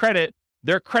has great credit,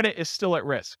 their credit is still at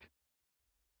risk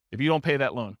if you don't pay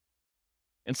that loan.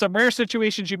 In some rare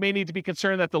situations, you may need to be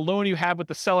concerned that the loan you have with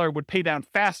the seller would pay down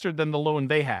faster than the loan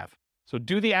they have. So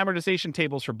do the amortization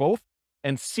tables for both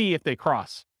and see if they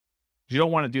cross. You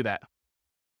don't want to do that.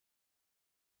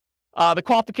 The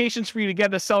qualifications for you to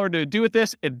get the seller to do with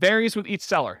this, it varies with each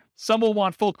seller. Some will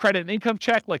want full credit and income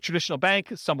check like traditional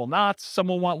bank. Some will not. Some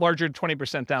will want larger than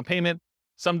 20% down payment.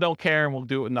 Some don't care and will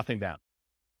do it with nothing down.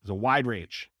 There's a wide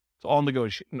range. It's all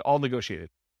negotiated.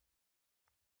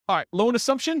 All right, loan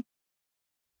assumption.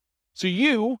 So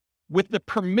you, with the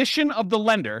permission of the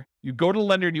lender, you go to the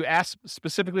lender and you ask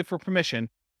specifically for permission.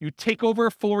 You take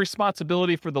over full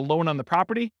responsibility for the loan on the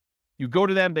property. You go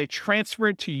to them, they transfer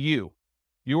it to you.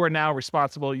 You are now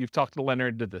responsible. You've talked to the lender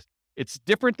and did this. It's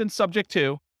different than subject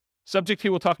to. Subject to,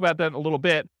 we'll talk about that in a little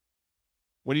bit.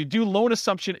 When you do loan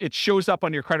assumption, it shows up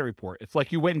on your credit report. It's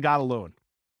like you went and got a loan.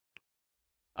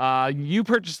 You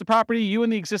purchase the property, you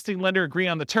and the existing lender agree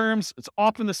on the terms. It's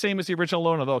often the same as the original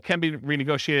loan, although it can be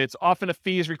renegotiated. It's often a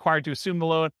fee is required to assume the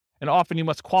loan, and often you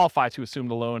must qualify to assume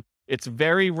the loan. It's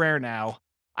very rare now.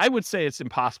 I would say it's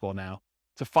impossible now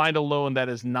to find a loan that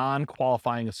is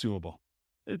non-qualifying assumable.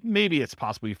 Maybe it's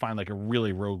possible you find like a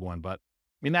really rogue one, but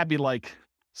I mean, that'd be like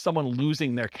someone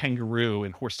losing their kangaroo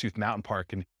in Horsetooth Mountain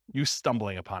Park and you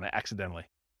stumbling upon it accidentally.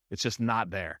 It's just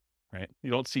not there, right? You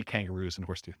don't see kangaroos in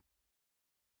Horsetooth.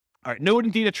 All right, note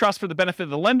and deed of trust for the benefit of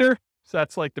the lender. So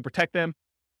that's like to protect them.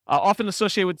 Often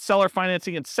associated with seller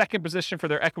financing in second position for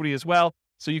their equity as well.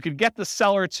 So you could get the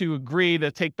seller to agree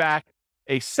to take back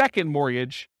a second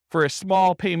mortgage for a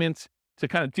small payment to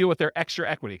kind of deal with their extra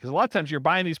equity. Because a lot of times you're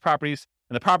buying these properties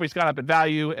and the property's gone up in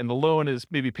value and the loan is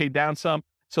maybe paid down some.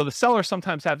 So the seller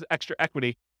sometimes has extra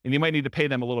equity and you might need to pay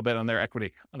them a little bit on their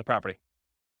equity on the property.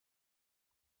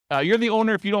 You're the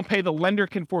owner. If you don't pay, the lender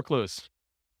can foreclose.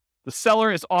 The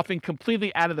seller is often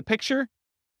completely out of the picture.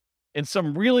 In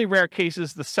some really rare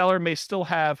cases, the seller may still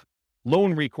have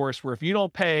loan recourse where if you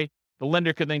don't pay, the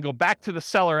lender could then go back to the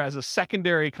seller as a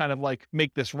secondary kind of like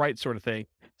make this right sort of thing.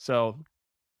 So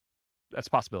that's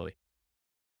a possibility.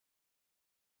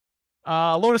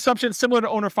 Loan assumption, similar to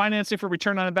owner financing for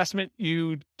return on investment,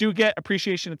 you do get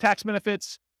appreciation and tax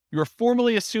benefits. You're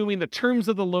formally assuming the terms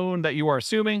of the loan that you are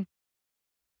assuming.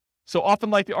 So often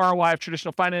like the ROI of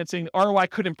traditional financing, ROI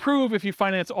could improve if you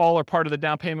finance all or part of the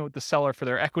down payment with the seller for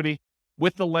their equity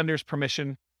with the lender's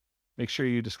permission. Make sure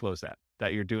you disclose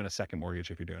that you're doing a second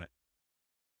mortgage if you're doing it.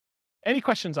 Any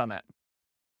questions on that?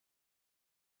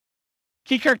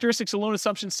 Key characteristics of loan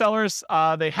assumption sellers,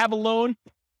 they have a loan.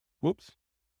 Whoops.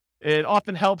 It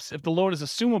often helps if the loan is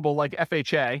assumable like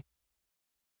FHA.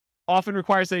 Often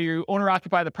requires that you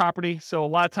owner-occupy the property. So a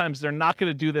lot of times they're not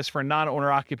going to do this for a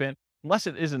non-owner occupant, unless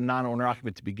it is a non-owner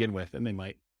occupant to begin with, and they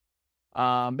might.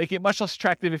 Making it much less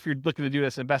attractive if you're looking to do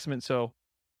this investment. So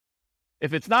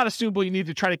if it's not assumable, you need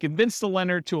to try to convince the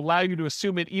lender to allow you to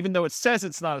assume it, even though it says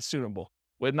it's not assumable,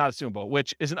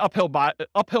 which is an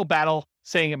uphill battle,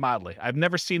 saying it mildly. I've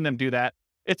never seen them do that.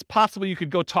 It's possible you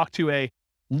could go talk to a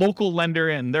local lender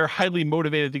and they're highly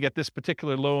motivated to get this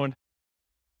particular loan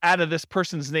out of this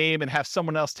person's name and have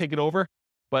someone else take it over.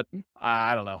 But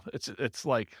I don't know. It's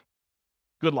like,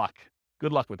 good luck.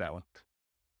 Good luck with that one.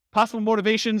 Possible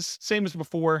motivations, same as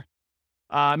before.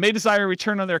 May desire a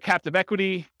return on their captive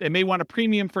equity. They may want a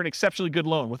premium for an exceptionally good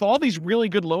loan. With all these really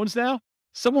good loans now,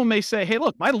 someone may say, hey,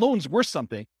 look, my loan's worth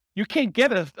something. You can't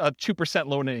get a 2%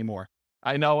 loan anymore.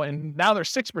 I know, and now they're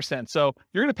 6%. So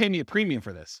you're going to pay me a premium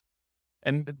for this.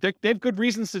 And they have good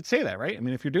reasons to say that, right? I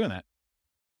mean, if you're doing that.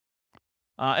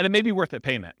 And it may be worth it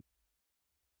paying that.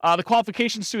 The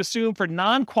qualifications to assume for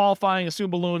non-qualifying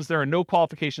assumable loans, there are no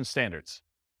qualification standards.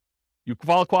 You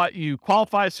qualify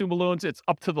assumable loans, it's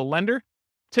up to the lender,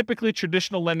 typically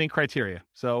traditional lending criteria.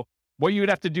 So what you would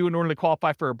have to do in order to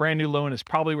qualify for a brand new loan is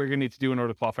probably what you're going to need to do in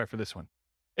order to qualify for this one.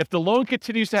 If the loan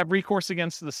continues to have recourse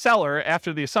against the seller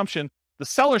after the assumption, the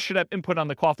seller should have input on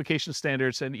the qualification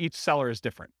standards, and each seller is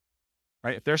different,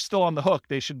 right? If they're still on the hook,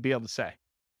 they should be able to say.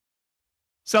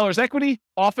 Seller's equity,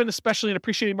 often, especially in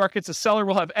appreciating markets, a seller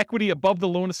will have equity above the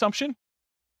loan assumption.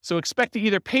 So expect to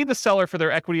either pay the seller for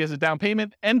their equity as a down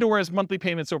payment and or as monthly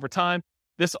payments over time.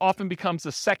 This often becomes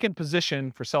the second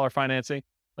position for seller financing,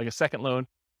 like a second loan.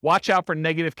 Watch out for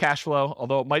negative cash flow,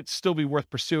 although it might still be worth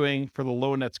pursuing for the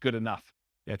loan that's good enough.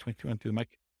 Yeah, 22 on through the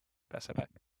mic. Pass that back.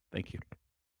 Thank you.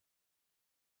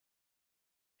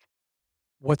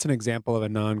 What's an example of a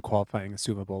non-qualifying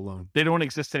assumable loan? They don't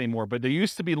exist anymore, but there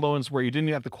used to be loans where you didn't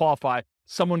even have to qualify.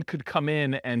 Someone could come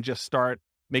in and just start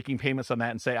making payments on that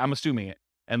and say, I'm assuming it.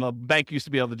 And the bank used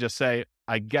to be able to just say,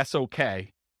 I guess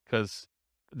okay, because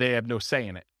they have no say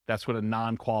in it. That's what a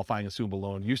non-qualifying assumable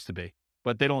loan used to be,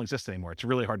 but they don't exist anymore. It's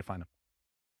really hard to find them.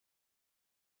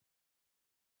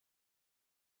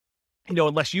 You know,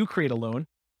 unless you create a loan,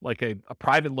 like a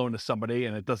private loan to somebody,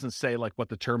 and it doesn't say like what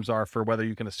the terms are for whether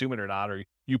you can assume it or not, or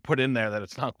you put in there that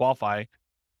it's not qualifying,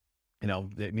 you know,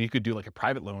 you could do like a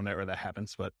private loan where that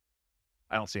happens, but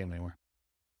I don't see them anymore.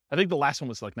 I think the last one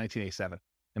was like 1987.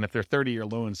 And if they're 30-year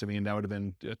loans, I mean, that would have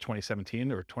been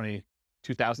 2017 or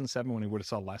 2007 when we would have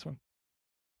saw the last one.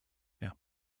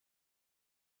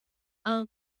 Yeah.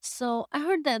 So I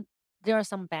heard that there are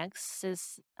some banks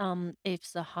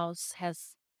if the house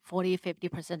has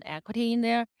 40-50% equity in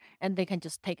there, and they can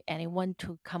just take anyone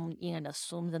to come in and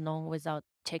assume the loan without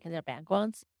checking their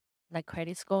backgrounds, like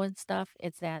credit score and stuff.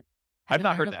 Is that? Have I've you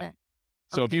not heard of that.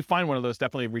 So if Okay. you find one of those,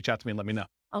 definitely reach out to me and let me know.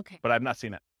 Okay. But I've not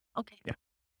seen it. Okay.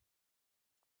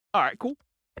 All right, cool.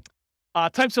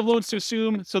 Types of loans to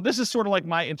assume. So this is sort of like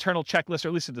my internal checklist, or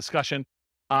at least a discussion.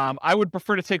 I would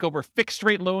prefer to take over fixed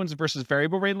rate loans versus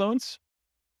variable rate loans.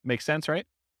 Makes sense, right?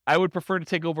 I would prefer to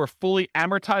take over fully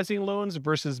amortizing loans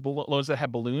versus loans that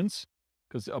have balloons.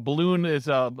 Because a balloon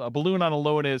on a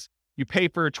loan is you pay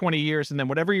for 20 years, and then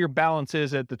whatever your balance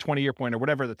is at the 20-year point or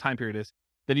whatever the time period is,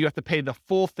 then you have to pay the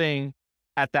full thing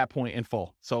at that point in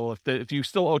full. So if you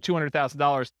still owe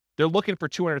 $200,000, they're looking for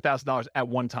 $200,000 at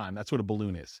one time. That's what a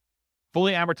balloon is.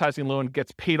 Fully amortizing loan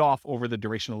gets paid off over the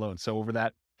duration of the loan. So over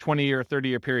that 20-year,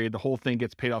 30-year period, the whole thing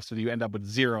gets paid off so that you end up with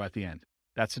zero at the end.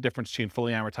 That's the difference between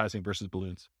fully amortizing versus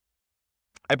balloons.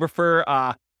 I prefer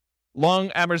long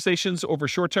amortizations over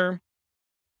short term.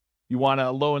 You want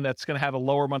a loan that's going to have a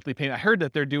lower monthly payment. I heard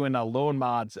that they're doing loan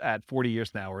mods at 40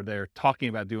 years now, or they're talking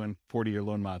about doing 40-year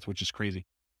loan mods, which is crazy.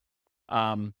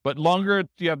 But longer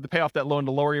you have to pay off that loan,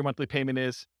 the lower your monthly payment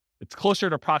is. It's closer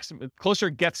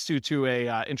it gets to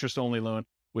a interest-only loan,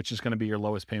 which is going to be your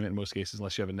lowest payment in most cases,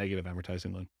 unless you have a negative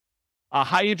amortizing loan.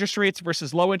 High interest rates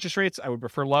versus low interest rates, I would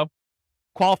prefer low.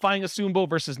 Qualifying assumable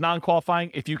versus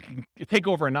non-qualifying. If you can take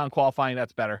over a non-qualifying,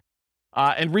 that's better.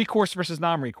 And recourse versus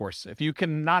non-recourse. If you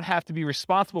cannot have to be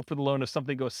responsible for the loan if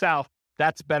something goes south,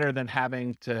 that's better than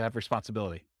having to have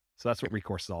responsibility. So that's what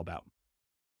recourse is all about.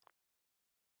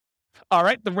 All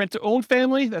right, the rent-to-own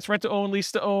family. That's rent-to-own,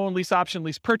 lease-to-own, lease option,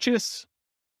 lease purchase.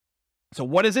 So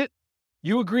what is it?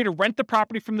 You agree to rent the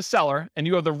property from the seller, and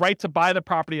you have the right to buy the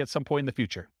property at some point in the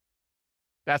future.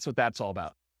 That's what that's all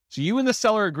about. So you and the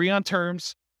seller agree on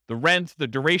terms, the rent, the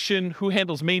duration, who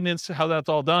handles maintenance, how that's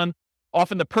all done.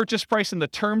 Often the purchase price and the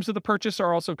terms of the purchase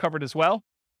are also covered as well.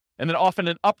 And then often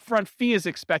an upfront fee is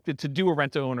expected to do a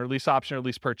rent-to-own or lease option or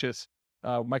lease purchase.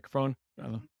 Microphone.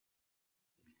 I'm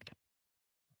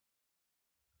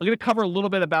going to cover a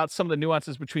little bit about some of the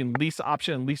nuances between lease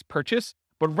option and lease purchase.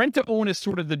 But rent-to-own is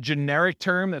sort of the generic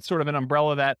term. That's sort of an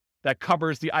umbrella that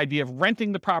covers the idea of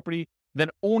renting the property, then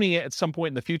owning it at some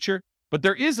point in the future. But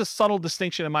there is a subtle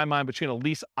distinction in my mind between a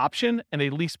lease option and a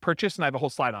lease purchase, and I have a whole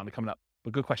slide on it coming up.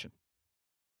 But good question.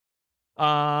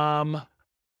 Often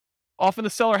the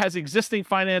seller has existing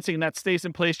financing, and that stays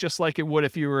in place just like it would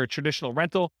if you were a traditional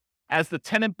rental. As the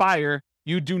tenant buyer,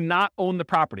 you do not own the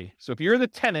property. So if you're the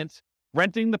tenant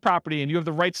renting the property and you have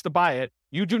the rights to buy it,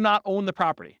 you do not own the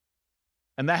property.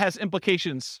 And that has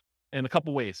implications in a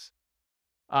couple ways.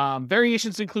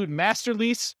 Variations include master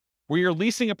lease, where you're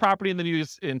leasing a property and then you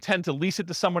intend to lease it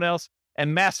to someone else,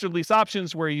 and master lease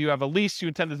options, where you have a lease, you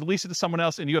intend to lease it to someone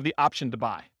else, and you have the option to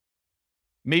buy.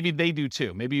 Maybe they do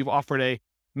too. Maybe you've offered a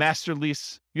master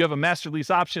lease, you have a master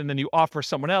lease option, then you offer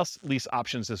someone else lease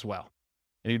options as well.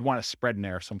 And you'd want a spread in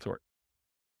there of some sort.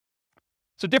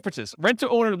 So differences. Rent to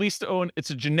own or lease to own, it's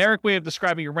a generic way of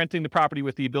describing you're renting the property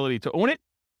with the ability to own it.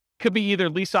 Could be either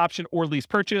lease option or lease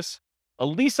purchase. A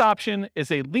lease option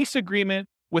is a lease agreement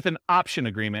with an option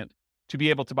agreement to be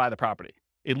able to buy the property.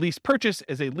 A lease purchase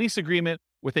is a lease agreement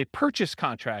with a purchase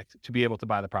contract to be able to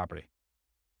buy the property.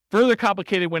 Further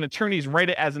complicated when attorneys write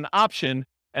it as an option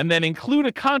and then include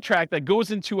a contract that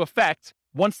goes into effect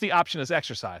once the option is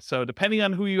exercised. So depending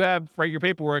on who you have write your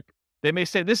paperwork, they may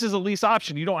say, this is a lease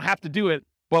option. You don't have to do it.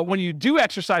 But when you do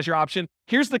exercise your option,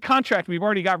 here's the contract we've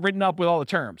already got written up with all the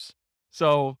terms.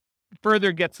 So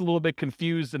further gets a little bit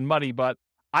confused and muddy, but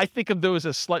I think of those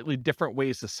as slightly different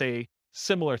ways to say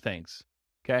similar things.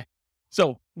 Okay.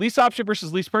 So lease option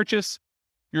versus lease purchase.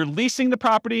 You're leasing the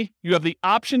property. You have the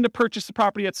option to purchase the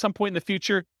property at some point in the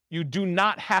future. You do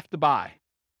not have to buy.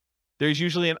 There's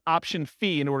usually an option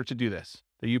fee in order to do this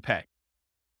that you pay.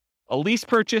 A lease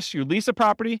purchase, you lease a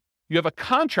property. You have a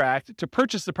contract to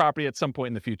purchase the property at some point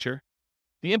in the future.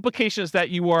 The implication is that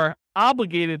you are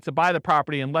obligated to buy the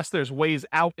property unless there's ways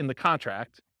out in the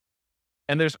contract,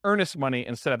 and there's earnest money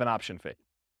instead of an option fee.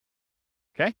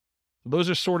 Okay? So those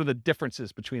are sort of the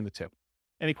differences between the two.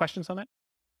 Any questions on that?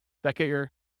 Did that get your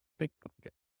big?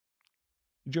 Okay.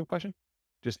 Did you have a question?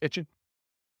 Just itching?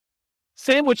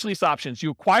 Sandwich lease options.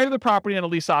 You acquire the property on a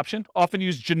lease option, often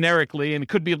used generically, and it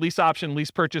could be a lease option,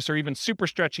 lease purchase, or even super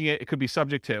stretching it, it could be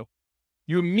subject to.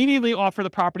 You immediately offer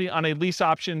the property on a lease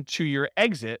option to your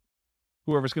exit,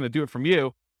 whoever's going to do it from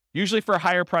you, usually for a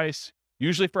higher price,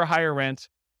 usually for a higher rent,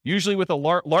 usually with a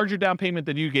larger down payment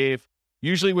than you gave,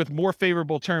 usually with more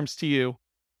favorable terms to you.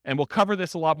 And we'll cover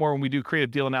this a lot more when we do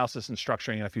creative deal analysis and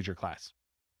structuring in a future class.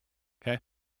 Okay.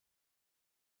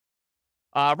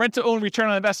 Rent to own return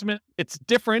on investment. It's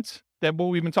different than what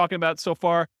we've been talking about so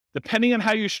far. Depending on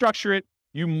how you structure it,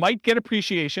 you might get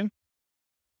appreciation.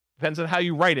 Depends on how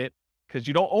you write it, because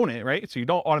you don't own it, right? So you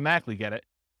don't automatically get it.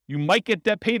 You might get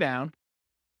debt pay down.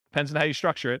 Depends on how you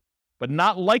structure it, but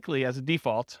not likely as a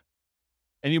default.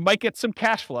 And you might get some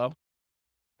cash flow.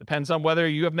 Depends on whether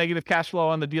you have negative cash flow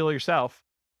on the deal yourself.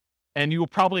 And you will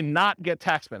probably not get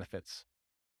tax benefits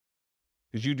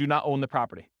because you do not own the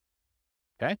property.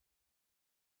 Okay?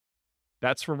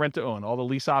 That's for rent to own. All the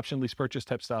lease option, lease purchase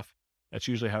type stuff. That's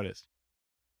usually how it is.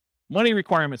 Money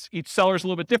requirements. Each seller is a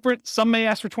little bit different. Some may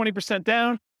ask for 20%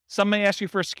 down. Some may ask you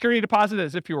for a security deposit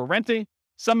as if you were renting.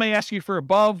 Some may ask you for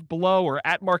above, below, or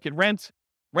at market rent.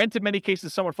 Rent in many cases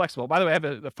is somewhat flexible. By the way, I have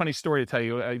a funny story to tell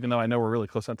you, even though I know we're really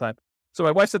close on time. So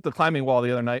my wife's at the climbing wall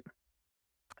the other night,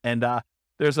 and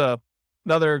there's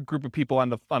another group of people on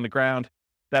the ground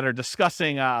that are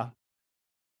discussing. The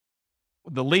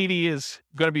lady is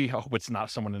going to be. I hope it's not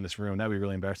someone in this room. That'd be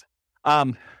really embarrassing.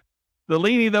 The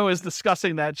lady though is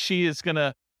discussing that she is going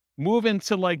to move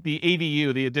into like the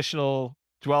ADU, the additional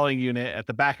dwelling unit at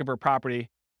the back of her property,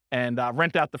 and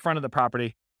rent out the front of the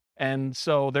property. And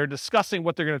so they're discussing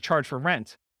what they're going to charge for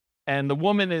rent. And the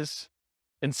woman is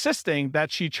insisting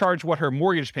that she charge what her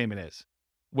mortgage payment is,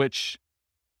 which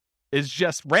is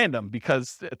just random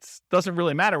because it doesn't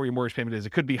really matter where your mortgage payment is.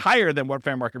 It could be higher than what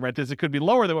fair market rent is. It could be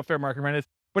lower than what fair market rent is.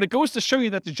 But it goes to show you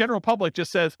that the general public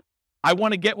just says, I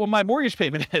want to get what my mortgage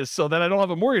payment is so that I don't have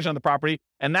a mortgage on the property.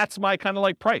 And that's my kind of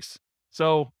like price.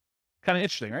 So kind of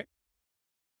interesting, right?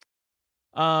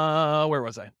 Where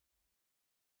was I?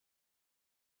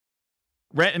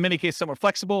 Rent, in many cases, somewhat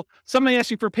flexible. Some may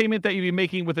ask you for payment that you'd be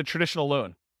making with a traditional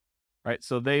loan, right?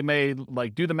 So they may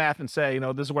like do the math and say,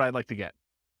 this is what I'd like to get.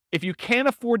 If you can't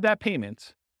afford that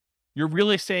payment, you're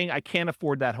really saying, I can't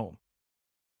afford that home,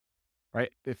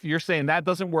 right? If you're saying that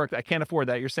doesn't work, I can't afford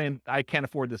that, you're saying, I can't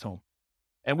afford this home.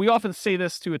 And we often say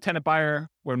this to a tenant buyer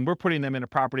when we're putting them in a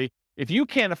property. If you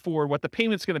can't afford what the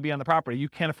payment's going to be on the property, you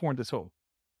can't afford this home.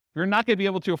 If you're not going to be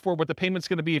able to afford what the payment's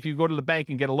going to be if you go to the bank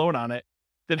and get a loan on it,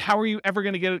 then how are you ever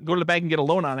going to go to the bank and get a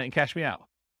loan on it and cash me out?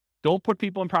 Don't put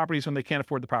people in properties when they can't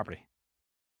afford the property.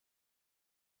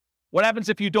 What happens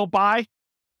if you don't buy?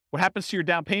 What happens to your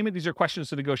down payment? These are questions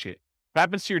to negotiate. What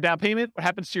happens to your down payment? What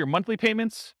happens to your monthly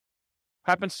payments?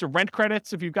 What happens to rent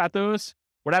credits if you've got those?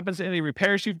 What happens to any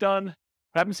repairs you've done?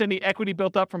 What happens to any equity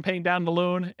built up from paying down the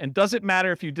loan? And does it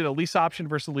matter if you did a lease option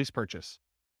versus a lease purchase?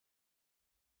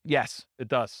 Yes, it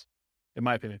does, in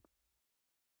my opinion.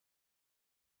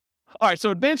 All right,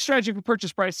 so advanced strategy for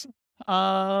purchase price.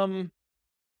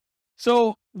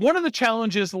 So one of the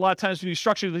challenges a lot of times when you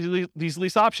structure these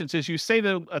lease options is you say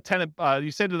to a tenant,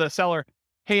 you say to the seller,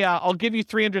 hey, I'll give you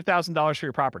 $300,000 for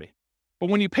your property. But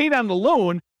when you pay down the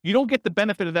loan, you don't get the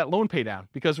benefit of that loan pay down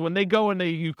because when they go and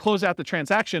you close out the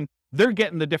transaction, they're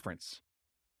getting the difference.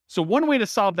 So one way to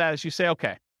solve that is you say,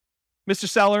 okay, Mr.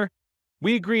 Seller,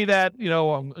 we agree that,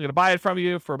 I'm going to buy it from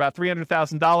you for about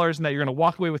 $300,000 and that you're going to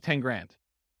walk away with 10 grand.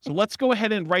 So let's go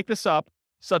ahead and write this up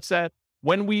such that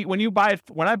when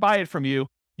I buy it from you,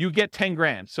 you get 10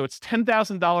 grand. So it's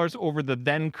 $10,000 over the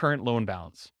then current loan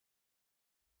balance.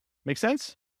 Make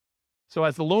sense? So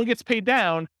as the loan gets paid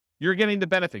down, you're getting the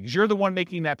benefit because you're the one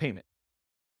making that payment.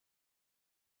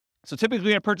 So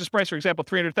typically a purchase price, for example,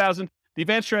 $300,000, the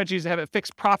advanced strategy is to have a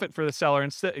fixed profit for the seller.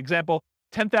 Example,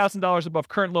 $10,000 above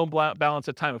current loan balance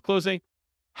at time of closing.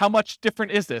 How much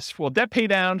different is this? Well, debt pay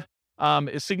down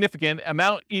is significant.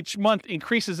 Amount each month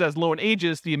increases as loan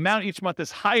ages. The amount each month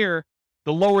is higher,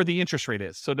 the lower the interest rate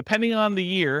is. So depending on the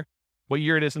year, what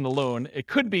year it is in the loan, it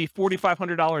could be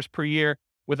 $4,500 per year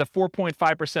with a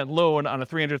 4.5% loan on a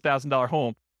 $300,000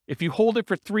 home. If you hold it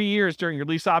for 3 years during your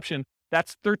lease option,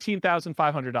 that's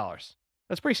 $13,500.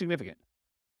 That's pretty significant.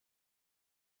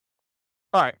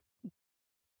 All right.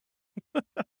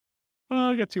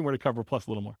 I got 2 more to cover plus a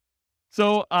little more.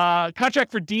 So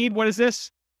contract for deed, what is this?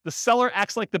 The seller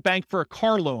acts like the bank for a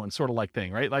car loan sort of like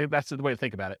thing, right? Like that's the way to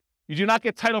think about it. You do not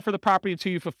get title for the property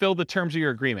until you fulfill the terms of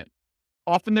your agreement.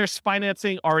 Often there's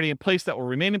financing already in place that will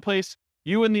remain in place.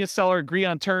 You and the seller agree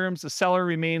on terms. The seller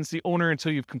remains the owner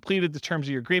until you've completed the terms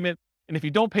of your agreement. And if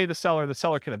you don't pay the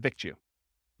seller can evict you.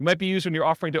 It might be used when you're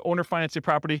offering to owner finance your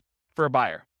property for a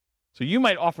buyer. So you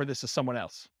might offer this to someone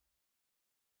else.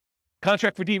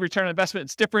 Contract for deed return on investment,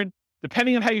 it's different.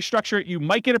 Depending on how you structure it, you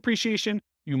might get appreciation,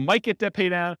 you might get debt pay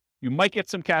down, you might get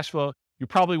some cash flow. You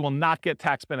probably will not get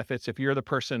tax benefits if you're the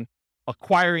person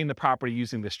acquiring the property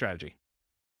using this strategy.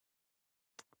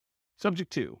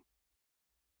 Subject 2.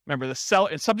 Remember, the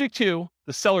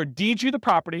seller deeds you the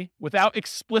property without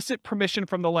explicit permission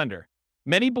from the lender.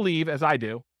 Many believe, as I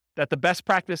do, that the best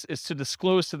practice is to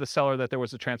disclose to the seller that there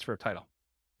was a transfer of title.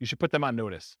 You should put them on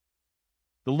notice.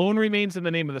 The loan remains in the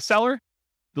name of the seller.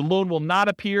 The loan will not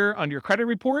appear on your credit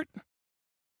report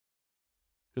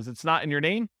because it's not in your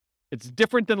name. It's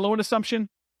different than loan assumption.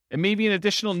 It may be an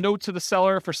additional note to the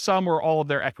seller for some or all of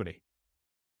their equity.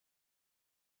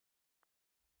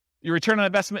 Your return on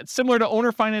investment, similar to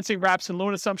owner financing, wraps and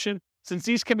loan assumption. Since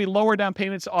these can be lower down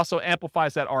payments, also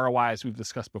amplifies that ROI as we've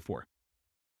discussed before.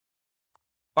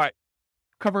 All right,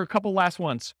 cover a couple last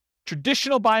ones.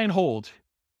 Traditional buy and hold.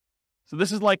 So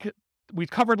this is like, we've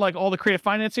covered like all the creative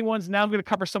financing ones. Now I'm going to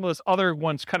cover some of those other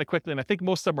ones kind of quickly. And I think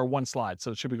most of them are one slide,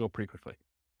 so it should go pretty quickly.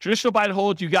 Traditional buy and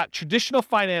hold, you got traditional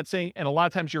financing, and a lot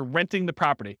of times you're renting the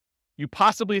property. You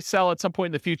possibly sell at some point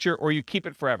in the future, or you keep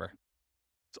it forever.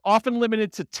 It's often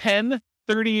limited to 10,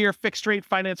 30-year fixed rate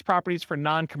finance properties for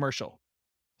non-commercial.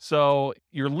 So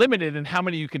you're limited in how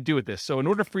many you can do with this. So in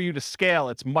order for you to scale,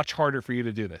 it's much harder for you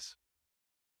to do this.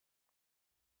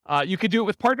 You could do it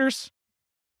with partners.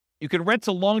 You can rent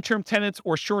to long-term tenants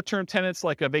or short-term tenants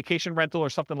like a vacation rental or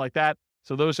something like that.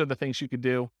 So those are the things you could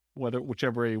do,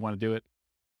 whichever way you want to do it.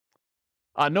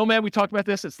 Nomad, we talked about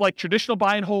this. It's like traditional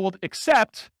buy and hold,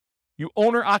 except you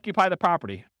owner occupy the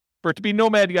property. For it to be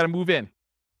nomad, you got to move in.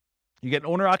 You get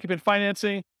owner occupant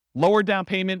financing. Lower down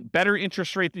payment, better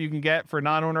interest rate that you can get for a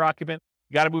non-owner occupant.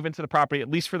 You got to move into the property at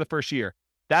least for the first year.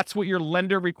 That's what your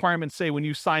lender requirements say when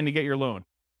you sign to get your loan.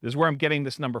 This is where I'm getting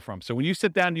this number from. So when you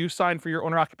sit down and you sign for your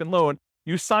owner occupant loan,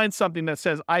 you sign something that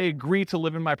says, I agree to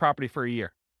live in my property for a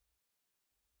year.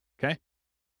 Okay.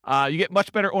 You get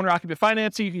much better owner occupant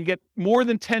financing. You can get more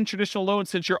than 10 traditional loans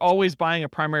since you're always buying a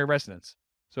primary residence.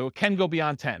 So it can go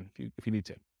beyond 10 if you need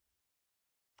to.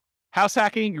 House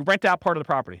hacking, you rent out part of the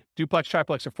property, duplex,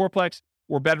 triplex, or fourplex,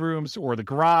 or bedrooms, or the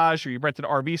garage, or you rent an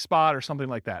RV spot or something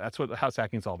like that. That's what the house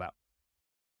hacking is all about.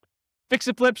 Fix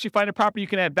and flips, you find a property you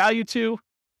can add value to,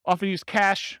 often use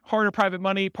cash, hard or private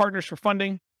money, partners for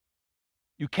funding.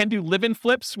 You can do live-in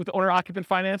flips with owner-occupant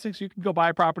financing, so you can go buy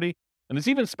a property. And there's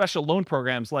even special loan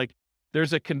programs, like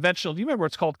there's a conventional, do you remember what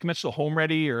it's called, conventional home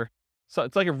ready, or so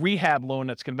it's like a rehab loan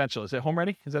that's conventional. Is it home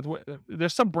ready? Is that what,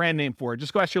 there's some brand name for it.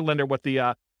 Just go ask your lender what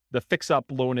the fix-up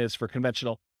loan is for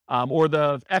conventional. Or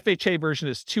the FHA version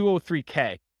is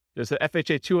 203K. There's an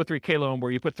FHA 203K loan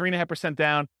where you put 3.5%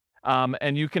 down,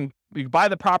 and you buy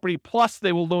the property, plus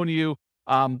they will loan you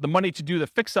the money to do the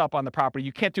fix-up on the property.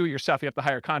 You can't do it yourself. You have to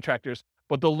hire contractors,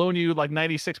 but they'll loan you like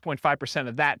 96.5%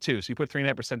 of that too. So you put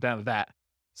 3.5% down of that.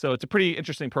 So it's a pretty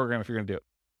interesting program if you're going to do it.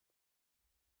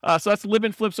 So that's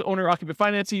live-in flips with owner-occupant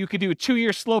financing. You could do a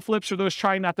 2-year slow flips for those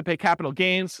trying not to pay capital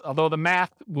gains, although the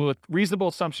math with reasonable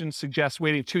assumptions suggests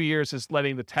waiting 2 years is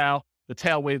letting the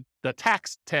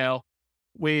tax tail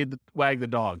wag the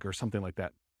dog or something like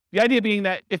that. The idea being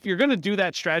that if you're going to do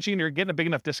that strategy and you're getting a big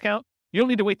enough discount, you don't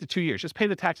need to wait the 2 years. Just pay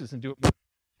the taxes and do it.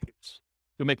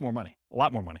 You'll make more money, a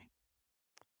lot more money.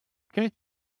 Okay.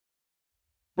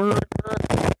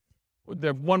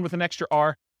 The one with an extra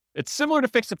R. It's similar to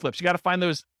fix and flips. You got to find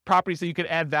those properties that you can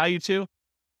add value to.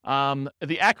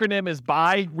 The acronym is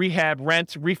buy, rehab,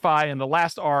 rent, refi, and the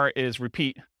last R is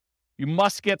repeat. You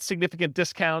must get significant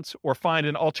discounts or find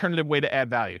an alternative way to add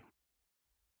value.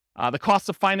 The cost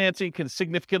of financing can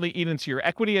significantly eat into your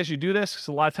equity as you do this, because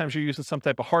a lot of times you're using some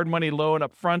type of hard money loan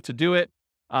up front to do it.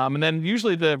 And then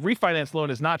usually the refinance loan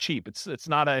is not cheap. It's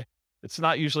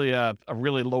not usually a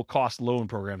really low cost loan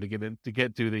program to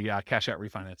get to the cash out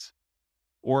refinance.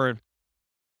 Or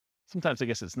sometimes I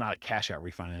guess it's not a cash out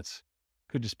refinance.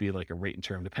 Could just be like a rate and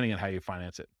term, depending on how you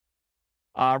finance it.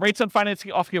 Rates on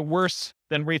financing often get worse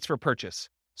than rates for purchase.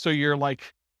 So your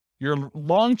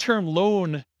long-term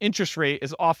loan interest rate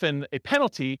is often a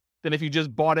penalty than if you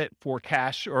just bought it for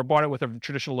cash or bought it with a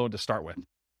traditional loan to start with.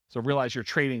 So realize you're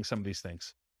trading some of these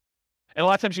things. And a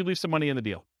lot of times you leave some money in the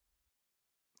deal.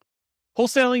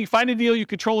 Wholesaling, you find a deal, you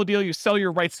control a deal, you sell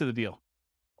your rights to the deal.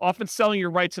 Often selling your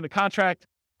rights in a contract.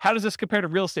 How does this compare to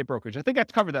real estate brokerage? I think I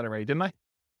covered that already, didn't I?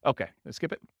 Okay, let's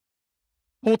skip it.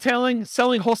 Wholesaling,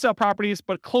 selling wholesale properties,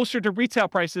 but closer to retail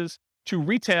prices to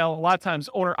retail, a lot of times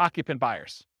owner-occupant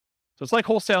buyers. So it's like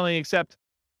wholesaling, except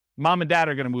mom and dad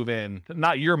are going to move in.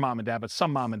 Not your mom and dad, but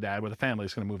some mom and dad with a family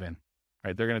is going to move in.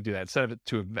 Right? They're going to do that instead of it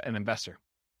to an investor.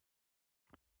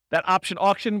 That option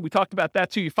auction, we talked about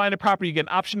that too. You find a property, you get an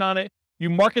option on it.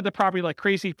 You market the property like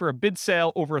crazy for a bid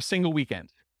sale over a single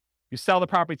weekend. You sell the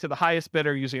property to the highest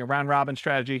bidder using a round robin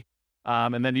strategy.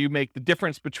 And then you make the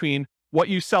difference between what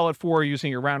you sell it for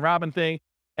using your round robin thing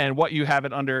and what you have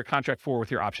it under contract for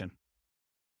with your option.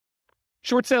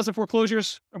 Short sales and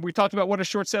foreclosures. We talked about what are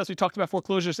short sales. We talked about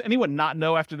foreclosures. Anyone not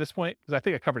know after this point? Because I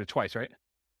think I covered it twice, right?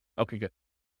 Okay, good.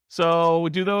 So we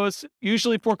do those.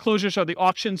 Usually foreclosures are the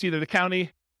auctions, either the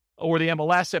county or the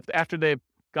MLS after they've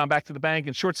gone back to the bank.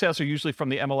 And short sales are usually from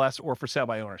the MLS or for sale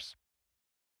by owners.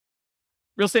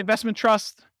 Real estate investment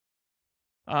trust.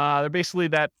 They're basically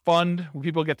that fund where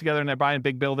people get together and they're buying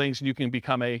big buildings and you can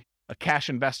become a cash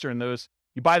investor in those.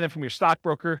 You buy them from your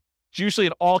stockbroker. It's usually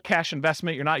an all cash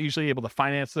investment. You're not usually able to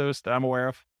finance those that I'm aware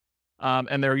of.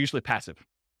 And they're usually passive.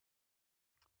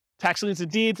 Tax liens and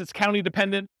deeds, it's county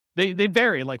dependent. They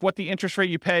vary, like what the interest rate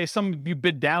you pay. Some you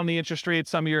bid down the interest rate.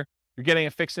 Some you're getting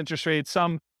a fixed interest rate.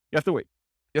 Some you have to wait.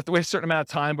 You have to wait a certain amount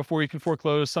of time before you can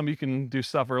foreclose. Some you can do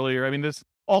stuff earlier. I mean, there's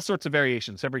all sorts of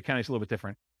variations. Every county is a little bit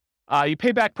different. You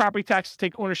pay back property taxes,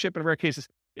 take ownership in rare cases.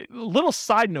 A little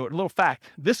side note, a little fact.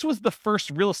 This was the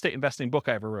first real estate investing book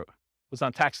I ever wrote. It was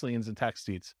on tax liens and tax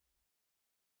deeds.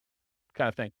 Kind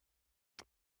of thing.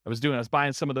 I was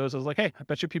buying some of those. I was like, hey, I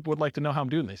bet you people would like to know how I'm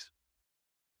doing these.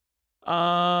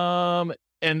 And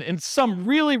in some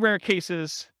really rare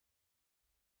cases,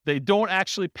 they don't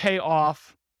actually pay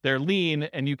off their lien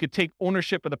and you could take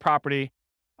ownership of the property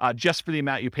just for the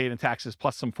amount you paid in taxes,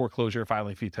 plus some foreclosure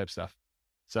filing fee type stuff.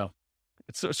 So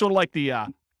it's sort of like the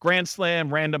grand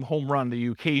slam random home run that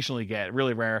you occasionally get,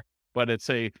 really rare, but it's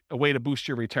a way to boost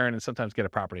your return and sometimes get a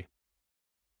property.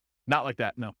 Not like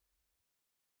that, no.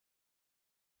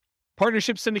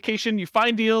 Partnership syndication, you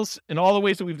find deals in all the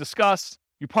ways that we've discussed.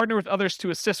 You partner with others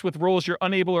to assist with roles you're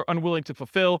unable or unwilling to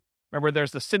fulfill. Remember,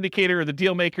 there's the syndicator or the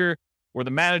deal maker or the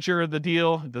manager of the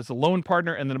deal. There's a loan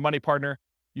partner and then a money partner.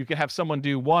 You can have someone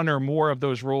do one or more of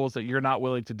those roles that you're not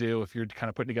willing to do if you're kind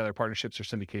of putting together partnerships or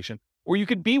syndication. Or you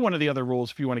could be one of the other roles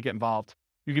if you want to get involved.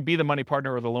 You could be the money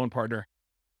partner or the loan partner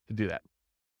to do that.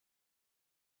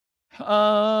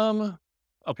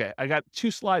 Okay, I got 2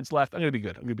 slides left. I'm going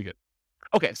to be good.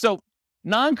 Okay, so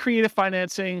non-creative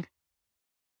financing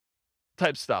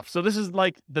type stuff. So this is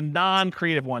like the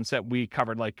non-creative ones that we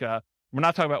covered. Like we're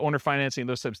not talking about owner financing,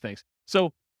 those types of things.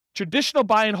 So traditional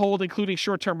buy and hold, including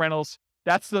short-term rentals,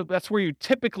 that's where you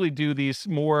typically do these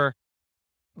more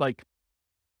like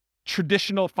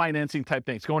traditional financing type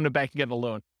things, going to the bank and getting a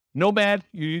loan. Nomad,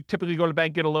 you typically go to the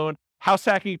bank, get a loan. House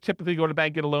hacking, typically go to the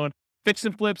bank, get a loan. Fix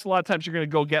and flips, a lot of times you're going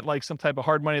to go get like some type of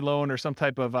hard money loan or some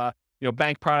type of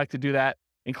bank product to do that,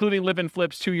 including live-in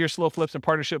flips, 2-year slow flips, and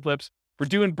partnership flips. We're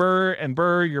doing BRRRR and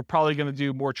BRRRR, you're probably going to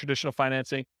do more traditional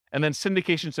financing. And then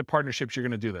syndications and partnerships, you're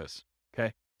going to do those.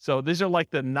 Okay. So these are like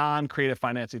the non-creative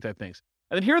financing type things.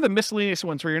 And then here are the miscellaneous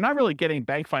ones where you're not really getting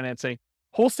bank financing.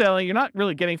 Wholesaling, you're not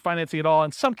really getting financing at all.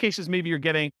 In some cases, maybe you're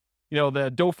getting,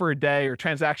 the dough for a day or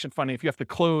transaction funding if you have to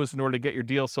close in order to get your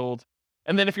deal sold.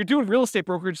 And then if you're doing real estate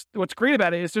brokerage, what's great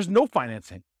about it is there's no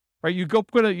financing, right? You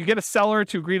get a seller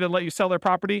to agree to let you sell their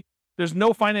property. There's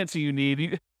no financing you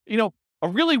need. A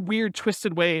really weird,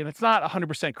 twisted way, and it's not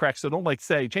 100% correct, so don't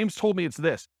say, James told me it's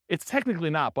this. It's technically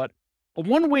not, but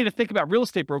one way to think about real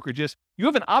estate brokerage is you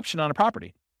have an option on a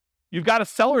property. You've got a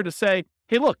seller to say,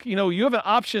 hey, look, you have an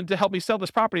option to help me sell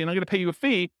this property, and I'm going to pay you a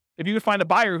fee if you can find a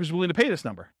buyer who's willing to pay this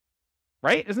number,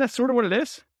 right? Isn't that sort of what it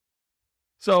is?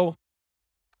 So,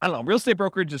 I don't know, real estate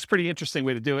brokerage is a pretty interesting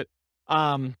way to do it.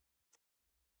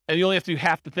 And you only have to do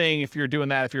half the thing if you're doing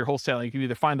that. If you're wholesaling, you can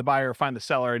either find the buyer or find the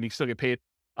seller and you still get paid.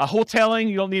 Wholetailing,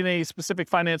 you don't need any specific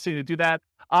financing to do that.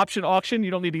 Option auction,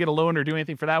 you don't need to get a loan or do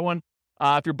anything for that one.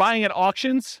 If you're buying at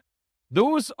auctions,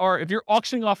 if you're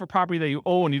auctioning off a property that you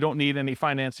own, you don't need any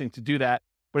financing to do that.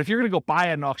 But if you're going to go buy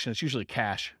at an auction, it's usually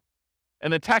cash.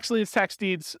 And then tax liens, tax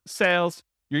deeds, sales,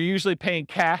 you're usually paying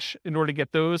cash in order to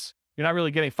get those. You're not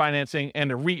really getting financing.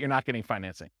 And a REIT, you're not getting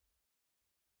financing.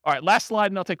 All right, last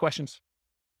slide, and I'll take questions.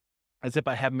 As if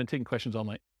I haven't been taking questions all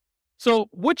night. So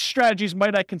which strategies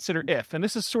might I consider if? And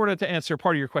this is sort of to answer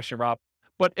part of your question, Rob.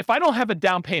 But if I don't have a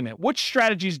down payment, which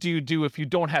strategies do you do if you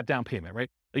don't have down payment, right?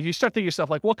 Like you start thinking to yourself,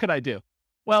 like, what could I do?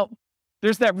 Well,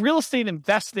 there's that real estate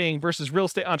investing versus real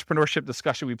estate entrepreneurship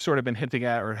discussion we've sort of been hinting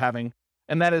at or having.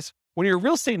 And that is when you're a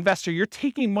real estate investor, you're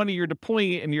taking money, you're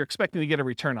deploying it, and you're expecting to get a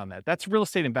return on that. That's real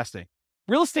estate investing.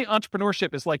 Real estate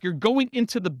entrepreneurship is like you're going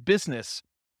into the business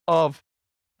of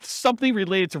something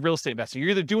related to real estate investing. You're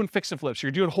either doing fix and flips,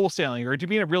 you're doing wholesaling, or you're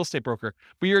being a real estate broker,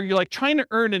 but you're like trying to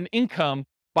earn an income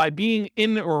by being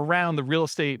in or around the real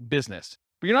estate business.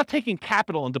 But you're not taking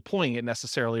capital and deploying it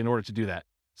necessarily in order to do that.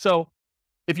 So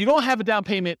if you don't have a down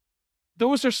payment,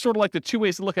 those are sort of like the 2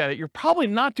 ways to look at it. You're probably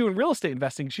not doing real estate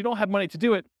investing because you don't have money to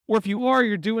do it. Or if you are,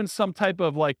 you're doing some type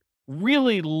of like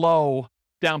really low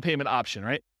down payment option,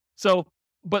 right? So,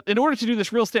 but in order to do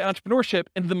this real estate entrepreneurship,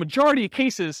 in the majority of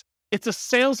cases, it's a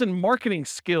sales and marketing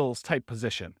skills type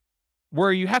position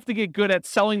where you have to get good at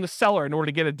selling the seller in order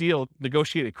to get a deal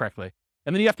negotiated correctly.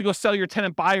 And then you have to go sell your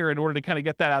tenant buyer in order to kind of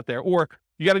get that out there. Or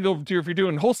you got to go do, if you're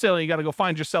doing wholesaling, you got to go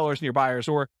find your sellers and your buyers.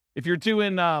 Or if you're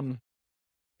doing,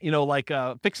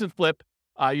 fix and flip,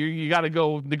 you got to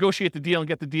go negotiate the deal and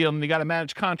get the deal. And you got to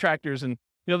manage contractors. And,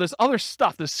 there's other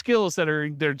stuff, there's skills they're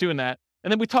doing that.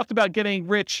 And then we talked about getting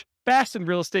rich fast in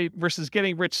real estate versus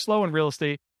getting rich slow in real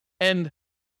estate. And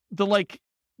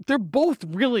they're both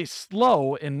really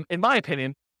slow in my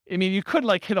opinion. I mean, you could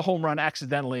hit a home run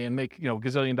accidentally and make,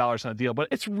 gazillion dollars on a deal, but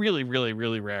it's really, really,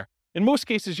 really rare. In most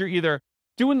cases, you're either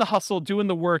doing the hustle, doing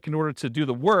the work in order to do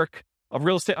the work of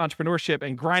real estate entrepreneurship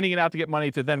and grinding it out to get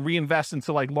money to then reinvest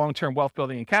into long-term wealth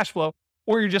building and cash flow,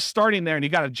 or you're just starting there and you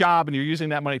got a job and you're using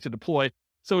that money to deploy.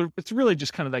 So it's really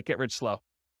just kind of that get rich slow.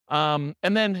 And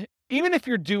then even if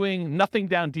you're doing nothing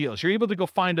down deals, you're able to go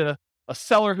find a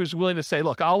seller who's willing to say,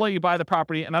 look, I'll let you buy the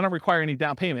property and I don't require any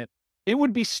down payment. It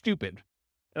would be stupid.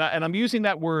 And I'm using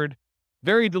that word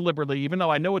very deliberately, even though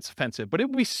I know it's offensive, but it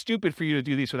would be stupid for you to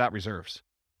do these without reserves,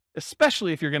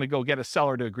 especially if you're going to go get a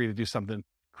seller to agree to do something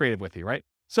creative with you, right?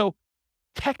 So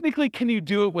technically, can you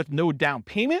do it with no down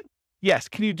payment? Yes.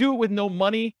 Can you do it with no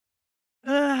money?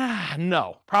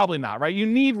 No, probably not, right? You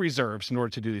need reserves in order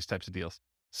to do these types of deals.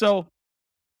 So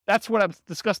that's what I've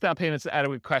discussed down payments,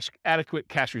 adequate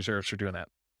cash reserves for doing that.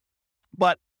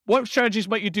 But what strategies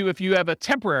might you do if you have a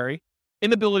temporary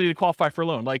inability to qualify for a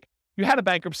loan? Like you had a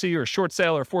bankruptcy or a short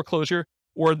sale or foreclosure,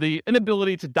 or the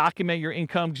inability to document your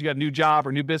income because you got a new job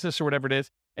or new business or whatever it is.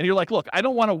 And you're like, look, I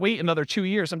don't want to wait another 2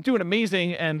 years. I'm doing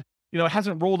amazing. And, it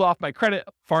hasn't rolled off my credit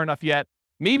far enough yet.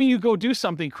 Maybe you go do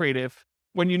something creative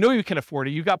when you know you can afford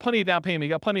it. You got plenty of down payment, you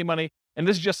got plenty of money. And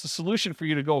this is just a solution for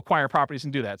you to go acquire properties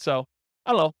and do that. So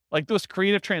I don't know, like those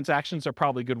creative transactions are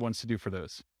probably good ones to do for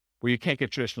those where you can't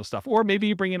get traditional stuff. Or maybe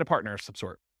you bring in a partner of some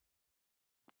sort.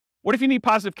 What if you need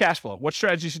positive cash flow? What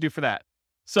strategies to do for that?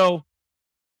 So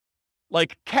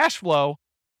like cash flow,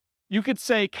 you could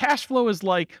say cash flow is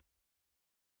like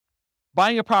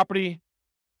buying a property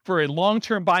for a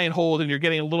long-term buy and hold and you're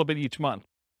getting a little bit each month.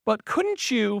 But couldn't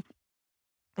you,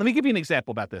 let me give you an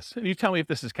example about this. And you tell me if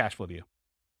this is cash flow to you.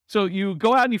 So you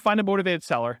go out and you find a motivated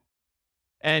seller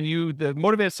and the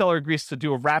motivated seller agrees to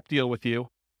do a wrap deal with you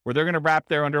where they're going to wrap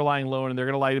their underlying loan and they're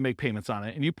going to allow you to make payments on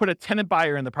it. And you put a tenant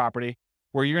buyer in the property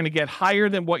where you're going to get higher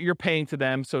than what you're paying to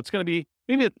them. So it's going to be,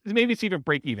 maybe it's even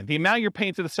break even. The amount you're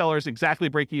paying to the seller is exactly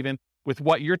break even with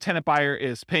what your tenant buyer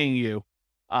is paying you.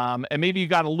 And maybe you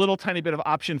got a little tiny bit of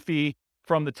option fee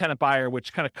from the tenant buyer,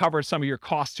 which kind of covers some of your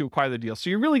costs to acquire the deal. So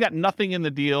you really got nothing in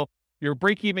the deal. You're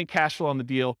break even cash flow on the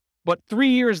deal. But 3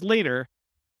 years later,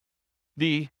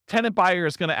 the tenant buyer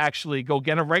is going to actually go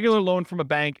get a regular loan from a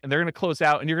bank and they're going to close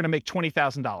out and you're going to make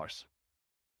 $20,000.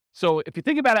 So if you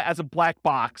think about it as a black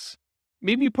box,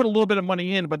 maybe you put a little bit of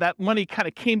money in, but that money kind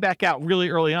of came back out really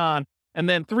early on. And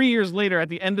then 3 years later, at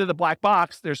the end of the black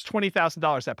box, there's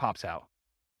 $20,000 that pops out.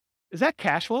 Is that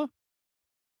cash flow?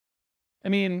 I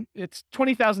mean, it's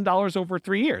 $20,000 over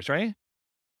 3 years, right?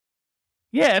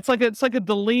 Yeah, it's like a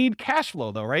delayed cash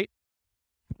flow though, right?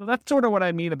 So that's sort of what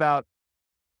I mean about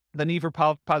the need for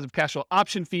positive cash flow,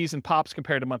 option fees and pops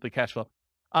compared to monthly cash flow.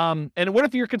 And what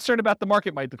if you're concerned about the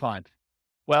market might decline?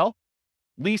 Well,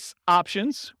 lease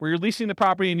options, where you're leasing the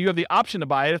property and you have the option to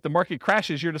buy it. If the market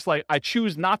crashes, you're just like, I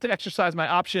choose not to exercise my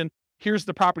option. Here's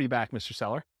the property back, Mr.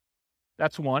 Seller.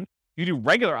 That's one. You do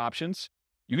regular options.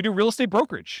 You can do real estate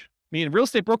brokerage. I mean, real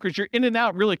estate brokerage, you're in and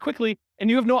out really quickly and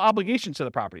you have no obligation to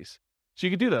the properties. So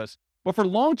you can do those. But for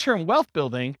long-term wealth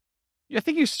building, I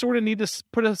think you sort of need to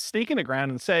put a stake in the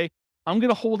ground and say, I'm going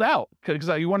to hold out because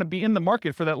you want to be in the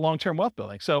market for that long-term wealth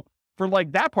building. So for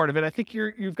like that part of it, I think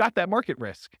you've got that market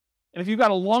risk. And if you've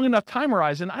got a long enough time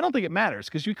horizon, I don't think it matters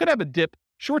because you could have a dip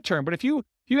short term. But if you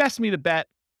asked me to bet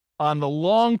on the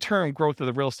long-term growth of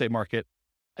the real estate market,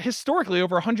 historically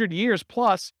over 100 years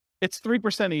plus, it's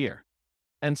 3% a year.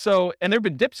 And there've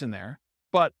been dips in there,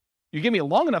 but you give me a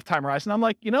long enough time horizon, I'm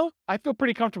like, I feel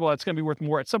pretty comfortable it's going to be worth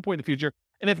more at some point in the future.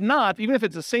 And if not, even if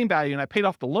it's the same value and I paid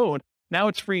off the loan, now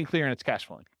it's free and clear and it's cash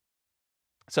flowing.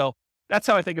 So that's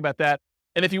how I think about that.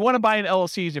 And if you want to buy in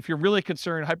LLCs, if you're really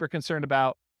hyper concerned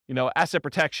about, asset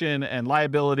protection and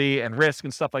liability and risk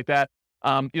and stuff like that,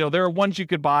 there are ones you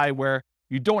could buy where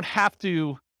you don't have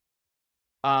to,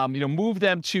 move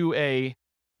them to a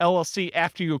LLC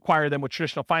after you acquire them with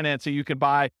traditional financing. You could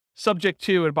buy subject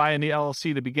to and buy in the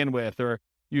LLC to begin with, or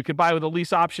you could buy with a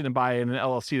lease option and buy in an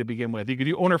LLC to begin with. You could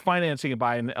do owner financing and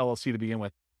buy in an LLC to begin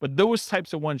with. But those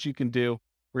types of ones you can do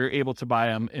where you're able to buy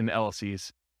them in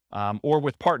LLCs or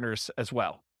with partners as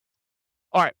well.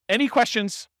 All right. Any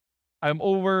questions? I'm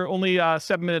only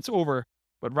 7 minutes over,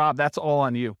 but Rob, that's all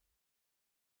on you.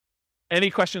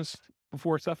 Any questions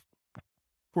before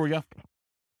we go?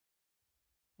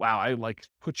 Wow, I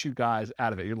put you guys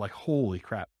out of it. You're like, holy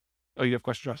crap. Oh, you have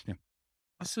questions, Justin?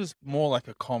 This is more like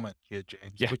a comment here,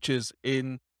 James, Yeah. which is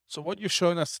so what you're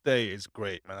showing us today is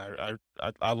great, man.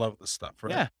 I love this stuff,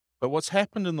 right? Yeah. But what's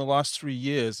happened in the last 3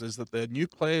 years is that there are new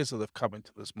players that have come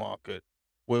into this market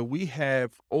where we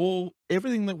have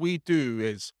everything that we do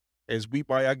is we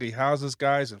buy ugly houses,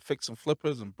 guys, and fix and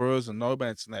flippers and burrs and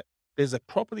nomads and that. There's a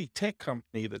property tech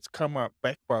company that's come up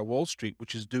backed by Wall Street,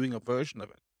 which is doing a version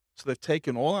of it. So they've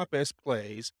taken all our best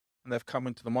plays and they've come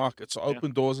into the market. So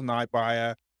Open Doors is an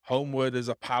iBuyer, Homeward is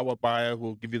a power buyer who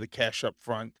will give you the cash up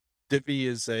front. Divvy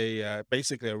is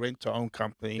basically a rent-to-own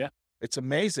company. Yeah. It's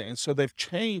amazing. And so they've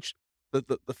changed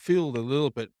the field a little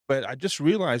bit. But I just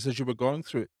realized as you were going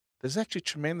through it, there's actually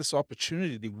tremendous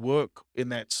opportunity to work in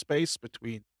that space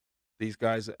between these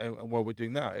guys and what we're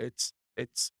doing now. It's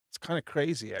kind of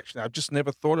crazy, actually. I've just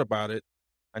never thought about it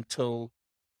until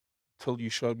you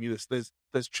showed me this.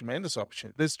 There's tremendous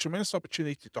opportunity. There's tremendous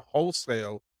opportunity to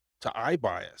wholesale to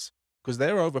iBuyers because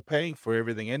they're overpaying for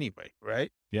everything anyway,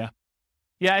 right? Yeah.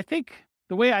 Yeah, I think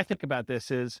the way I think about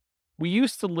this is we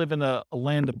used to live in a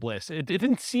land of bliss. It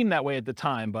didn't seem that way at the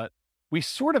time, but we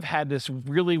sort of had this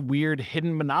really weird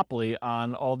hidden monopoly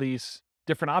on all these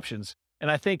different options.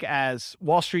 And I think as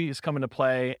Wall Street is coming to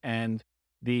play and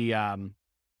the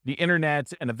the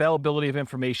internet and availability of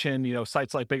information,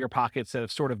 sites like BiggerPockets that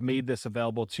have sort of made this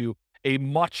available to a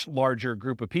much larger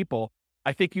group of people,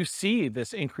 I think you see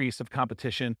this increase of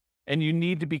competition, and you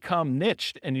need to become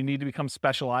niched, and you need to become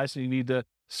specialized, and you need to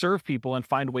serve people and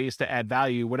find ways to add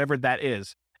value, whatever that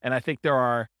is. And I think there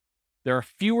are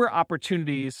fewer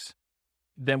opportunities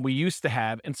than we used to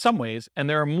have in some ways, and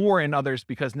there are more in others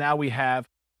because now we have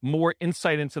more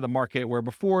insight into the market, where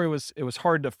before it was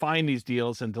hard to find these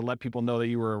deals and to let people know that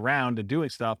you were around and doing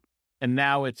stuff. And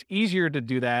now it's easier to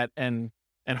do that and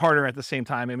harder at the same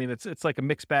time. I mean, it's like a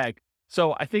mixed bag.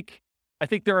 So I think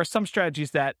there are some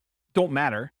strategies that don't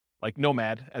matter, like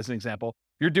Nomad as an example.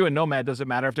 If you're doing Nomad, does it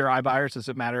matter if there are iBuyers? Does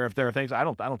it matter if there are things? I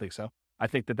don't think so. I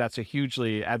think that's a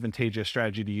hugely advantageous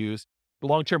strategy to use.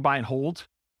 Long-term buy and hold.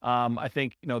 I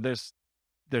think,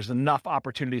 there's enough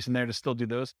opportunities in there to still do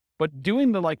those. But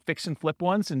doing the fix and flip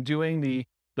ones and doing the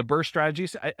burst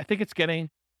strategies, I think it's getting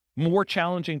more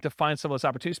challenging to find some of those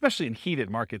opportunities, especially in heated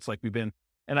markets like we've been.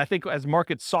 And I think as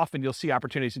markets soften, you'll see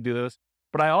opportunities to do those.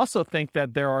 But I also think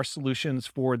that there are solutions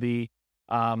for the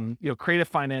creative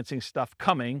financing stuff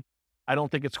coming. I don't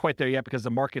think it's quite there yet because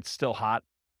the market's still hot.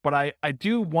 But I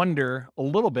do wonder a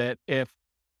little bit if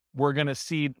we're going to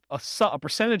see a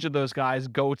percentage of those guys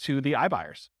go to the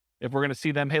iBuyers. If we're going to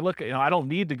see them, hey, look, I don't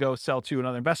need to go sell to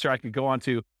another investor. I could go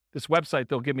onto this website.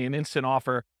 They'll give me an instant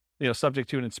offer, subject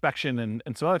to an inspection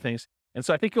and some other things. And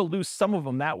so I think you'll lose some of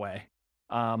them that way,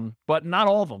 but not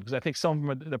all of them, because I think some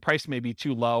of them, the price may be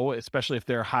too low, especially if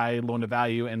they're high loan to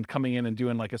value, and coming in and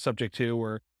doing like a subject to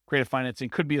or creative financing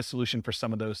could be a solution for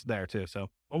some of those there too. So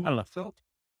I don't know.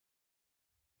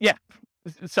 Yeah.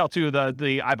 Sell to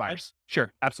the iBuyers.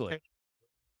 Sure. Absolutely.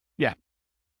 Yeah.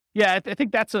 Yeah. I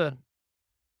think that's a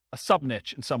sub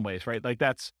niche in some ways, right? Like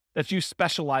that's you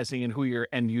specializing in who your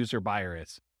end user buyer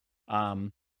is.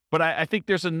 But I think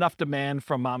there's enough demand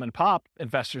from mom and pop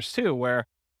investors too, where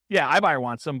iBuyer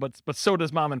wants them, but so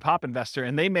does mom and pop investor.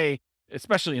 And they may,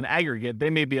 especially in aggregate, they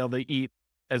may be able to eat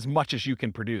as much as you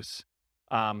can produce.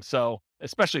 So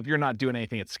especially if you're not doing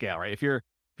anything at scale, right? If you're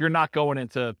not going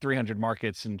into 300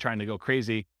 markets and trying to go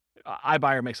crazy,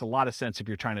 iBuyer makes a lot of sense if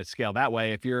you're trying to scale that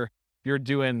way. If you're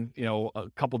doing, a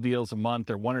couple deals a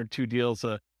month or one or two deals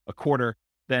a quarter,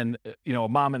 then, a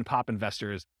mom and pop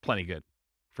investor is plenty good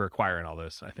for acquiring all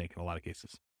this, I think, in a lot of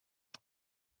cases.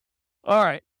 All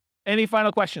right. Any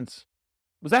final questions?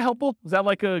 Was that helpful? Was that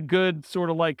like a good sort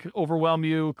of like overwhelm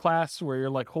you class where you're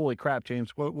like, holy crap,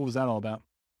 James, what was that all about?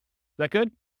 Is that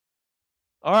good?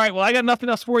 All right. Well, I got nothing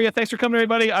else for you. Thanks for coming,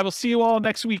 everybody. I will see you all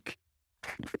next week.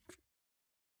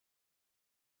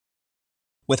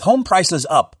 With home prices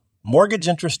up, mortgage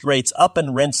interest rates up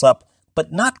and rents up,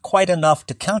 but not quite enough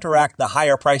to counteract the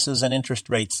higher prices and interest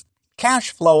rates, cash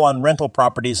flow on rental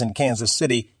properties in Kansas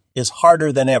City is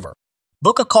harder than ever.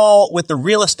 Book a call with the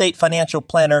Real Estate Financial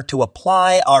Planner to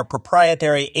apply our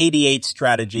proprietary 88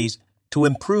 strategies to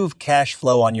improve cash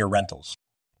flow on your rentals.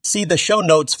 See the show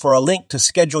notes for a link to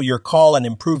schedule your call and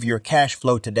improve your cash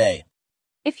flow today.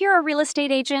 If you're a real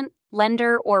estate agent,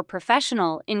 lender, or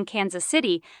professional in Kansas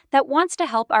City that wants to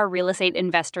help our real estate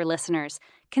investor listeners,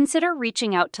 consider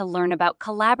reaching out to learn about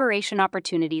collaboration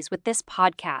opportunities with this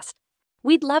podcast.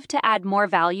 We'd love to add more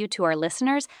value to our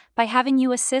listeners by having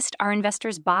you assist our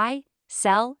investors buy,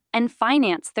 sell, and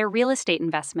finance their real estate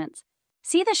investments.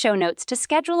 See the show notes to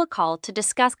schedule a call to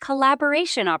discuss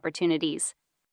collaboration opportunities.